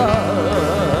in the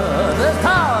blood. There's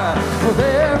power. Well,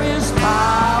 there is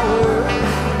power,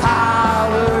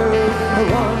 power, a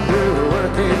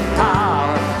wonder-working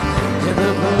power in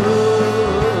the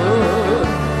blood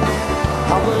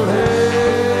of the Lamb.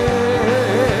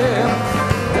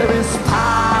 There is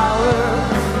power,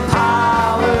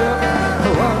 power, a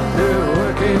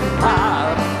wonder-working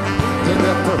power in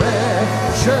the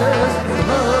precious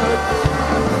blood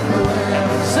of the Lamb.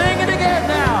 Sing it again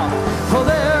now. For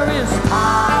there is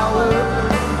power,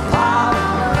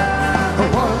 power, a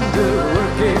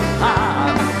wonder-working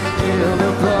power in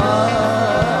the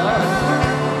blood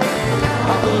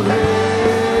of the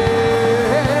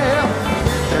Lamb.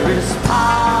 There is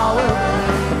power,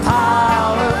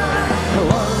 power, a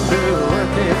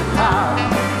wonder-working power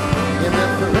in the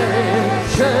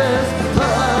precious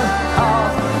blood of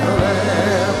the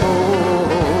Lamb.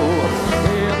 Oh,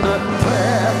 in the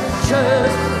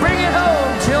precious, bring it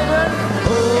home, children.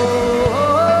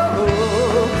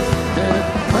 Oh, in the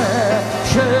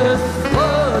precious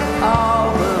blood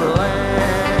of the Lamb.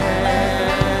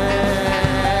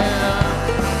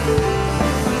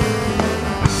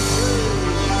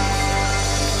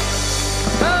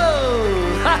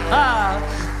 Oh, ha ha.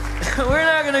 We're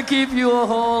not going to keep you a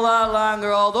whole lot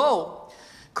longer, although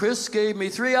Chris gave me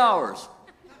 3 hours.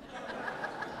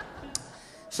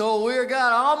 So we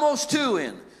got almost 2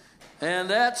 in. And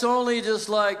that's only just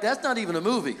like, that's not even a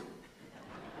movie.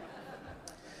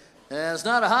 And it's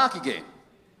not a hockey game.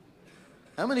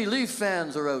 How many Leaf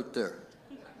fans are out there?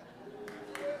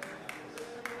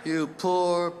 You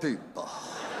poor people.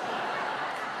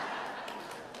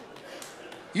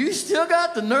 You still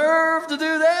got the nerve to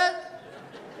do that?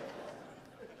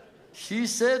 She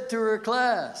said to her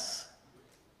class,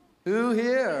 who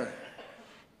here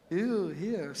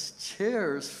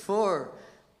cheers for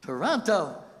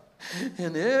Toronto?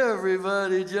 And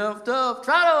everybody jumped up,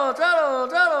 Toronto, Toronto,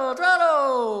 Toronto,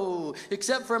 Toronto,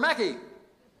 except for Mackie.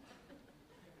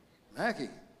 Mackie?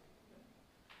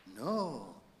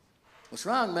 No. What's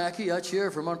wrong, Mackie? I cheer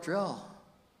for Montreal.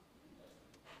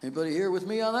 Anybody here with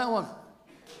me on that one?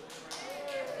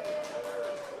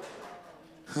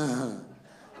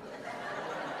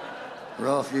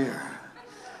 Rough year.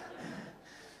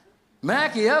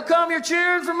 Mackie, how come you're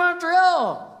cheering for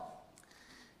Montreal?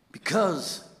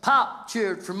 Because Pop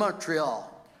cheered for Montreal.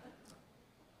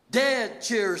 Dad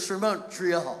cheers for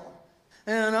Montreal.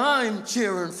 And I'm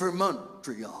cheering for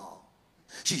Montreal.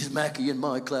 She says, Mackie, in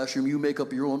my classroom, you make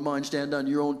up your own mind, stand on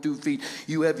your own 2 feet.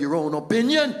 You have your own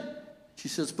opinion. She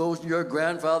said, suppose your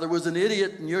grandfather was an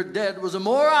idiot and your dad was a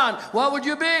moron. What would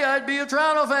you be? I'd be a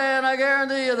Toronto fan, I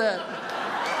guarantee you that.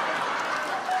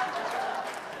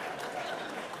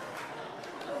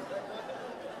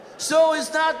 So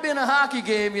it's not been a hockey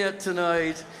game yet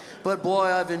tonight, but boy,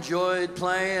 I've enjoyed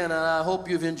playing, and I hope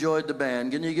you've enjoyed the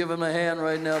band. Can you give them a hand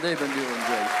right now? They've been doing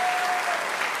great.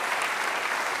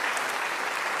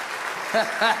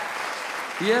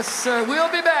 Yes, sir.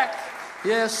 We'll be back.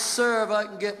 Yes, sir, if I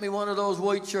can get me one of those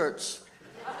white shirts.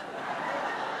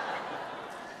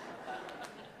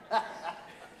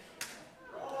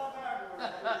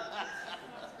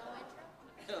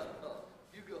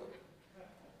 You go.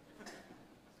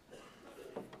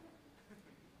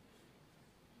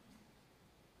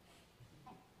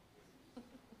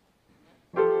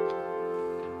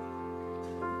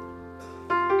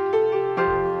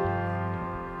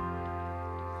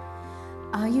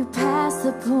 Are you past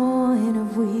the point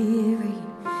of weary?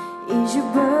 Is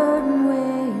your burden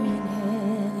weighing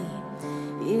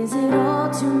heavy? Is it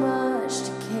all too much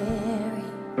to carry?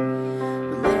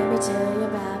 Well, let me tell you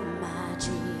about my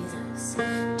Jesus.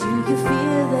 Do you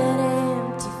feel that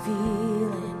empty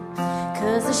feeling?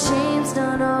 'Cause the shame's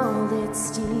done all it's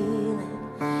stealing,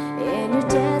 and you're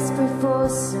desperate for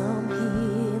some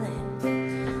healing.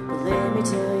 Well, let me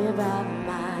tell you about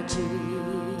my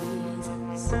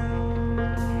Jesus.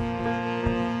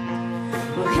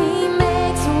 Well, he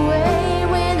makes a way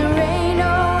when there ain't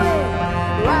no way,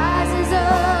 rises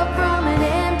up from an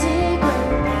empty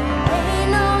grave. Ain't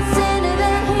no sinner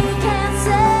that he can't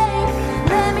save.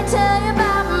 Let me tell you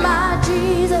about my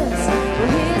Jesus.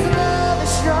 Well, his love is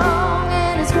strong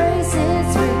and his grace is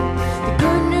free. The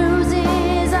good news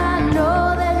is I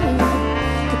know that he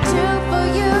could do for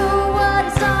you what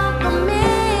he's done for me.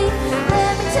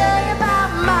 Let me tell you about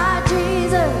my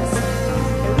Jesus.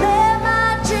 Let my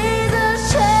Jesus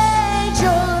change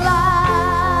your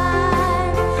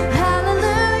life.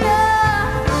 Hallelujah.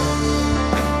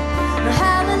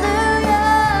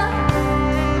 Hallelujah.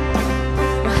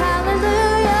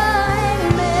 Hallelujah.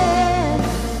 Amen.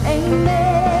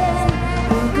 Amen.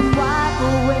 Who can wipe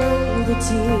away the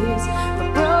tears from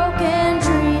broken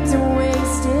dreams and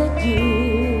wasted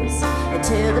years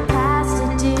until the past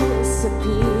had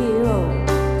disappeared? Oh,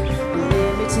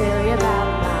 let me tell you about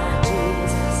my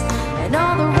Jesus and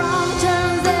all the wrong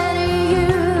turns that you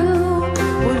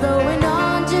were going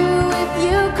on to. If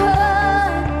you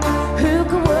could, who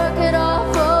could work it all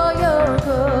for your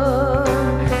good?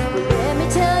 Well, let me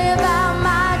tell you about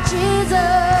my Jesus.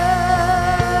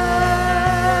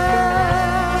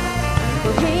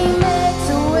 Well, he makes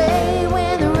a way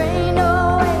when there ain't no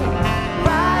way,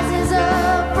 rises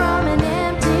up from an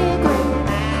empty grave.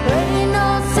 Ain't no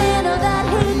sinner that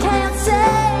he can't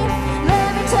save. Let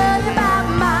me tell you about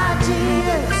my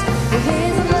Jesus. Well,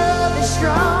 his love is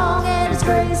strong and his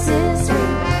grace is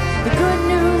sweet. The good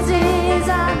news is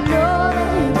I know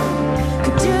that he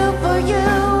could do for you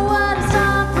what he's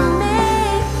done for me.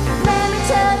 Let me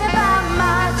tell you about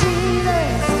my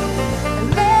Jesus.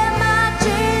 Let my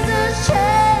Jesus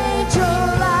change your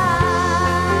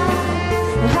life.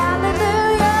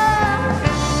 Hallelujah.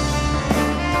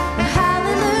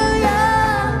 Hallelujah.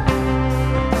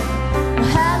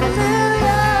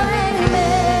 Hallelujah.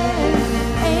 Amen.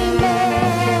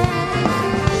 Amen.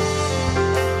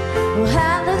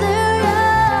 Hallelujah.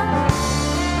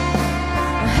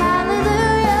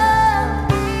 Hallelujah.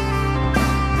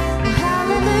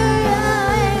 Hallelujah.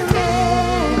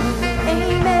 Amen.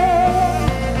 Amen.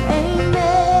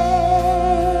 Amen.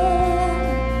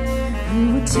 Who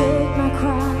would take my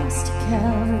cross to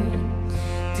Calvary,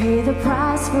 pay the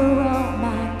price for all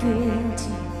my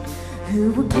guilty? Who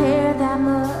would care that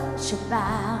much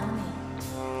about me?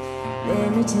 Let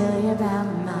me tell you about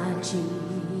my Jesus.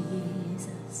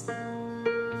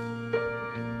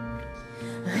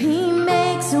 He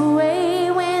makes a way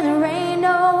when there ain't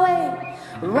no way,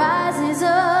 rises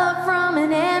up from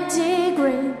an empty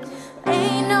grave.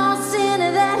 Ain't no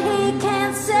sinner that he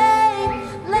can't save.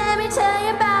 Let me tell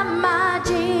you about my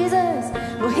Jesus.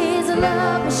 Well, his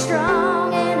love is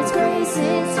strong and his grace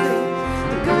is free.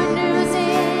 The good news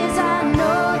is I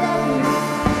know that he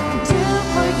can do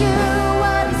for you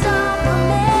what he's done for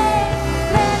me.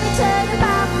 Let me tell you about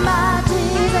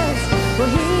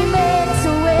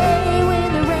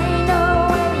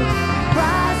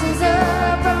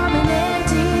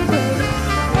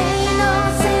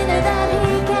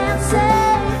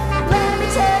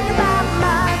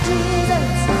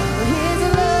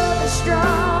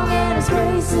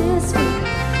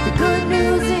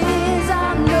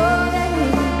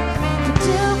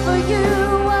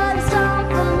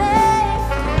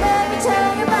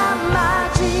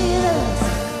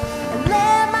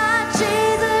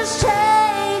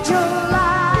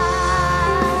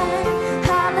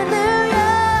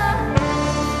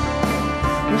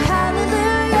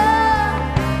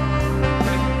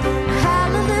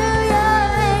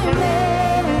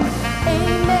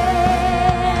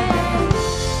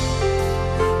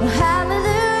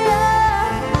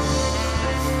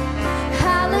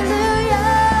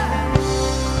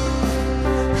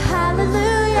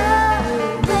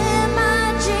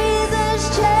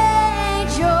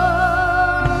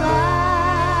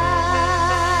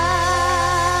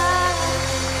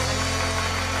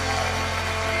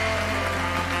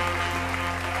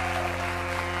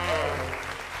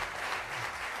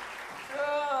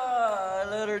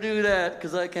that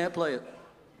because I can't play it.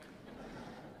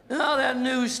 Now that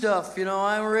new stuff, you know,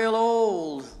 I'm real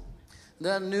old.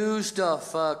 That new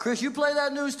stuff. Chris, you play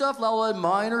that new stuff, all that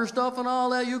minor stuff and all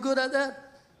that? You good at that?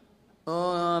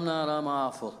 Oh, no, I'm not. I'm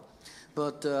awful.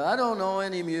 But I don't know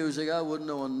any music. I wouldn't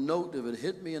know a note if it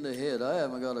hit me in the head. I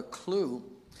haven't got a clue.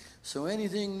 So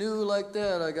anything new like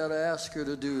that, I got to ask her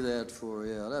to do that for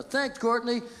you. Yeah. Thanks,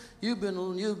 Courtney. You've been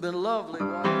lovely.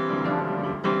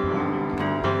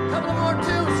 Couple of more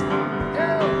tunes.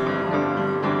 Yeah.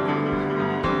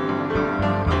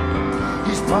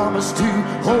 He's promised to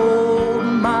hold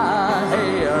my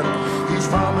hand. He's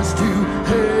promised to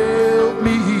help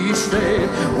me stay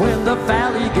when the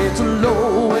valley gets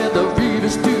low and the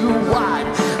river's too wide.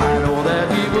 I know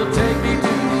that he will take me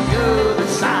to the other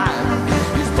side.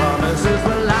 His promises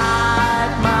will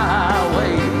light my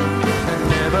way and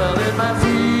never let my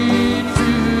feet to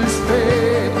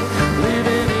stray.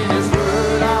 Living in his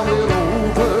word, I will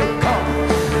overcome.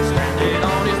 Standing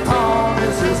on his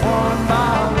promises one by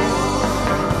one.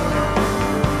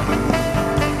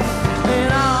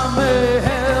 And I may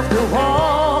have to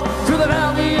walk through the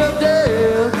valley of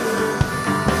death,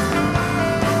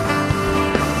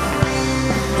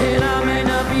 and I may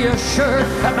not be assured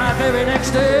at my very next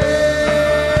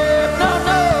step. No,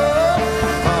 no.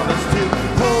 Promise to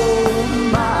hold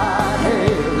my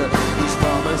hand. He's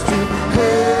promised to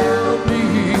help me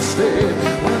stay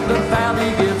when the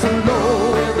valley gets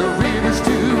low and the river's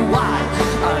too wide.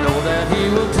 I know that he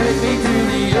will take me to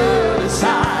the other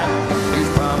side. His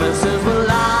promises will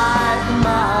light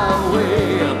my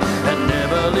way and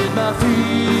never lead my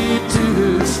feet to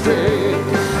stray.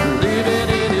 Living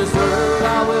in his word, I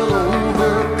will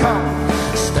overcome.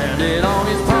 Standing on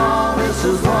his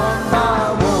promises one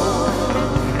by one.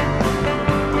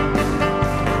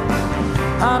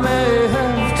 I may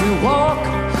have to walk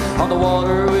on the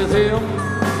water with him.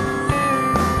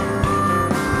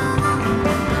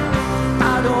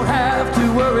 I don't have to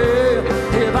worry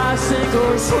if I sink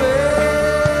or swim.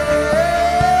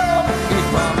 He's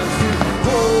promised to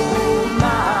hold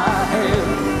my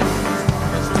hand. He's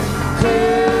promised to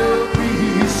help me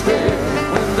stay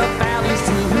when the valley's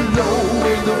too low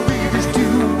and the river's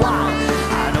too wide.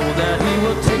 I know that he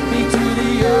will take me to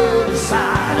the other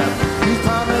side. His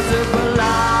promises will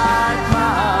light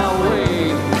my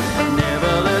way,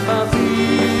 never let my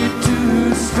feet to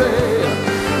stray.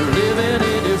 Living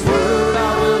in his word, I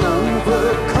will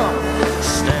overcome.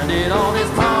 Standing on his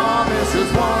promises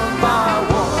one by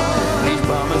one. He's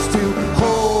promised to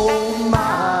hold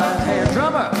my hand.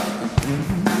 Drummer,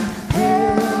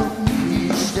 help me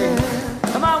stand.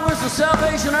 Come on, where's the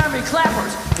Salvation Army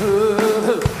clappers?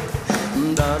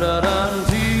 Da da da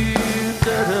dee,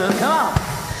 da da. Come on.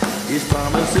 His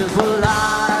promises will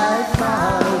light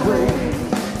my way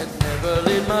and never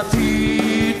lead my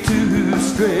feet to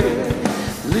stray.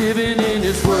 Living in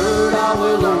his word, I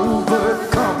will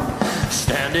overcome.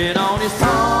 Standing on his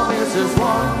promises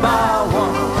one by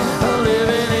one.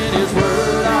 Living in his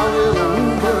word, I will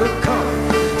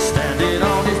overcome. Standing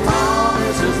on his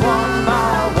promises one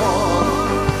by one.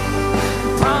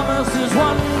 Promises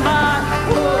one by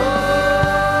one.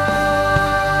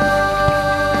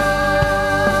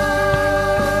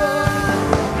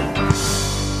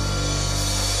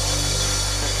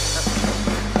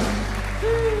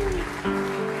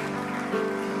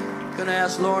 Gonna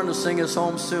ask Lauren to sing us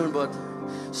home soon, but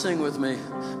sing with me.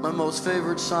 My most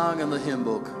favorite song in the hymn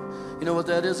book. You know what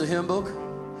that is, a hymn book?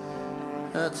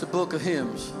 That's a book of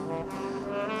hymns.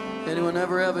 Anyone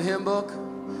ever have a hymn book?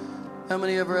 How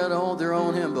many ever had their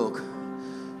own hymn book?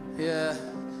 Yeah,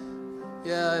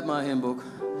 I had my hymn book,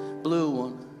 blue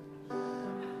one.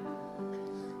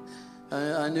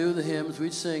 I knew the hymns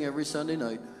we'd sing every Sunday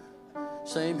night.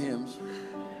 Same hymns.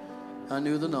 I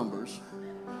knew the numbers.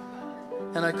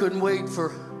 And I couldn't wait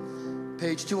for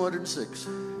page 206,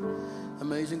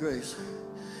 Amazing Grace.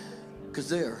 Because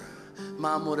there,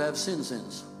 Mom would have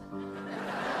sins.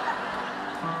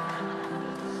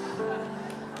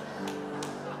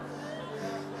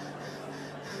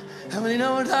 How many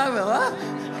know what I'm talking about, huh?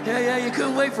 Yeah, you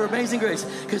couldn't wait for Amazing Grace.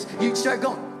 Because you'd start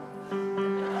going.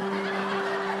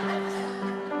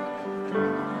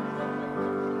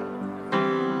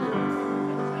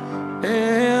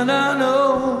 And I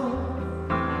know,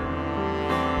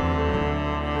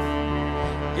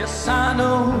 yes I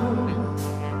know,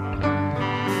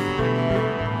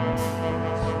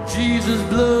 Jesus'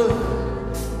 blood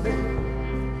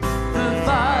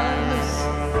purifies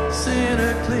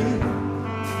sinner clean.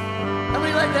 How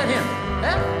many like that hymn?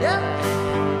 Yeah.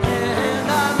 And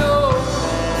I know,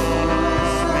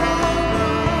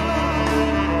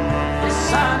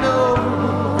 yes I know,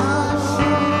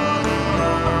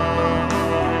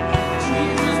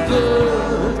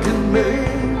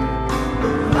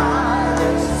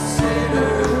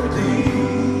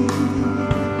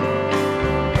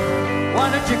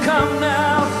 come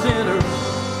now, sinner.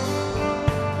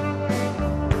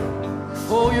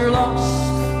 Oh, you're lost,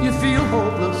 you feel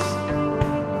hopeless.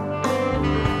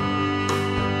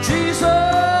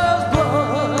 Jesus'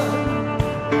 blood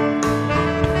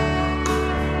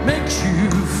makes you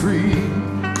free.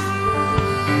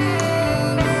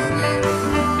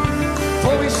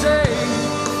 For we say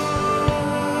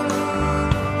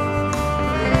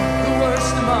the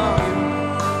worst among you.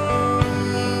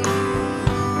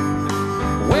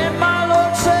 When my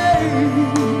Lord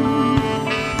saved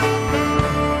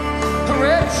a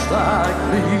wretch like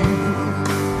me.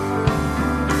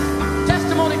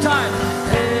 Testimony time.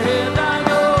 And I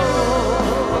know,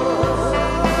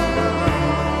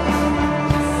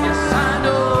 yes I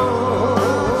know,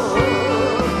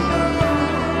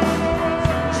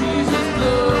 Jesus'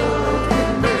 blood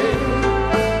can make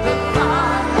the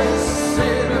vilest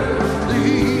sinner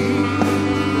clean.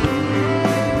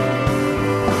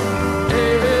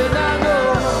 And I know,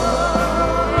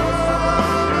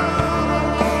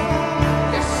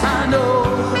 yes I know,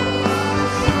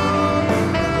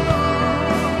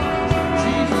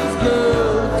 Jesus'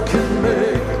 blood can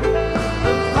make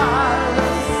the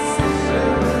vilest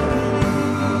sinner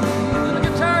clean. The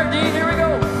guitar, Dean, here we go.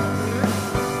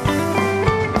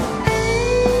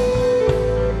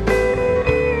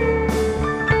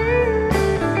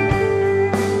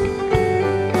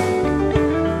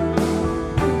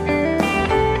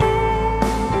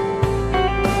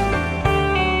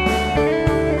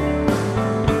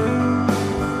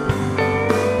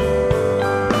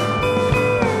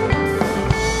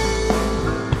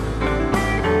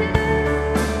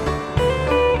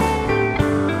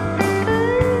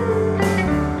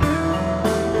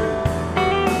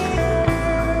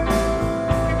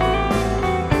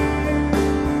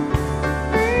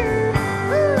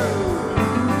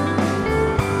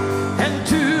 And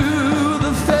to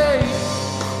the faith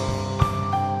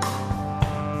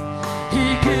he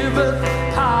giveth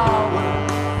power.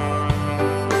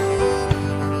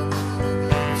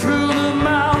 Through the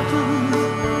mountains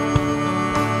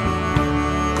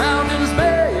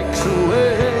makes a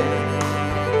way.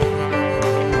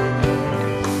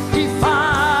 He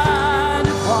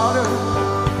findeth water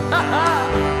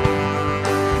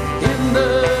in the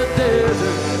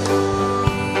desert.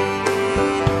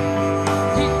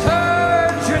 He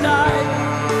turns your night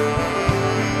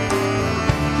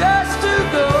just to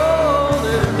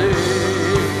golden day.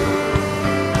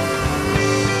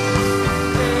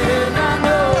 And I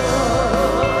know,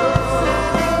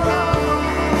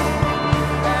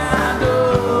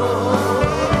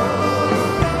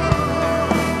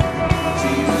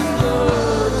 Jesus'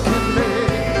 blood can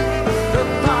make the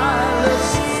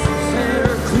vilest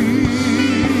sinner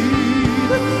clean.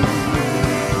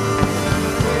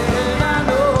 And I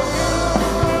know,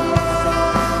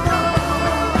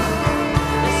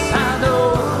 yes I know,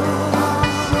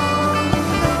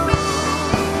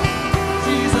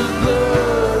 Jesus'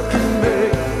 blood can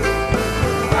make the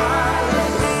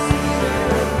vilest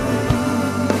sinner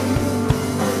clean.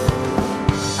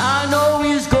 I know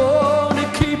he's going to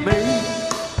keep me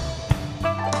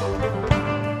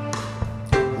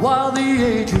while the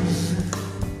ages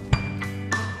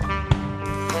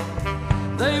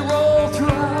they roll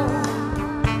throughout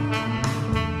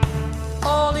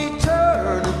all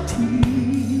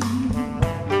eternity.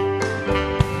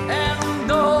 And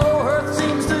though earth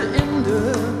seems to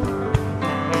endure,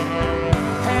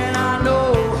 and I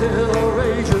know hell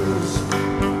rages,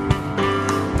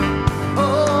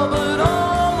 oh, but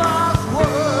all must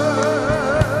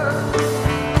work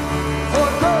for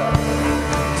good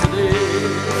today.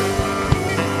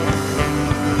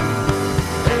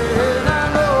 And I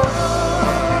know,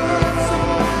 yes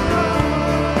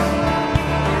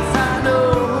I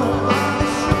know,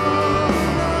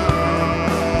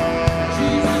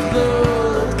 Jesus'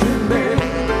 blood can make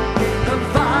the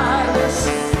vilest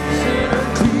sinner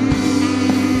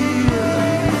clean.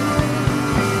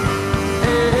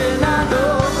 And I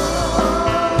know,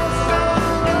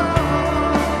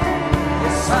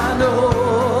 yes I know,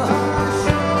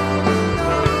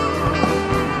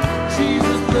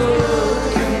 Jesus' blood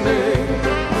can make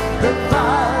the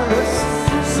vilest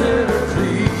sinner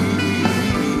clean.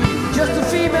 Just the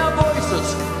female voices.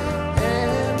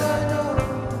 And I know,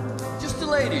 just the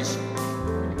ladies.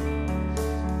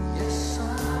 Yes I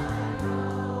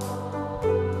know.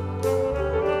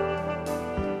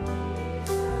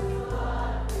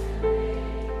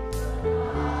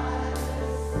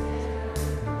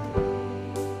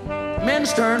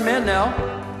 Men's turn, men now.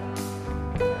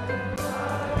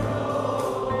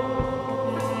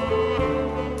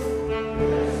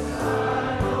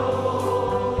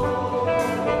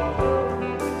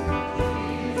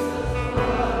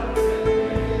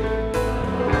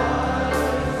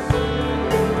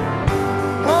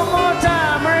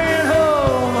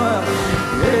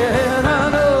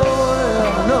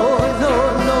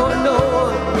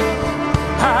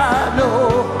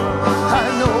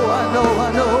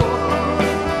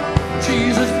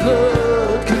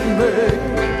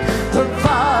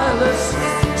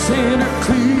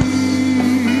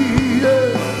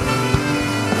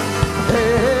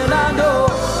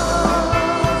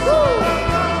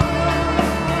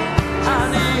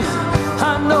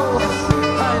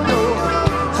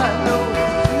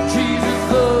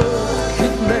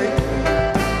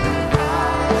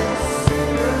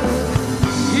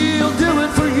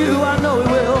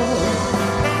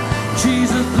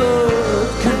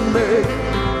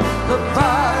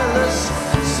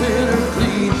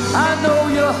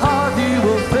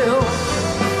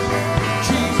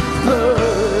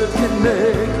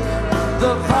 make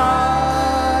the vilest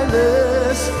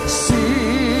sinner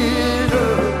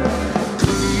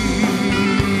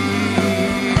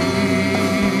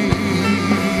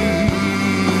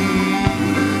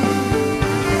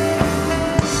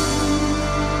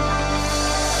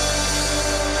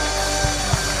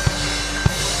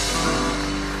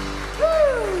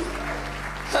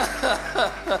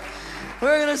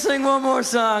We're going to sing one more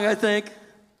song, I think.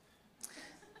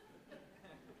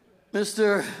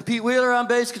 Mr. Pete Wheeler on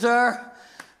bass guitar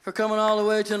for coming all the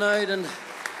way tonight, and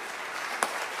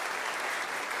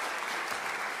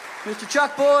Mr.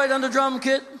 Chuck Boyd on the drum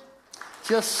kit,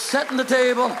 just setting the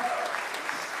table.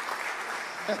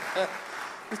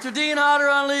 Mr. Dean Otter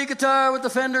on lead guitar with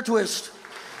the Fender twist.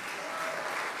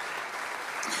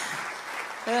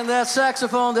 And that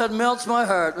saxophone that melts my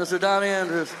heart, Mr. Donnie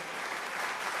Andrews.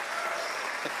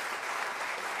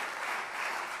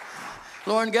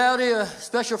 Lauren Gowdy, a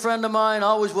special friend of mine,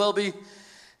 always will be.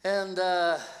 And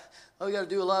we got to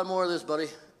do a lot more of this, buddy.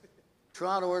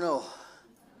 Toronto or no.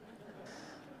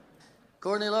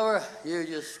 Courtney Lover, you're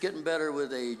just getting better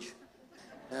with age.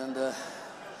 And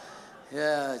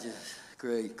yeah, just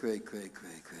great.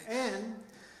 And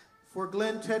for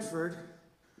Glenn Tedford,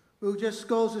 who just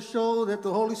goes to show that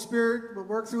the Holy Spirit will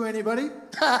work through anybody.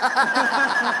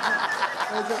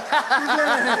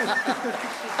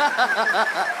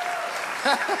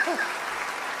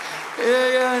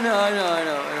 Yeah, I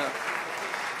know.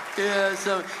 Yeah,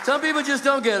 some people just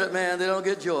don't get it, man. They don't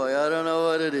get joy. I don't know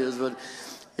what it is, but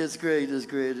it's great.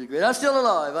 I'm still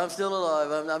alive.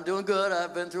 I'm doing good.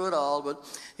 I've been through it all, but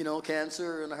you know,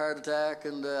 cancer and a heart attack,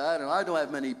 and I don't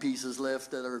have many pieces left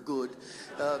that are good.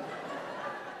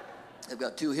 I've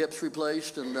got 2 hips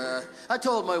replaced, and I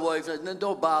told my wife,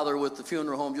 don't bother with the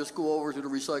funeral home. Just go over to the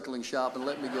recycling shop and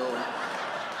let me go.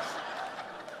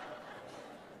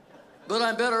 But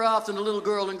I'm better off than the little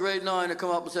girl in grade 9 that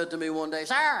come up and said to me one day,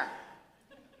 "Sir."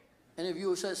 Any of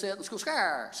you say it in school?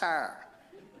 Sir.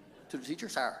 To the teacher,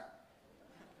 sir.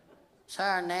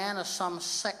 Sir, Nan is some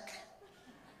sick.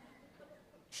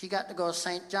 She got to go to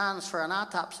St. John's for an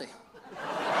autopsy.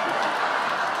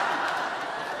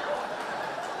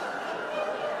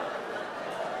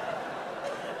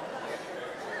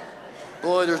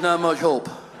 Boy, there's not much hope.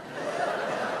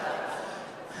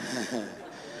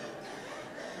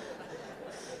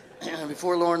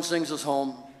 Before Lauren sings us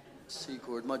home,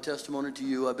 C-chord, my testimony to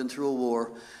you, I've been through a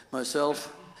war.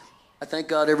 Myself, I thank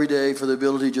God every day for the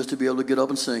ability just to be able to get up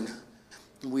and sing.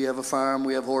 We have a farm,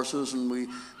 we have horses, and we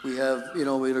have, we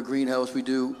have a greenhouse, we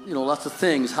do, lots of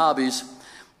things, hobbies,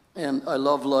 and I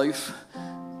love life,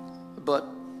 but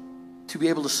to be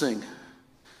able to sing,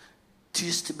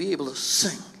 just to be able to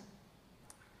sing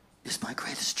is my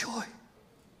greatest joy.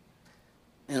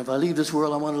 And if I leave this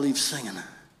world, I want to leave singing.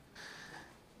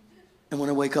 And when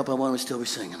I wake up, I want to still be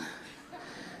singing.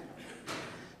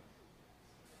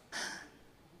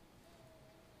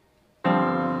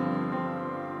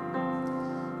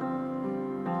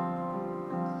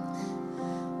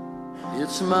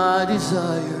 It's my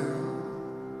desire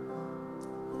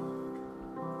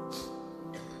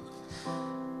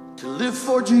to live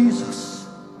for Jesus.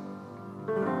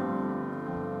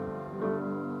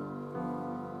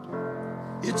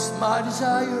 It's my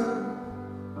desire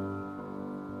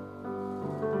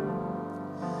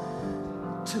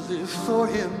to live for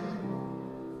Him.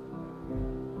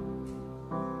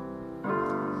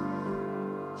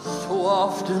 So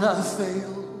often I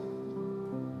fail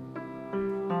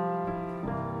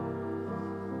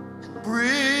and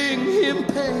bring Him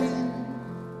pain.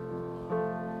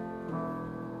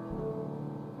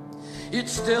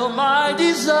 It's still my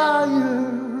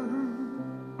desire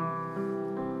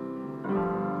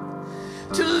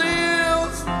to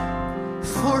live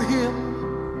for Him.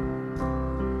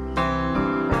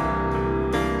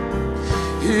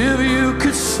 If you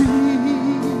could see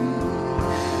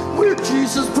where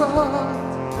Jesus brought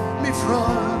me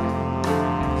from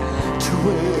to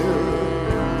where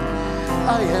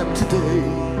I am today,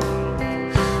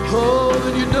 oh,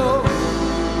 then you know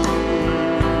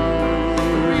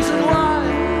the reason why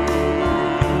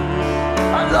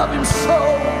I love Him so.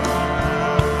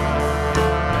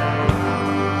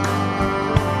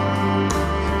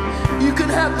 You can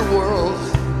have the world,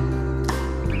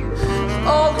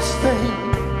 all this fame.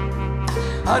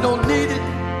 I don't need it.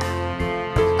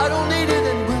 I don't need it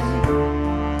anyway.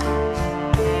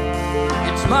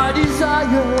 It's my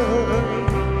desire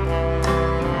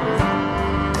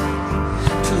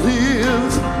to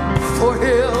live for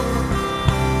Him.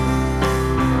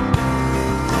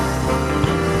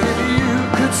 If you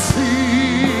could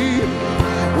see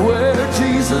where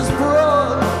Jesus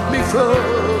brought me from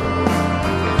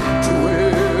to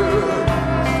where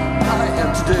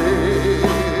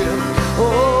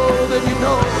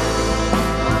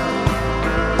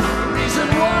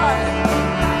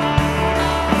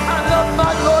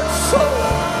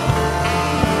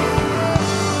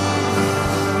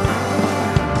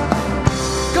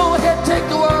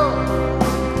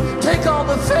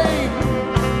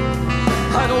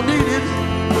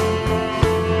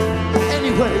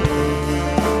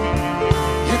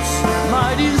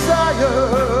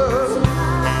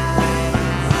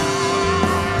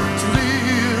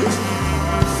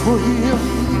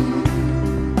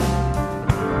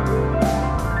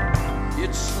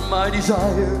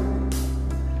desire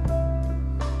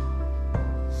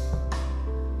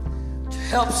to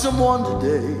help someone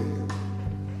today.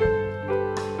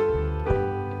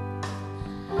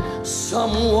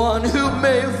 Someone who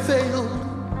may have failed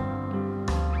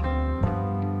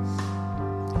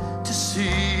to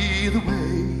see the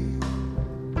way.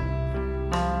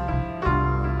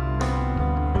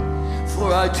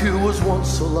 For I too was once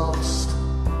so lost,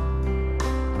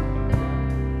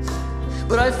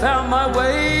 but I found my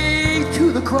way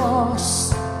to the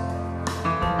cross.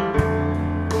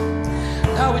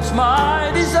 Now it's my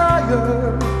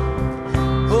desire,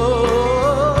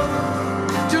 oh,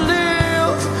 to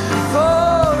live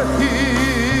for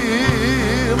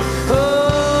Him.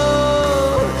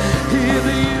 Oh, if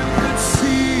you could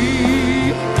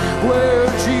see where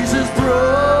Jesus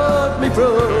brought me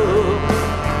from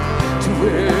to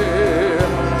where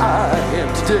I am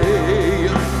today,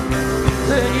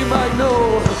 then you might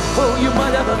know, oh, you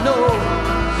might ever know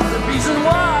the reason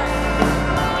why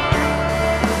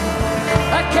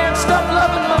I can't stop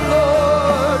loving my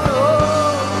Lord.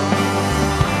 Oh,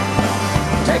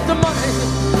 take the money,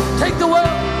 take the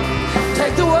world,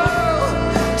 take the world,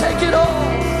 take it all.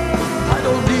 I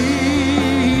don't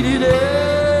need it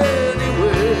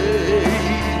anyway.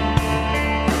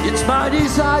 It's my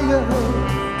desire,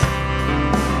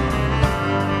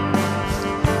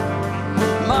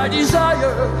 my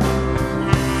desire.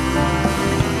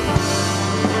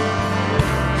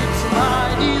 It's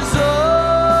my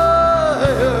desire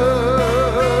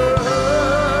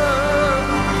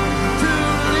to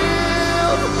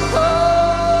live for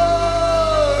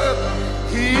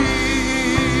Him.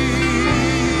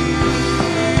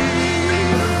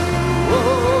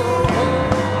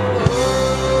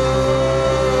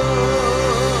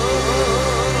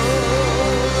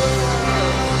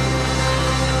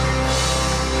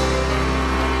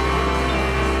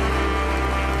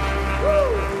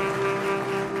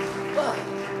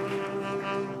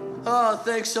 Oh,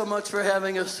 thanks so much for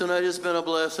having us tonight. It's been a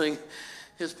blessing.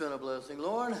 It's been a blessing.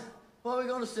 Lord, what are we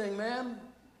going to sing, man?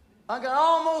 I can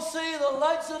almost see the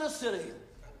lights of the city.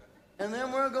 And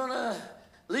then we're going to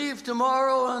leave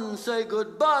tomorrow and say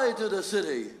goodbye to the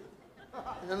city.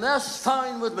 And that's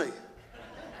fine with me.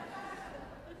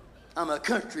 I'm a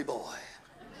country boy.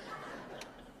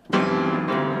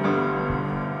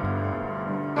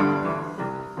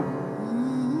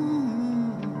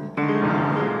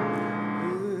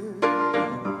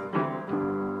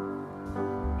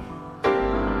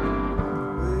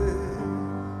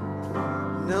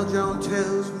 John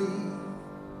tells me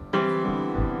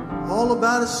all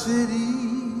about a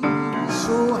city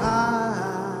so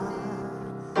high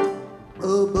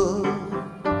above,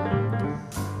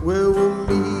 where we'll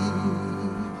meet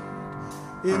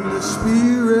in the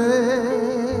spirit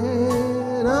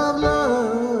of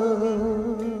love.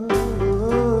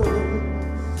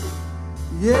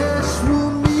 Yes,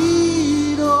 we'll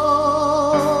meet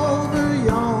over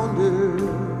yonder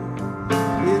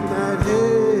in that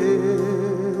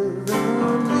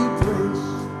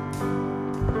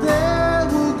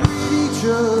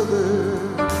other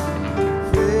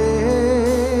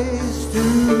face to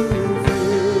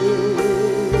face.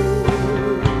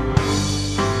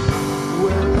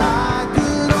 Well, I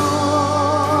could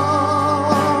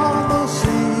almost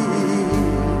see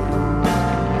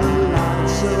the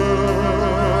lights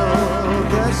of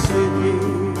that city.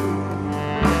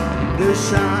 They're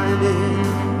shining,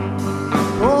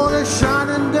 oh, they're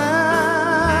shining down.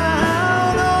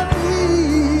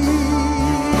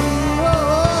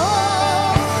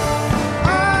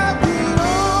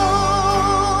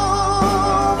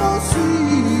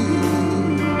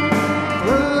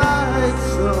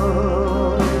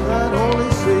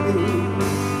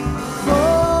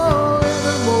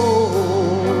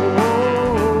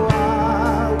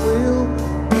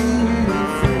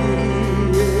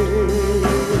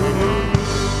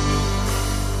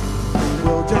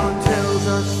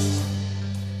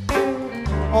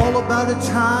 About a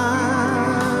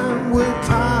time when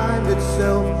time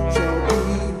itself shall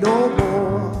be no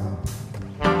more,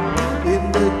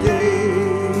 in the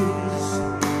days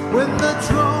when the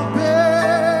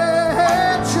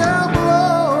trumpet shall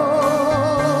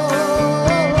blow,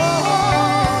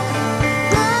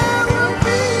 there will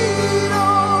be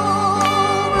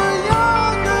over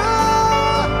yonder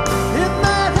in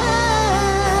that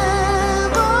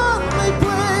heavenly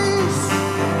place.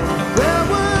 There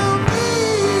will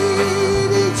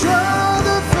each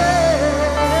other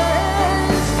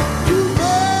face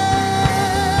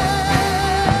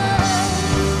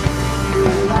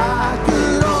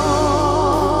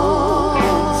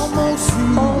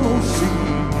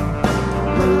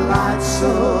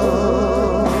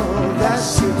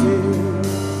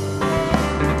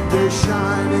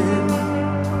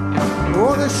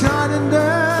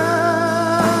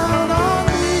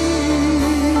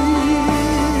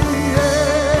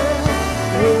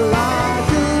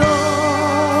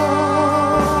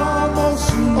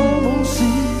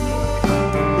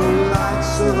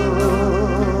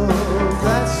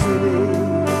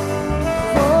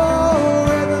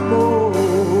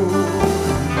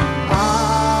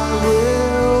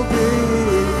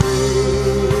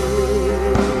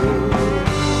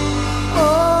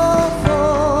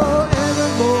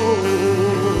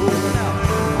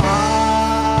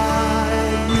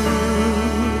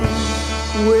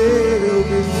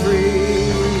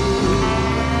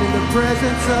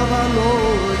hands of our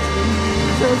Lord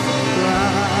Jesus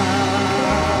Christ.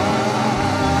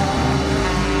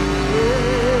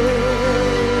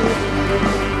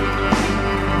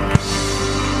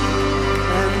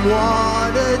 And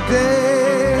what a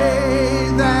day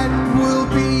that will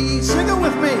be. Sing it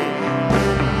with me.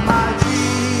 My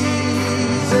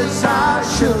Jesus I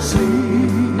shall see.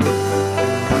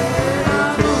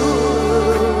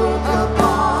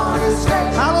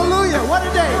 Hallelujah, what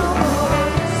a day.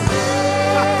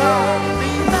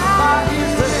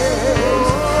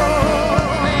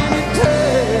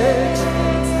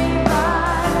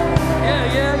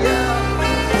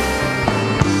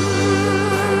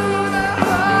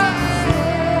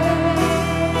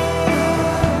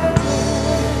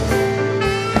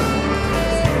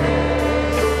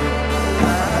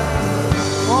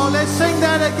 Oh, let's sing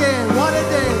that again. What a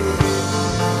day.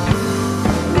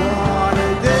 What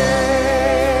a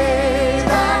day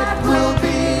that will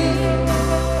be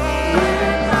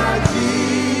when my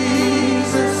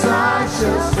Jesus I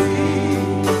shall see.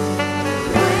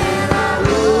 When I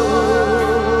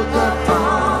look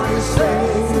upon His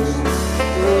face,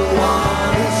 the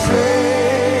one who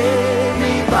saved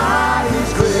me by His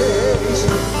grace.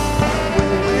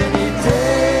 When He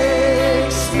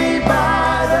takes me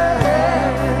by the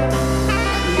hand,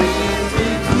 leads me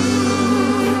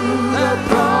through the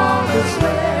promised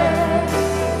land.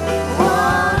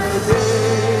 What a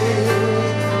day,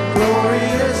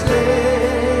 glorious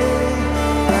day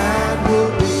that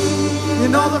will be. You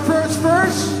know the first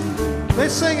verse?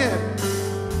 Let's sing it.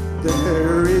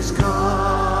 There is coming.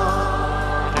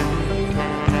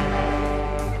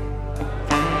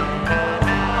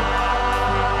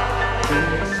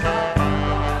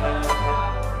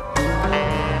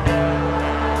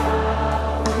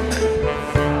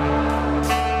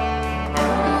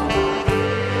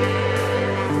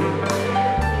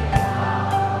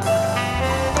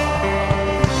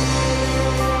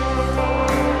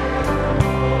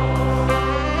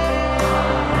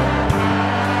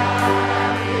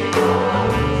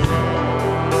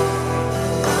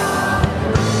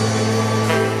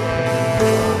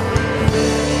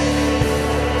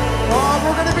 Oh,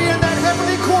 we're going to be in that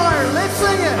heavenly choir. Let's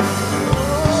sing it.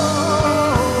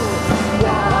 Oh,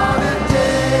 what a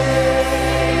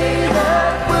day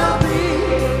that will be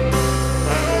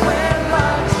when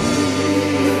my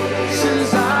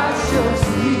Jesus I shall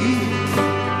see.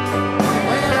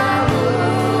 When I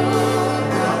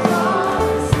look upon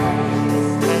His face,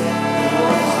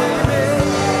 Lord, save me.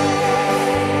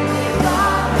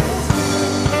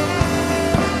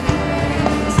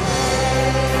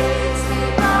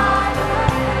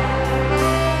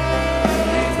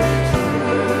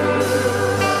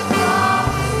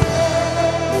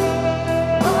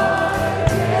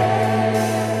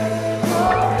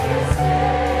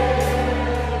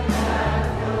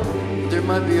 There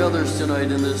might be others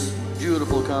tonight in this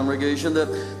beautiful congregation that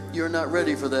you're not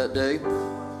ready for that day,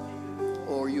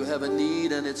 or you have a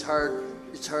need and it's hard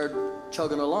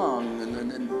chugging along,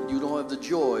 and you don't have the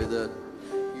joy that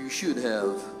you should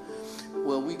have.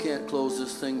 Well, we can't close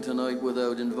this thing tonight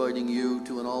without inviting you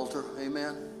to an altar.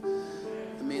 Amen.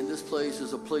 I mean, this place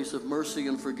is a place of mercy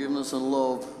and forgiveness and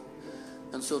love.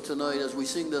 And so tonight, as we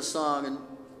sing this song, and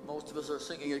most of us are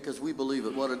singing it because we believe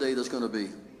it, what a day that's going to be.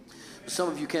 But some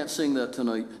of you can't sing that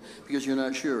tonight because you're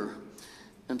not sure.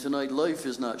 And tonight, life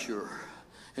is not sure.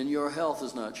 And your health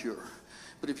is not sure.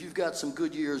 But if you've got some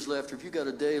good years left, or if you've got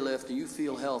a day left and you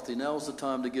feel healthy, now's the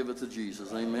time to give it to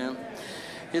Jesus. Amen.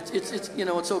 It's you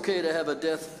know, it's okay to have a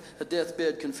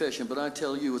deathbed confession, but I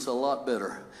tell you, it's a lot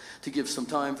better to give some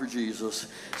time for Jesus.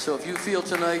 So if you feel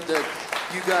tonight that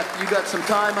you got some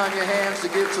time on your hands to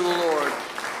give to the Lord,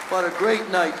 what a great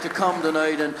night to come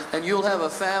tonight, and you'll have a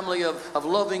family of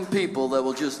loving people that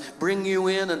will just bring you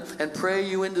in and pray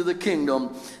you into the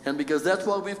kingdom. And because that's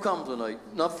why we've come tonight,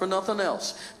 not for nothing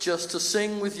else, just to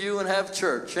sing with you and have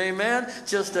church. Amen?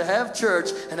 Just to have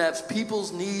church and have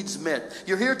people's needs met.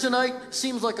 You're here tonight,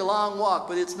 seems like a long walk,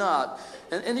 but it's not.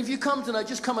 And if you come tonight,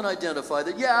 just come and identify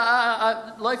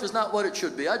that, life is not what it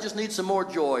should be. I just need some more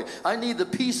joy. I need the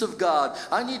peace of God.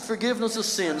 I need forgiveness of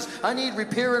sins. I need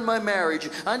repair in my marriage.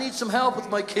 I need some help with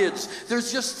my kids.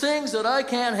 There's just things that I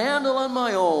can't handle on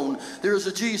my own. There's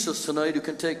a Jesus tonight who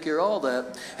can take care of all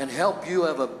that and help you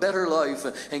have a better life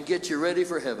and get you ready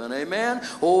for heaven. Amen?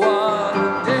 Oh, what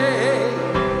a day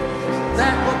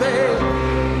that will be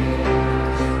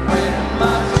when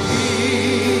my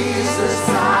Jesus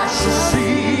I shall see.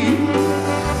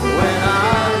 When I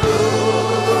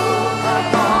look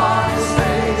upon His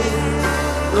face,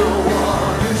 the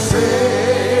one who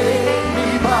saved me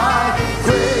by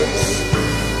grace.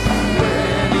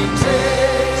 When He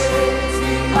takes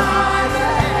me by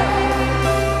the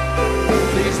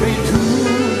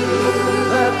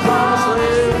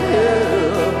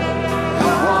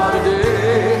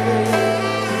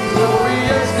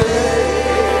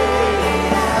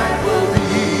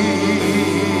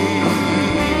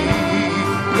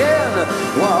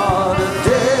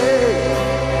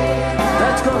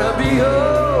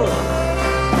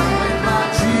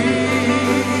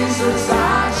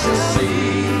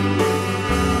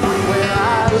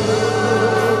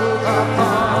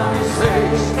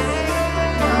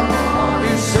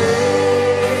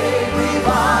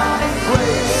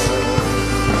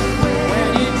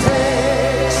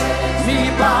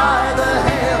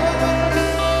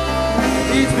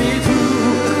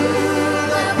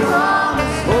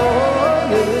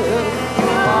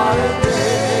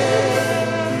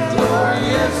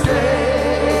glorious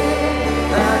day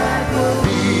that will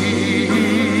be.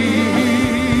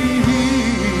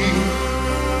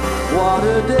 What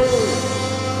a day.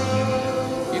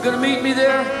 You gonna meet me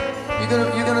there? You're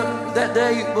gonna that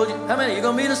day, how many? You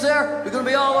gonna meet us there? We're gonna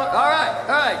be all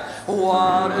right.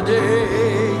 What a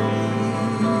day.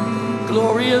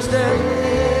 Glorious day.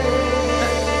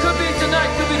 Could be tonight,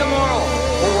 could be tomorrow.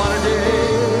 What a day.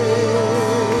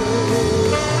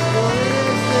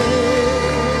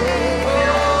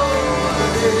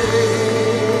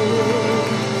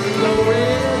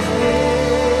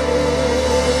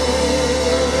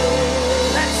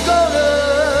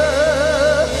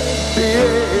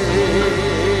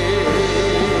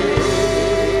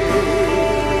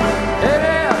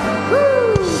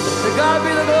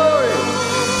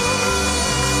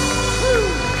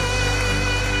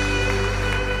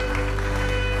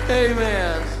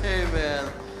 Amen.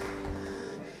 Amen.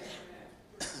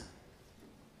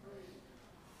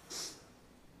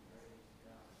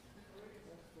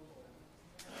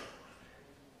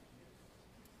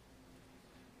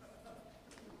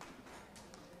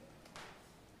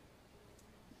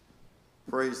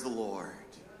 Praise the Lord.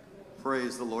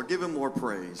 Praise the Lord. Give him more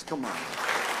praise. Come on.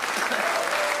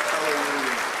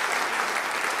 Hallelujah.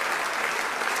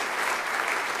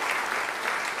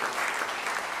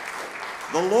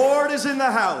 The Lord is in the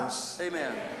house.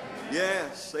 Amen.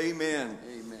 Yes, amen.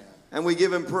 Amen. And we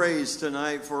give him praise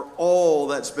tonight for all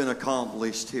that's been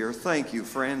accomplished here. Thank you,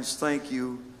 friends. Thank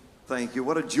you. Thank you.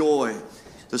 What a joy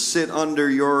to sit under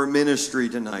your ministry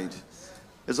tonight.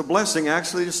 It's a blessing,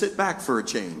 actually, to sit back for a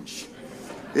change.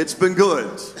 It's been good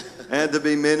and to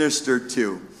be ministered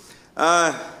to.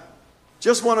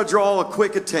 Just want to draw a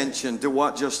quick attention to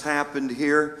what just happened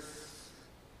here.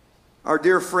 Our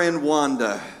dear friend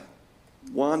Wanda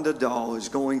Dahl is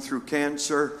going through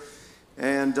cancer,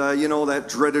 and you know that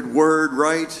dreaded word,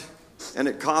 right? And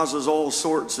it causes all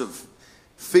sorts of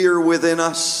fear within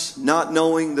us, not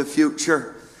knowing the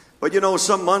future. But you know,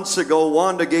 some months ago,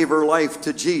 Wanda gave her life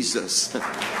to Jesus.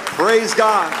 Praise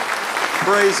God.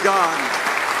 Praise God.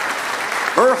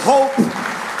 Her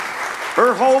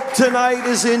hope tonight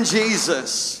is in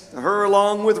Jesus. Her,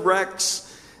 along with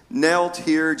Rex, knelt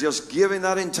here just giving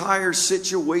that entire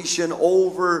situation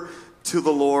over to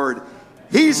the Lord.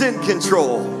 He's in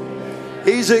control.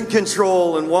 He's in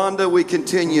control. And Wanda, we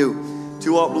continue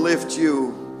to uplift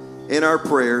you in our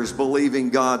prayers, believing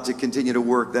God to continue to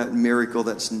work that miracle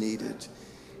that's needed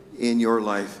in your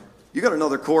life. You got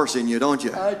another course in you, don't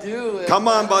you? I do. Come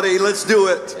on, buddy, let's do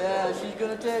it. Yeah, she's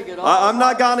going to take it. I'm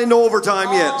not gone into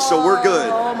overtime yet, so we're good.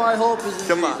 All my hope is in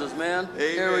Come on. Jesus, man.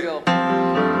 Amen. Here we go.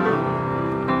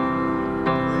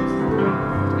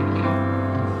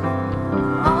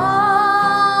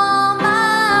 All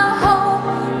my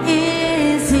hope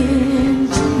is in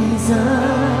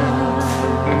Jesus.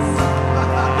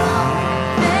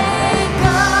 Thank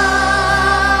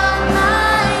God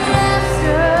my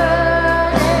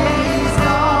yesterday's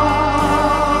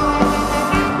gone.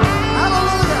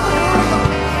 Hallelujah.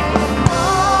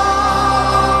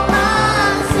 All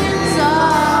my sins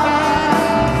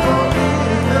are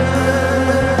forgiven.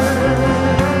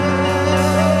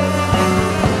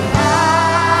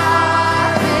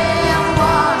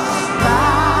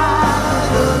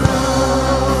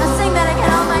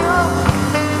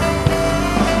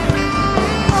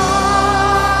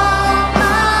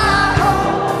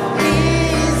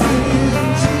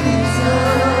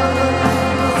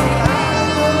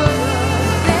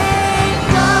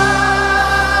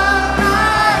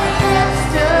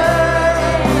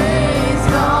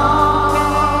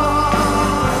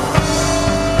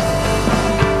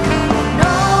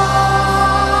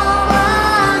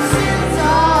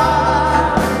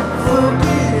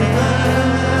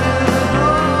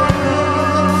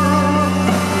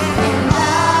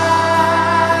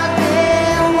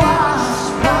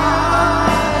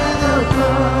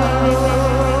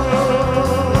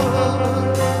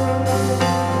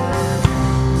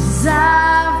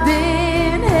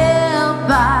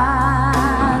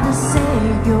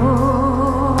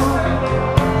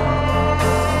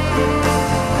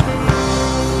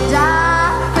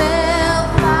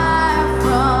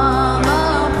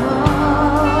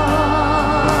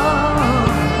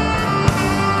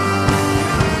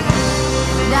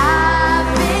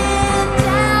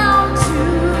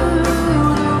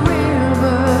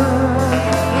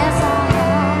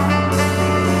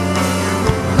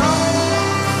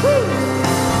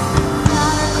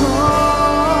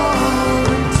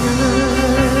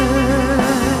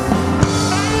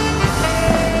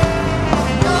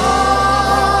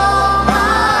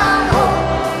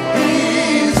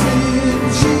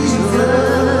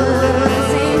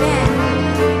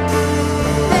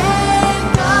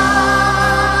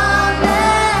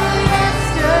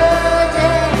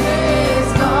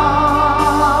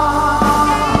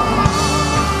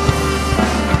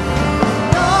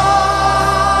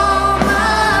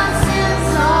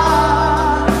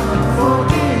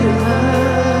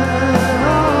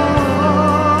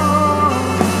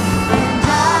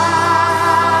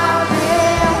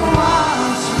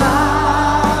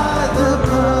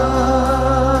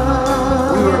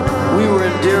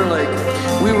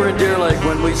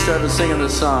 when we started singing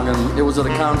this song, and it was at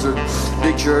a concert,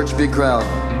 big church, big crowd.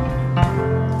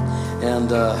 And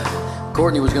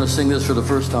Courtney was going to sing this for the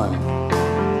first time.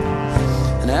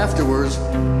 And afterwards,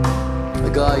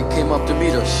 a guy came up to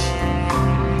meet us.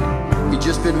 He'd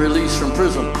just been released from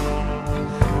prison.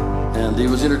 And he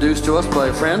was introduced to us by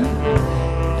a friend.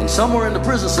 And somewhere in the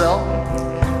prison cell,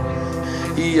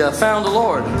 he found the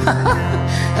Lord.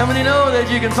 How many know that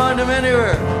you can find him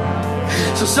anywhere?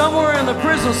 So somewhere in the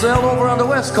prison cell over on the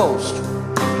West Coast,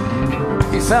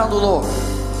 he found the Lord.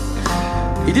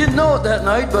 He didn't know it that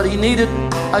night, but he needed,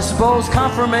 I suppose,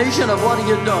 confirmation of what he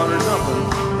had done or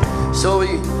something. So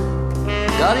he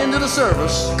got into the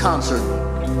service, concert,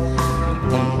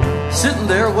 and sitting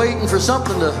there waiting for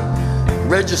something to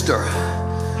register.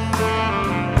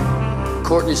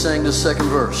 Courtney sang this second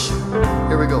verse.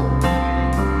 Here we go.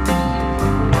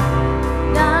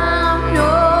 I'm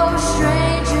no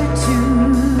stranger to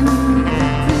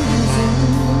prison.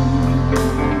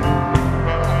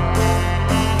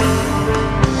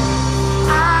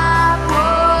 I've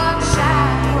worn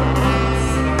shackles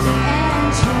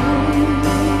and chains.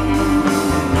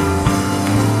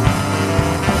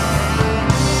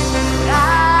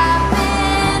 I've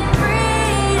been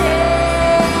freed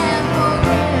and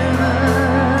forgiven.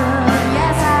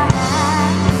 Yes, I have.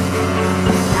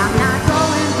 I'm not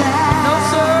going back. No,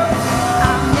 sir.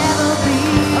 I'll never be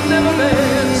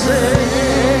been saved.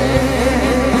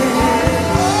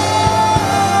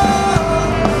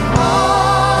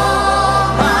 All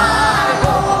my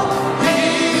hope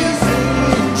is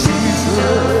in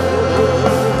Jesus.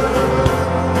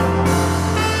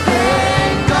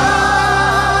 Thank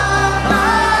God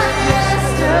my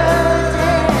yesterday's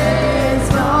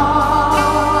gone.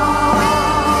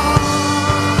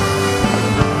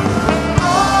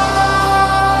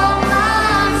 All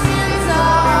my sins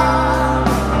are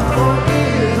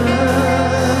forgiven,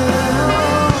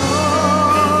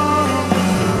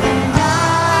 and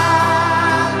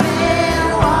I've been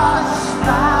washed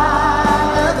by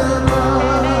the blood.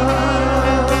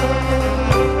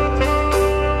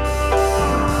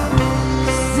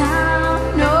 'Cause I'm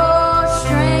no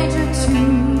stranger to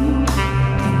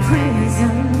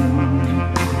prison.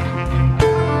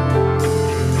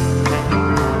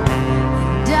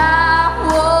 And I've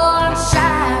worn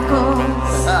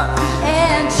shackles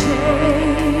and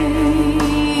chains.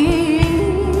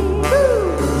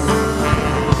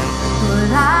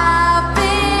 But I've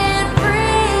been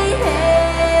freed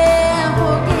and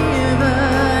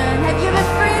forgiven. Have you been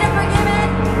freed and forgiven?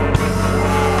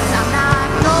 'Cause I'm not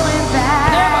going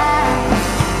back.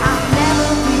 I'll never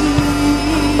be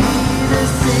the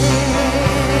same.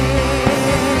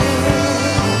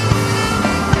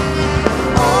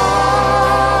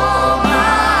 All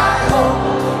my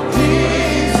hope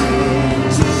is in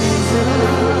Jesus.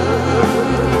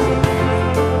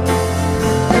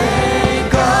 Thank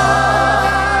God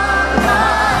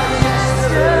my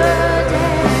yesterday's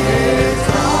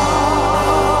gone.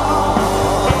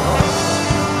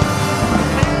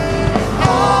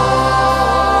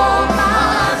 All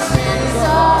my sins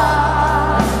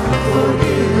are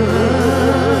forgiven,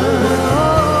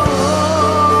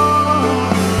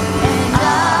 and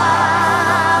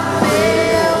I've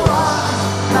been washed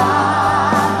by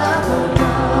the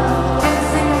blood.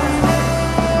 Sing it with me.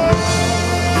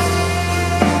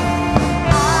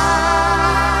 I've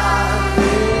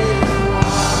been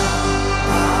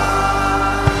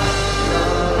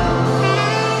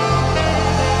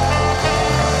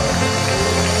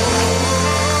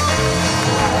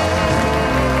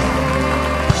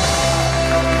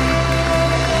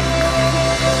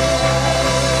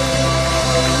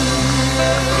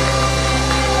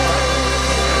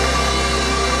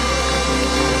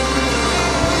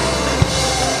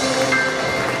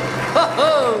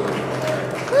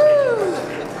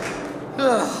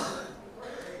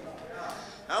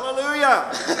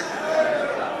Hallelujah.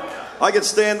 I could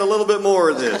stand a little bit more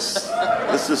of this.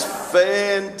 This is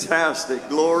fantastic.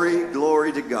 Glory,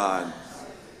 glory to God.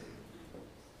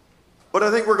 But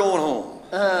I think we're going home.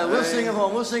 We'll sing them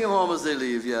home. We'll sing them home as they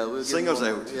leave. Yeah, we'll Sing get us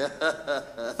them out. home.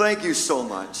 Yeah. Thank you so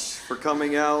much for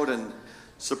coming out and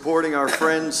supporting our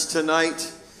friends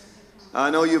tonight. I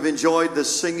know you've enjoyed the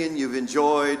singing, you've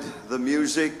enjoyed the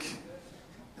music,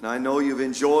 and I know you've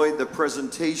enjoyed the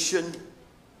presentation.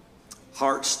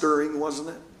 Heart-stirring, wasn't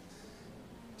it?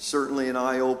 Certainly an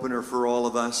eye-opener for all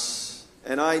of us.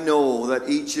 And I know that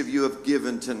each of you have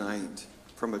given tonight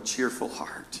from a cheerful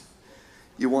heart.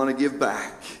 You want to give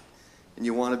back, and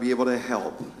you want to be able to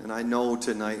help. And I know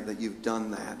tonight that you've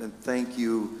done that. And thank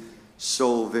you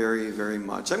so very, very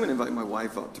much. I'm going to invite my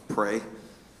wife out to pray.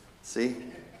 See?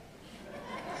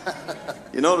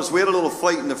 You notice we had a little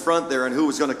fight in the front there on who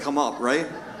was going to come up, right?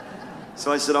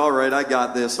 So I said, all right, I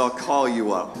got this. I'll call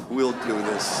you up. We'll do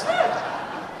this.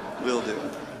 We'll do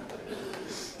it.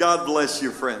 God bless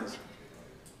you, friends.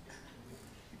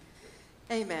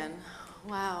 Amen.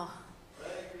 Wow.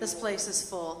 This place is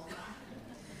full.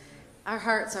 Our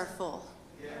hearts are full.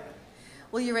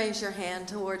 Will you raise your hand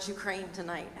towards Ukraine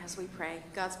tonight as we pray?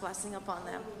 God's blessing upon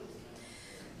them.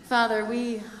 Father,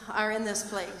 we are in this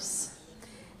place,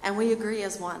 and we agree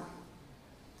as one.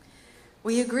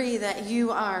 We agree that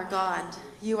you are God.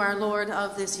 You are Lord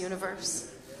of this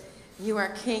universe. You are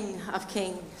King of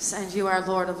kings, and you are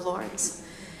Lord of lords.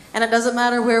 And it doesn't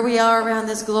matter where we are around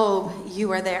this globe,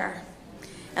 you are there.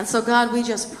 And so, God, we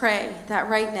just pray that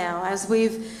right now, as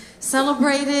we've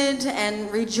celebrated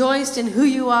and rejoiced in who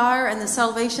you are and the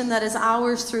salvation that is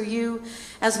ours through you,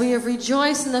 as we have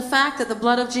rejoiced in the fact that the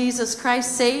blood of Jesus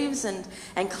Christ saves and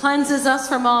cleanses us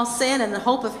from all sin, and the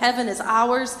hope of heaven is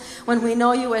ours when we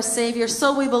know you as Savior,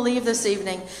 so we believe this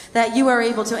evening that you are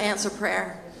able to answer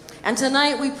prayer. And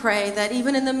tonight we pray that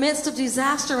even in the midst of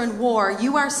disaster and war,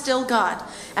 you are still God,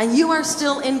 and you are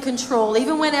still in control.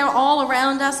 Even when all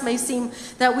around us may seem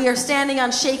that we are standing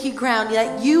on shaky ground,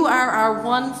 yet you are our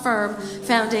one firm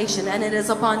foundation, and it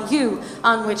is upon you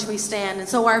on which we stand. And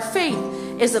so our faith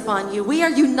is upon you. We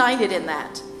are united in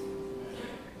that.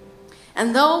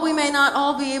 And though we may not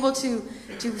all be able to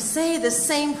say the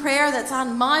same prayer that's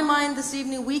on my mind this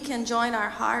evening, we can join our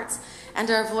hearts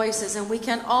and our voices, and we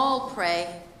can all pray,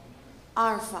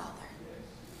 Our Father,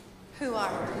 who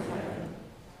art in heaven,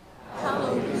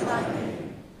 hallowed be thy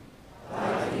name.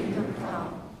 Thy kingdom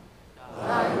come,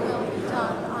 thy will be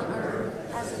done on earth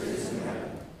as it is in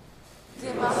heaven.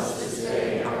 Give us this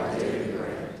day our daily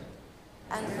bread,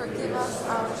 and forgive us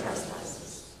our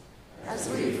trespasses, as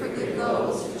we forgive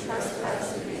those who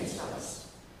trespass against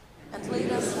us. And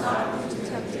lead us not into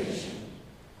temptation,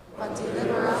 but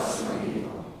deliver us from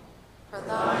evil. For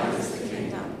thine is the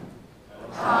kingdom,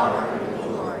 power and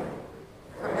glory,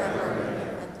 forever and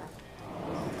ever.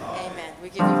 Amen. We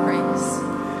give you praise.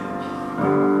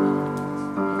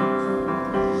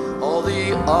 All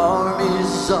the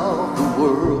armies of the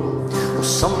world will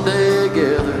someday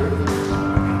gather,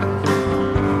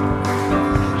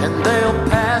 and they'll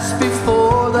pass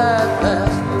before that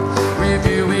last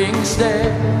reviewing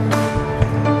stand,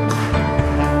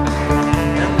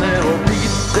 and they'll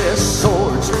beat their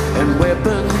swords and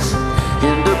weapons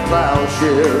into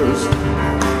plowshares,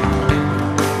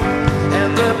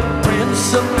 and the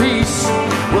Prince of Peace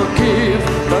will give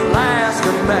the last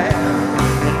command.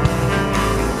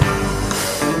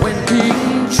 When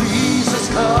King Jesus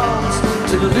comes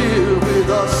to live with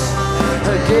us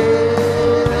again,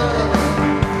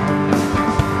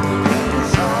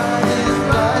 shine his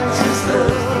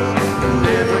righteousness in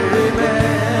every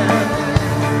man.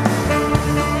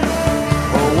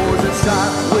 All wars and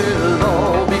strife will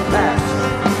all be past.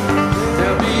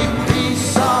 There'll be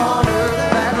peace on earth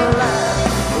at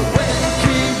last. When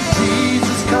King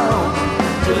Jesus comes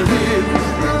to live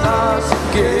with us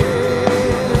again.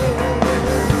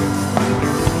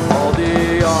 All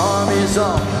the armies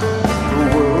of the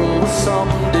world will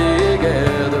someday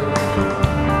gather.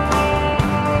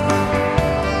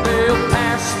 They'll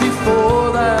pass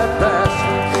before that last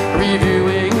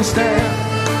reviewing stand.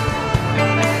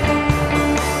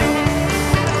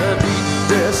 They'll beat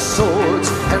their swords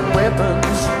and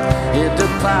weapons into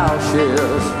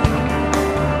plowshares.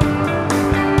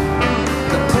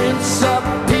 The Prince of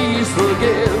Peace will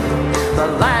give the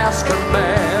last command.